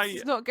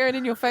 It's not going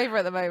in your favour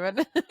at the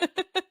moment.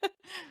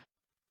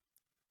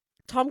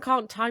 Tom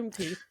can't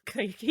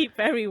keep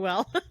very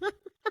well.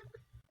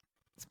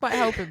 This might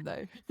help him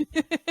though.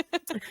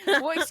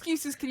 What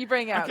excuses can you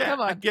bring out? Come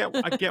on. I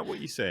get what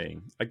you're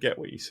saying.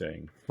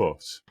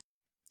 But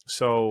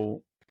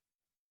so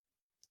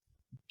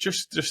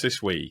just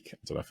this week, I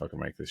don't know if I can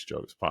make this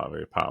joke. It's part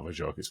of a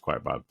joke. It's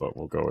quite bad, but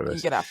we'll go with You're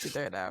this. gonna have to do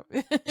it now.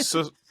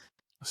 So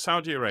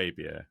Saudi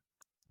Arabia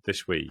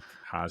this week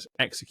has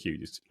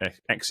executed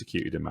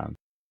a man.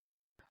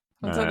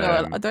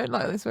 I don't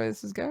like this way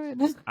this is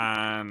going.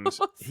 And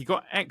he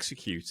got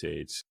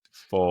executed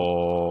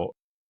for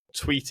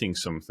tweeting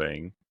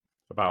something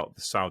about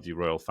the Saudi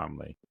royal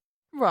family.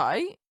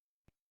 Right.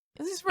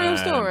 Is this a real And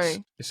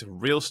story? It's a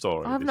real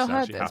story. I've This not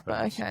heard actually this, but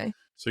happened. okay.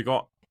 So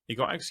he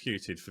got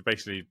executed for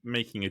basically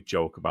making a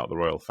joke about the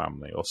royal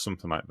family or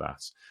something like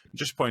that.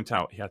 Just point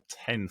out, he had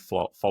 10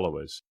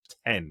 followers,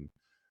 10,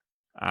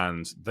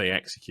 and they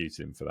executed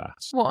him for that.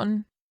 What,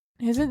 on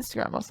his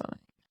Instagram or something?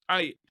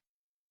 On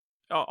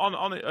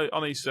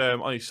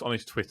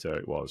his Twitter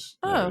it was.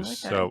 Oh, It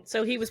was- okay.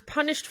 So he was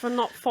punished for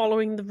not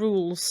following the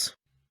rules.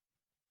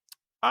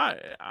 Seems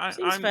fair.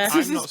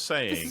 I'm not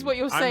saying This is what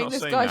you're I'm saying not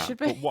this saying guy that, should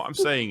be. But what I'm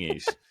saying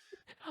is,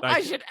 I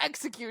like, should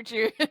execute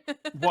you.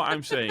 what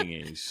I'm saying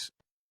is,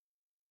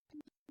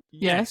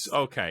 Yes.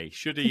 okay.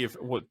 Should he have?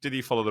 What did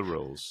he follow the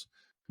rules?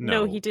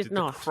 No, he did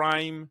not.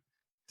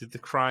 Did the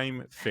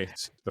crime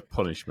fit the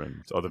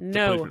punishment, or the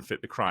No. punishment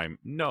fit the crime?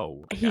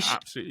 No, He it sh-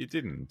 absolutely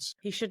didn't.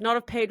 He should not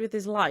have paid with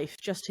his life,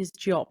 just his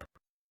job.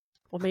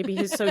 Or maybe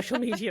his social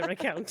media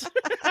account.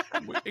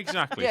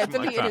 Exactly. Yeah,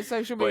 something like deleted that. his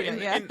social But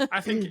media. I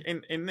think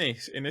in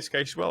this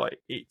case as well,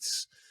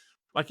 it's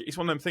one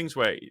of them things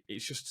where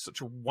it's just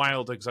such a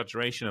wild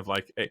exaggeration of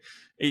like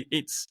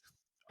it's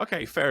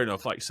okay, fair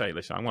enough. Like say,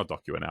 listen, I'm going to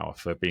dock you an hour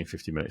for being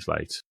 50 minutes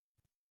late.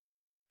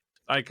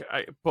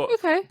 Okay.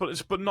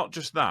 But not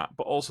just that,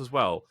 but also as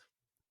well,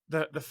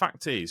 the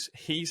fact is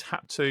he's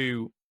had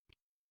to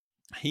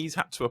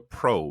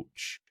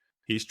approach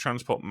his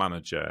transport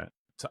manager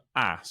to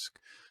ask.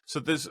 So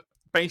there's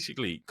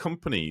basically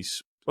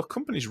companies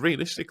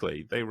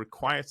realistically, they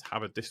require to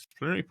have a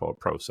disciplinary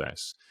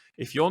process.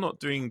 If you're not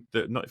doing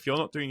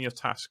your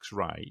tasks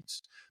right,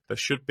 there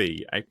should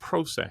be a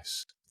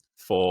process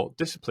for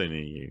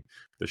disciplining you.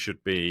 There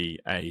should be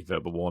a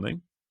verbal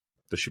warning.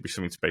 There should be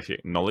something to basically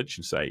acknowledge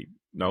and say,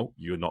 no,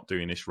 you're not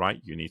doing this right.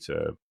 You need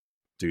to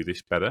do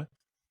this better.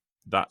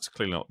 That's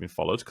clearly not been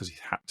followed because he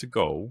had to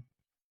go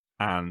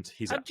and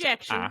he's had to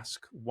Objection.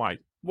 ask why.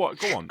 What?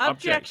 Go on.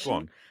 Objection. Object. Go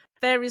on.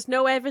 There is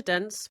no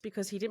evidence,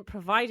 because he didn't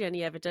provide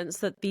any evidence,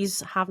 that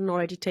these haven't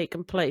already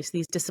taken place,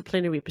 these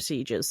disciplinary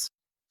procedures.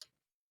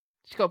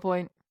 She got a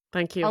point.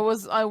 Thank you. I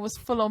was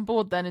full on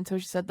board then until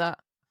she said that.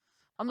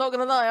 I'm not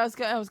gonna lie, I was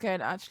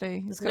going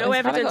actually. There's he's no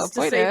kinda got evidence a to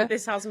point say here. that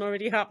this hasn't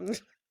already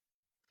happened.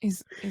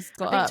 He's I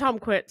got think up. Tom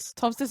quits.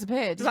 Tom's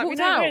disappeared. Does He's that walked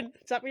mean I out. win?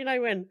 Does that mean I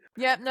win?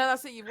 Yeah, no,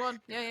 that's it. You've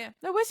won. Yeah.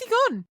 No, where's he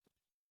gone?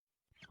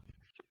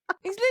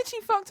 He's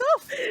literally fucked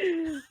off.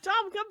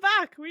 Tom, come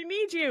back. We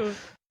need you.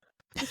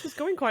 This was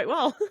going quite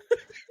well.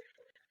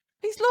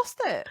 He's lost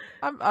it.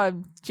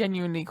 I'm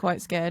genuinely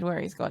quite scared where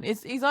he's gone.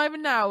 He's either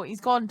now he's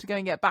gone to go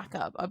and get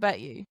backup. I bet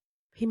you.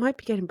 He might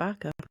be getting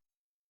back up.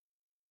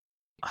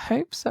 I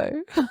hope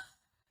so.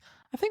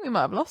 I think we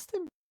might have lost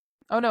him.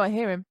 Oh no, I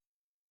hear him.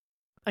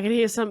 I can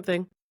hear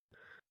something.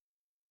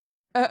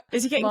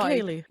 Is he getting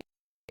Mike. Kaylee?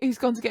 He's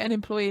gone to get an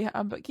employee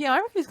handbook. Yeah, I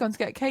reckon he's gone to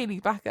get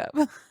Kaylee backup.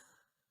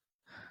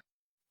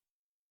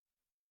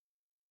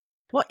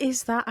 What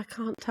is that? I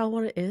can't tell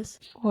what it is.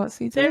 What's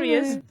he doing? There he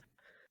is.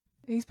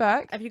 He's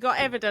back. Have you got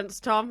evidence,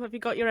 Tom? Have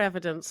you got your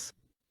evidence?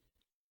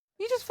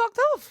 You just fucked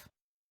off.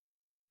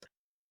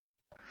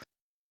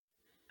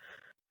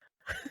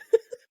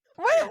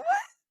 Wait, what?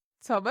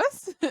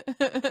 Thomas?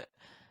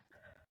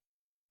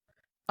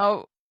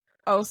 Oh,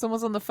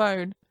 someone's on the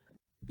phone.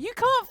 You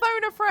can't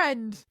phone a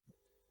friend.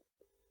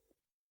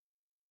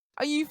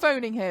 Are you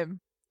phoning him?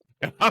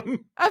 Have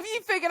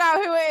you figured out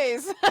who it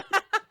is?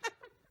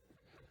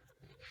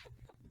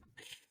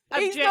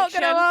 He's not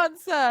going to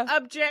answer.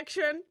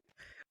 Objection.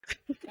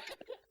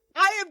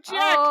 I object.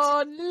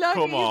 Oh, look,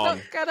 Come he's not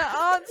on. going to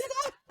answer.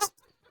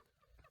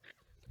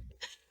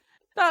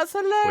 That's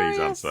hilarious. Please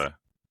answer.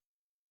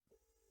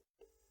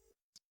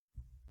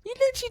 You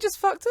literally just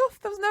fucked off.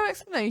 There was no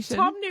explanation.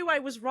 Tom knew I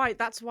was right.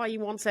 That's why he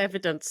wants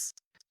evidence.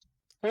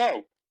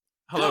 Hello.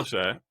 Hello,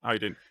 sir. How you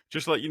doing?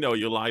 Just to let you know,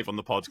 you're live on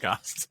the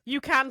podcast. You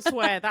can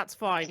swear. That's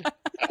fine.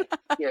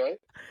 Yeah.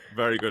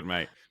 Very good,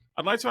 mate.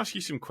 I'd like to ask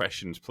you some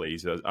questions,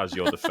 please, as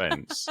your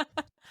defence.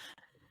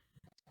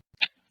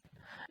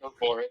 Go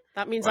for it.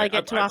 That means Right, I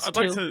get to ask I'd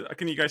too. like to.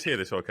 Can you guys hear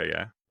this? Okay,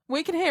 yeah.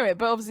 We can hear it,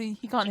 but obviously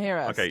he can't hear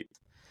us. Okay.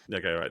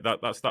 Okay, right.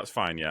 That's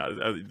fine. Yeah,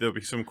 there'll be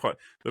some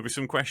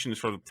questions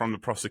from the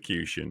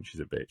prosecution.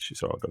 She's a bitch,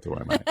 so I've got to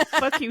worry about it.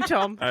 Fuck you,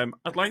 Tom.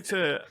 I'd like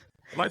to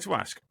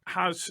ask: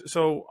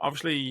 so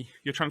obviously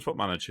your transport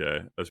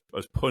manager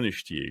has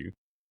punished you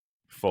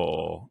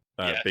for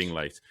Yes. being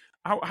late.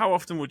 How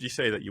often would you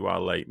say that you are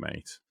late,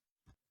 mate?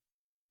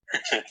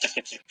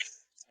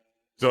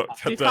 So,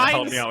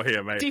 help me out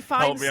here, mate.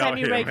 define Help me out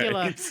here,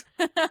 semi-regular. mate.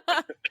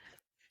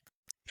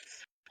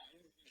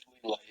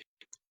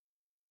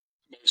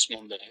 Most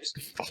Mondays.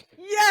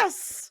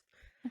 Yes,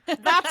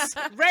 that's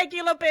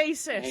regular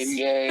basis.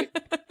 And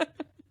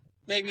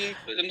maybe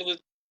another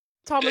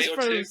Thomas day or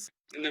two. froze.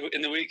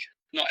 in the week.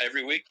 Not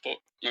every week, but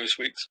most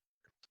weeks.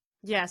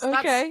 Yes,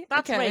 Okay,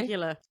 that's okay.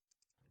 regular.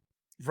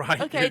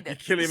 Right, Okay, you're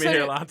killing me so-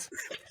 here, lad.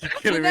 You're The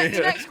killing me the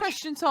here. next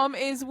question, Tom,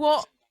 is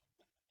what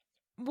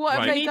have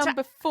Right. they You need done to-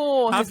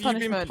 before Have his you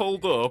punishment? been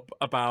pulled up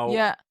about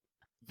Yeah.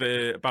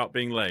 about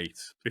being late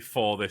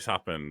before this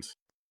happened?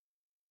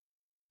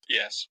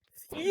 Yes.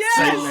 Say, Yes,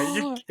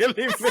 mate, you're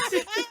killing me.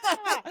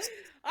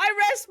 I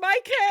rest my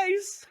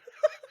case.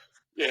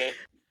 Yeah.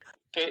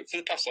 But for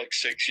the past,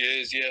 6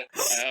 years, yeah, I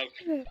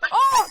have.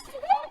 Oh!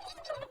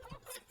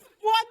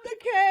 What the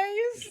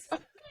case?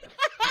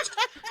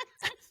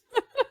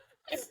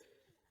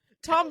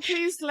 Tom,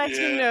 please let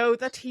him Yeah. know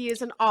that he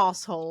is an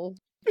arsehole.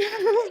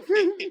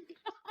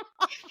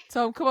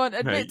 Tom, come on,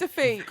 admit Mate,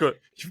 defeat.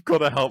 You've got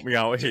to help me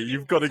out here.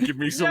 You've got to give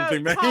me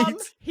something, no, mate. Tom,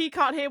 he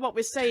can't hear what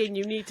we're saying.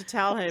 You need to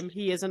tell him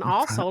he is an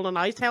arsehole, and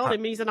I tell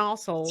him he's an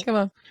arsehole. Come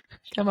on.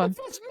 Come on.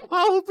 That's not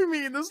helping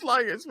me in the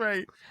slightest,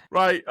 mate.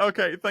 Right,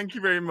 okay, thank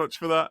you very much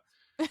for that.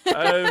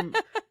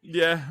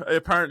 Yeah,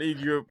 apparently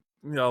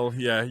you'll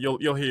hear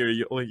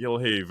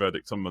your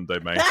verdict on Monday,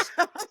 mate. That's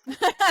great.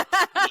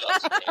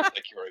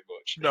 Thank you very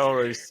much. No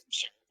worries.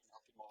 Sorry,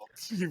 nothing more.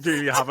 You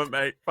really haven't,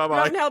 mate. Bye You bye.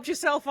 haven't helped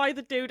yourself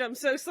either, dude. I'm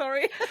so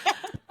sorry.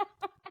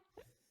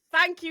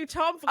 Thank you,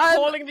 Tom, for Um,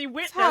 calling the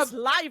witness Tom,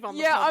 live on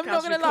the Yeah, podcast I'm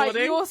not gonna lie.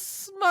 recording. Your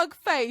smug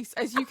face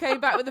as you came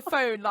back with the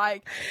phone,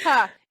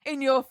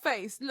 in your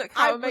face. Look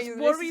how I was amazing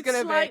this is worried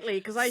gonna slightly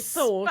because I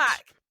thought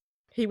Smack.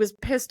 he was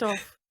pissed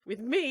off with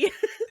me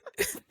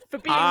for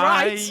being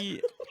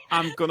right. I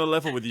am gonna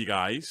level with you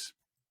guys.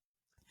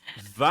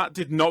 That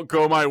did not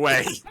go my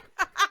way.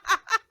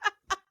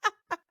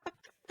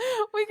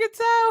 We could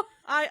tell.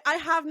 I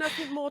have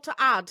nothing more to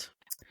add.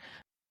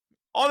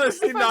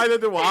 Honestly, neither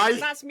do I.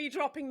 That's me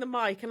dropping the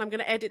mic, and I'm going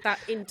to edit that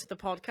into the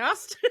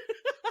podcast.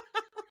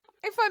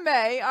 If I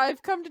may,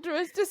 I've come to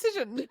a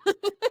decision.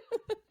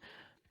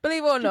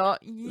 Believe it or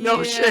not,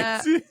 No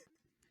yeah. shit.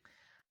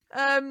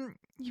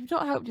 You've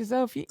not helped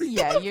yourself.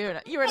 You're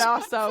an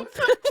arsehole.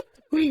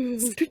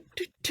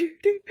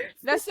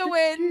 Nessa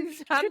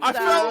wins. Hands I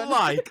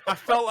down.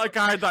 felt like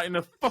I had that in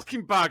a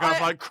fucking bag. I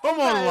was like, come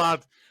on, no.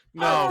 lad.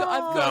 No,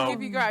 I've got to no.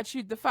 give you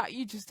gratitude. The fact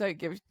you just don't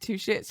give two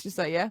shits, just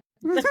like, yeah.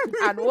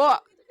 And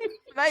what?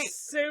 Mate, As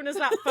soon as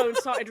that phone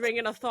started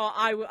ringing, I thought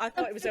I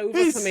thought it was over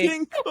He's for me.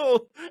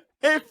 single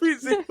every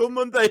single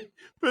Monday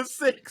for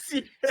 6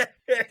 years.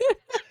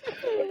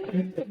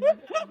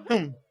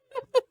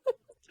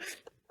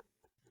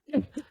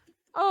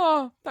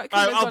 oh, that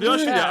I'll be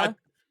honest with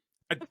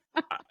you.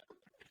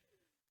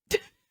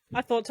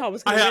 I thought Tom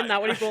was going to I- win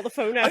that when he brought the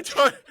phone I out.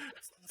 don't.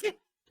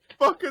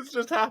 Fuck has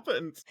just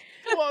happened.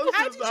 What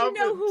How has did just you know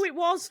happened? who it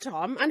was,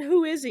 Tom? And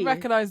who is he?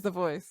 Recognise the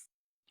voice.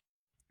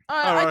 I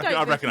I don't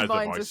think recognise he the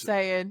minds voice. us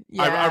saying,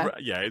 yeah.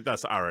 Yeah,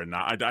 that's Aaron.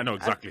 I know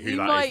exactly who you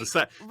that might is. The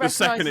recognise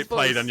second his it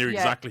played, I voice, knew yeah.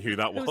 exactly who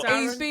that Who's was.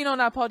 Aaron? He's been on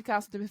our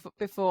podcast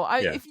before.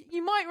 Yeah. If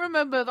you might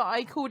remember that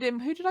I called him.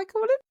 Who did I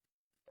call him?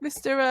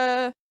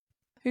 Mr.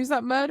 Who's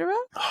that murderer?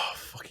 Oh,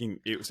 fucking!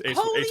 It's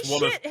Holy it's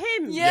one shit, of.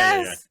 him!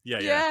 Yes.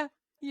 yeah.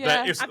 Yeah.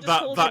 That is- I've just that-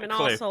 called that him an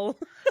clip. arsehole.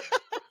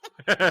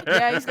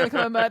 Yeah, he's gonna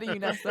come and murder you,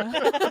 Nesta.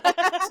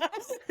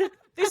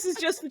 This is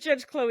just for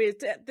Judge Chloe.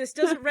 This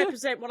doesn't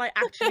represent what I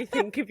actually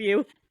think of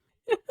you.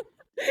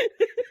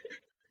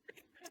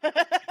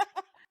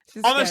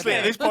 She's Honestly, scared.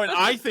 at this point,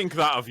 I think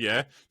that of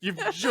you. You've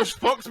just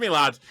fucked me,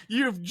 lad.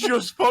 You've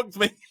just fucked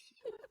me.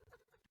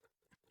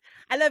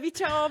 I love you,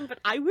 Tom, but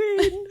I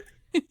win.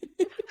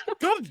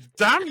 God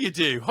damn, you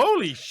do.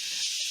 Holy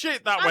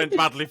shit, that went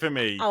badly for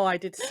me. Oh, I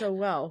did so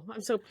well.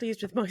 I'm so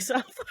pleased with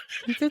myself.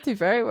 You did do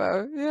very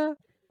well. Yeah,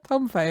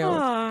 Tom failed.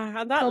 Ah,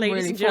 and that, Tom ladies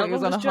really and thought he gentlemen,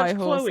 was on a was high Judge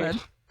horse Chloe. then.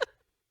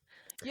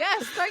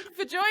 Yes, thank you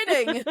for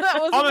joining. That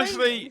was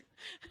amazing.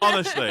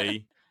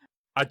 Honestly,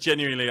 I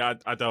genuinely,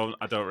 I don't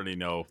really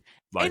know.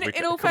 Like,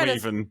 In all can we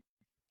fairness, even?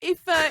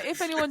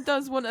 If anyone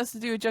does want us to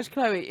do a Judge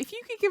Chloe, if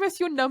you could give us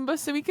your number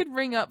so we could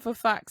ring up for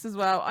facts as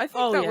well, I think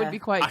Oh, that yeah. would be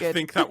quite I good.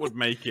 think that would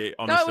make it.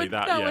 Honestly,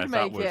 that would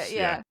make was, it.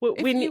 Yeah. We-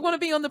 If we you need- want to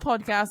be on the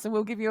podcast, and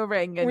we'll give you a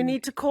ring. And We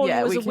need to call yeah,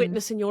 you as we a can-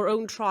 witness in your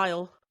own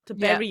trial to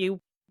Yeah. bury you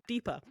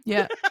deeper.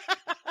 Yeah,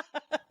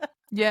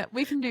 yeah,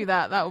 we can do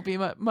that. That would be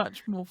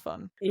much more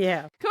fun.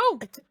 Yeah.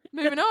 Cool.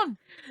 Moving on.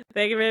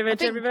 Thank you very much,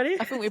 think- everybody.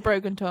 I think we've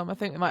broken Tom. I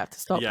think we might have to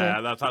stop Yeah,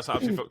 here. that's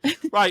absolutely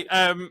right.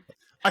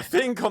 I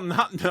think on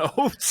that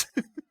note,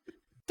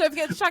 Don't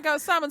forget to check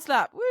out Salmon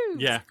Slap. Woo!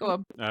 Yeah. Go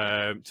on.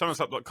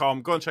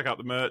 salmonslap.com. Go and check out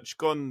the merch.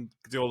 Go and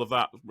do all of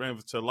that.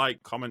 Remember to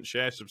like, comment,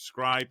 share,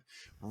 subscribe,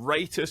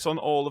 rate us on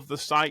all of the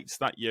sites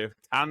that you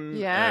can.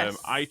 Yes.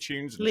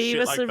 iTunes and Leave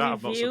shit us like a that.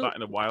 I've not said review. that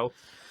in a while.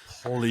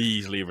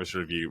 Please leave us a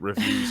review.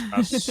 Reviews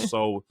are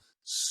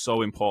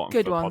so important.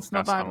 Good for ones, podcast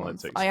not bad analytics.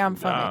 ones. I am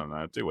funny.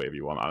 No, do whatever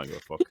you want. I don't give a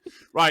fuck.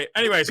 Right.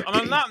 Anyways, and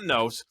on that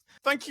note,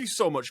 thank you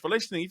so much for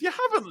listening. If you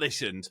haven't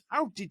listened,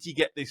 how did you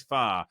get this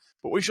far?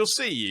 But we shall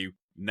see you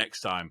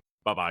next time.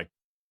 Bye-bye.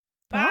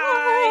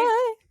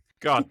 Bye.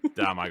 God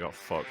damn, I got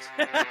fucked.